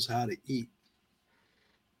knows how to eat.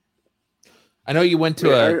 I know you went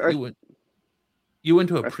to you went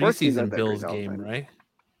to a preseason Bills game, right?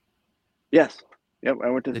 Yes. Yep, I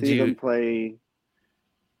went to see them play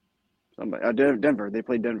Denver. They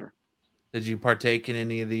played Denver. Did you partake in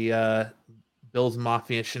any of the Bills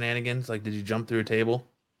Mafia shenanigans? Like, did you jump through a table?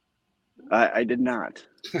 I did not.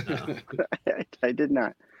 No. I did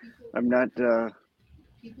not. I'm not a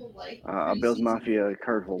Bills Mafia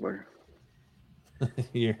card holder.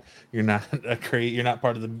 you're not you're not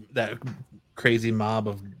part of that crazy mob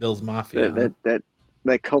of Bills Mafia. That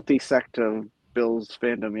culty sect of Bills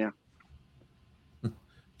fandom, yeah.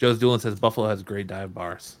 Joe's Doolin says Buffalo has great dive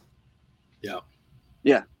bars. Yeah.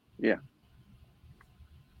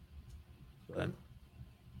 But,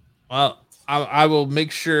 well, I will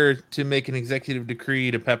make sure to make an executive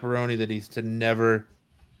decree to Pepperoni that he's to never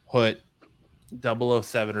put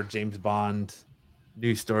 007 or James Bond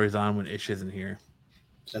news stories on when Ish isn't here.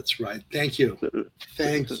 That's right. Thank you.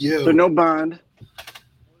 Thank you. So no Bond.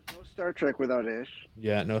 No Star Trek without Ish.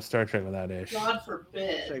 Yeah, no Star Trek without Ish. God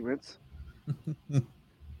forbid. Segments.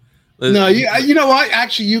 No, you know what?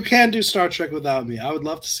 Actually, you can do Star Trek without me. I would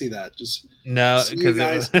love to see that. Just no,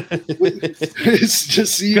 because it's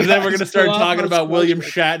just because then we're gonna start talking about William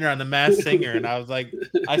Shatner on The Masked Singer, and I was like,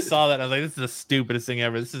 I saw that, and I was like, this is the stupidest thing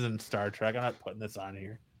ever. This isn't Star Trek. I'm not putting this on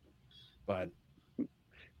here, but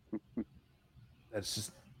that's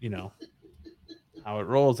just how it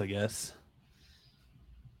rolls, I guess.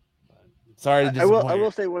 But sorry to disappoint. I will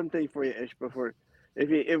say one thing for you, Ish, before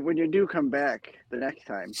if when you do come back the next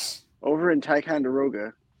time. Over in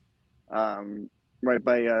Ticonderoga, right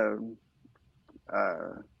by they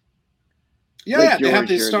have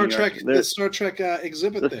the Star Trek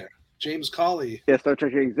exhibit there. James Cawley. Yeah, Star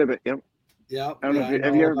Trek exhibit. Yep. Yeah. I don't know.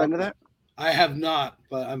 Have you ever been to that? I have not,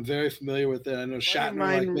 but I'm very familiar with it. I know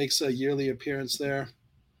Shatner makes a yearly appearance there.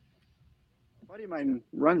 A buddy of mine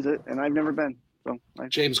runs it, and I've never been. So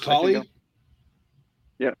James Cawley.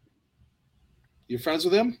 Yep. You friends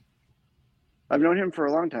with him? I've known him for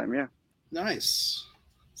a long time, yeah. Nice.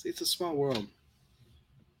 See, it's a small world.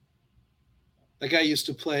 That guy used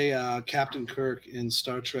to play Captain Kirk in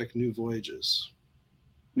Star Trek New Voyages.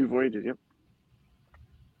 New Voyages, yep.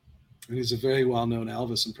 And he's a very well-known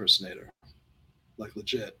Elvis impersonator. Like,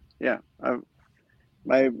 legit. Yeah.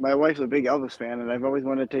 My wife's a big Elvis fan, and I've always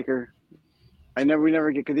wanted to take her. We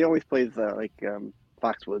never get, because he always plays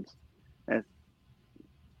Foxwoods. And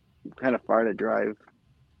it's kind of far to drive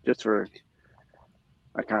just for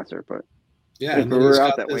a concert, but yeah, if we were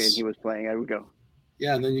out that way and he was playing, I would go.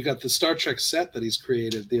 Yeah, and then you got the Star Trek set that he's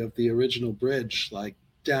created, the original bridge, like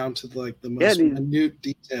down to the most minute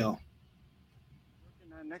detail.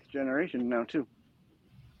 Working on Next Generation now too.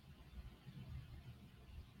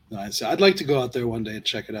 Nice. I'd like to go out there one day and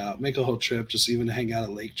check it out. Make a whole trip, just even hang out at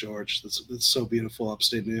Lake George. It's so beautiful,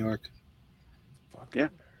 upstate New York. Yeah.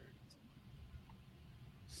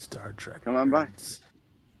 Star Trek. Come on by.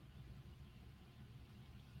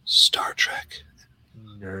 Star Trek.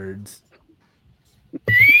 Nerds.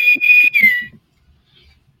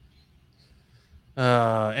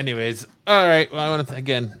 Anyways, all right. Well, I want to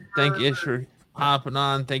again thank Ish for hopping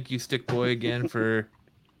on. Thank you, Stick Boy, again for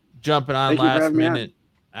jumping on last minute.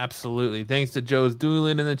 Absolutely. Thanks to Joe's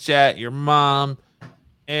Doolin in the chat, your mom,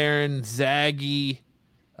 Aaron, Zaggy,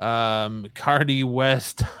 Cardi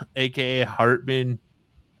West, aka Hartman,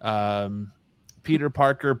 Peter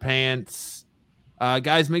Parker Pants.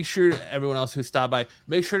 Guys, make sure everyone else who stopped by,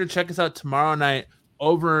 make sure to check us out tomorrow night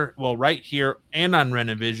right here and on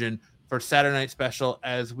Renovision for Saturday Night Special,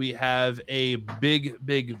 as we have a big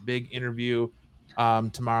interview.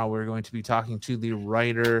 Tomorrow we're going to be talking to the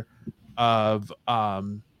writer of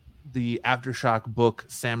the Aftershock book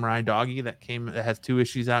Samurai Doggy that has 2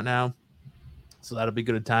 issues out now. So that'll be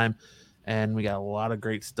good time. And we got a lot of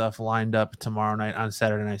great stuff lined up tomorrow night on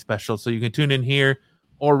Saturday Night Special. So you can tune in here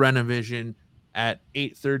or Renovision at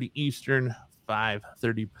 8:30 Eastern,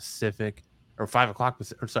 5:30 Pacific, or 5 o'clock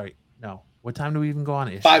Pacific. Or sorry, no. What time do we even go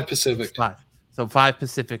on? 5 Pacific. 5. So 5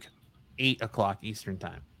 Pacific, 8 o'clock Eastern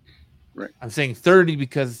time. Right. I'm saying 30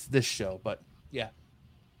 because this show, but yeah.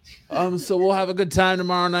 So we'll have a good time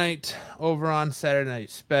tomorrow night over on Saturday Night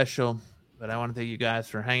Special. But I want to thank you guys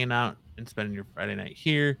for hanging out and spending your Friday night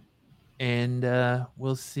here. And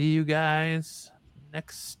we'll see you guys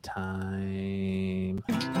next time.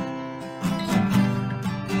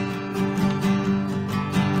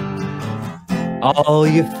 All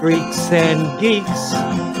you freaks and geeks,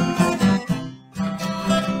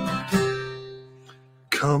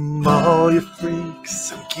 come all you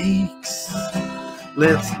freaks and geeks,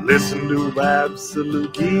 let's listen to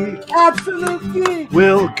Absolute Geek. Absolute Geek.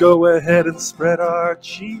 We'll go ahead and spread our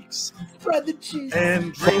cheeks, Spread the cheese.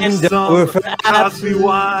 and drink And some we're for Cosby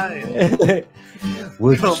wine.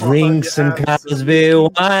 We'll Come drink on, some you Cosby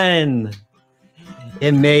wine.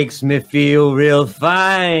 It makes me feel real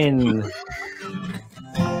fine.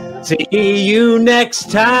 See you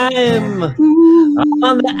next time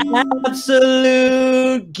on the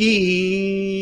Absolute Geek.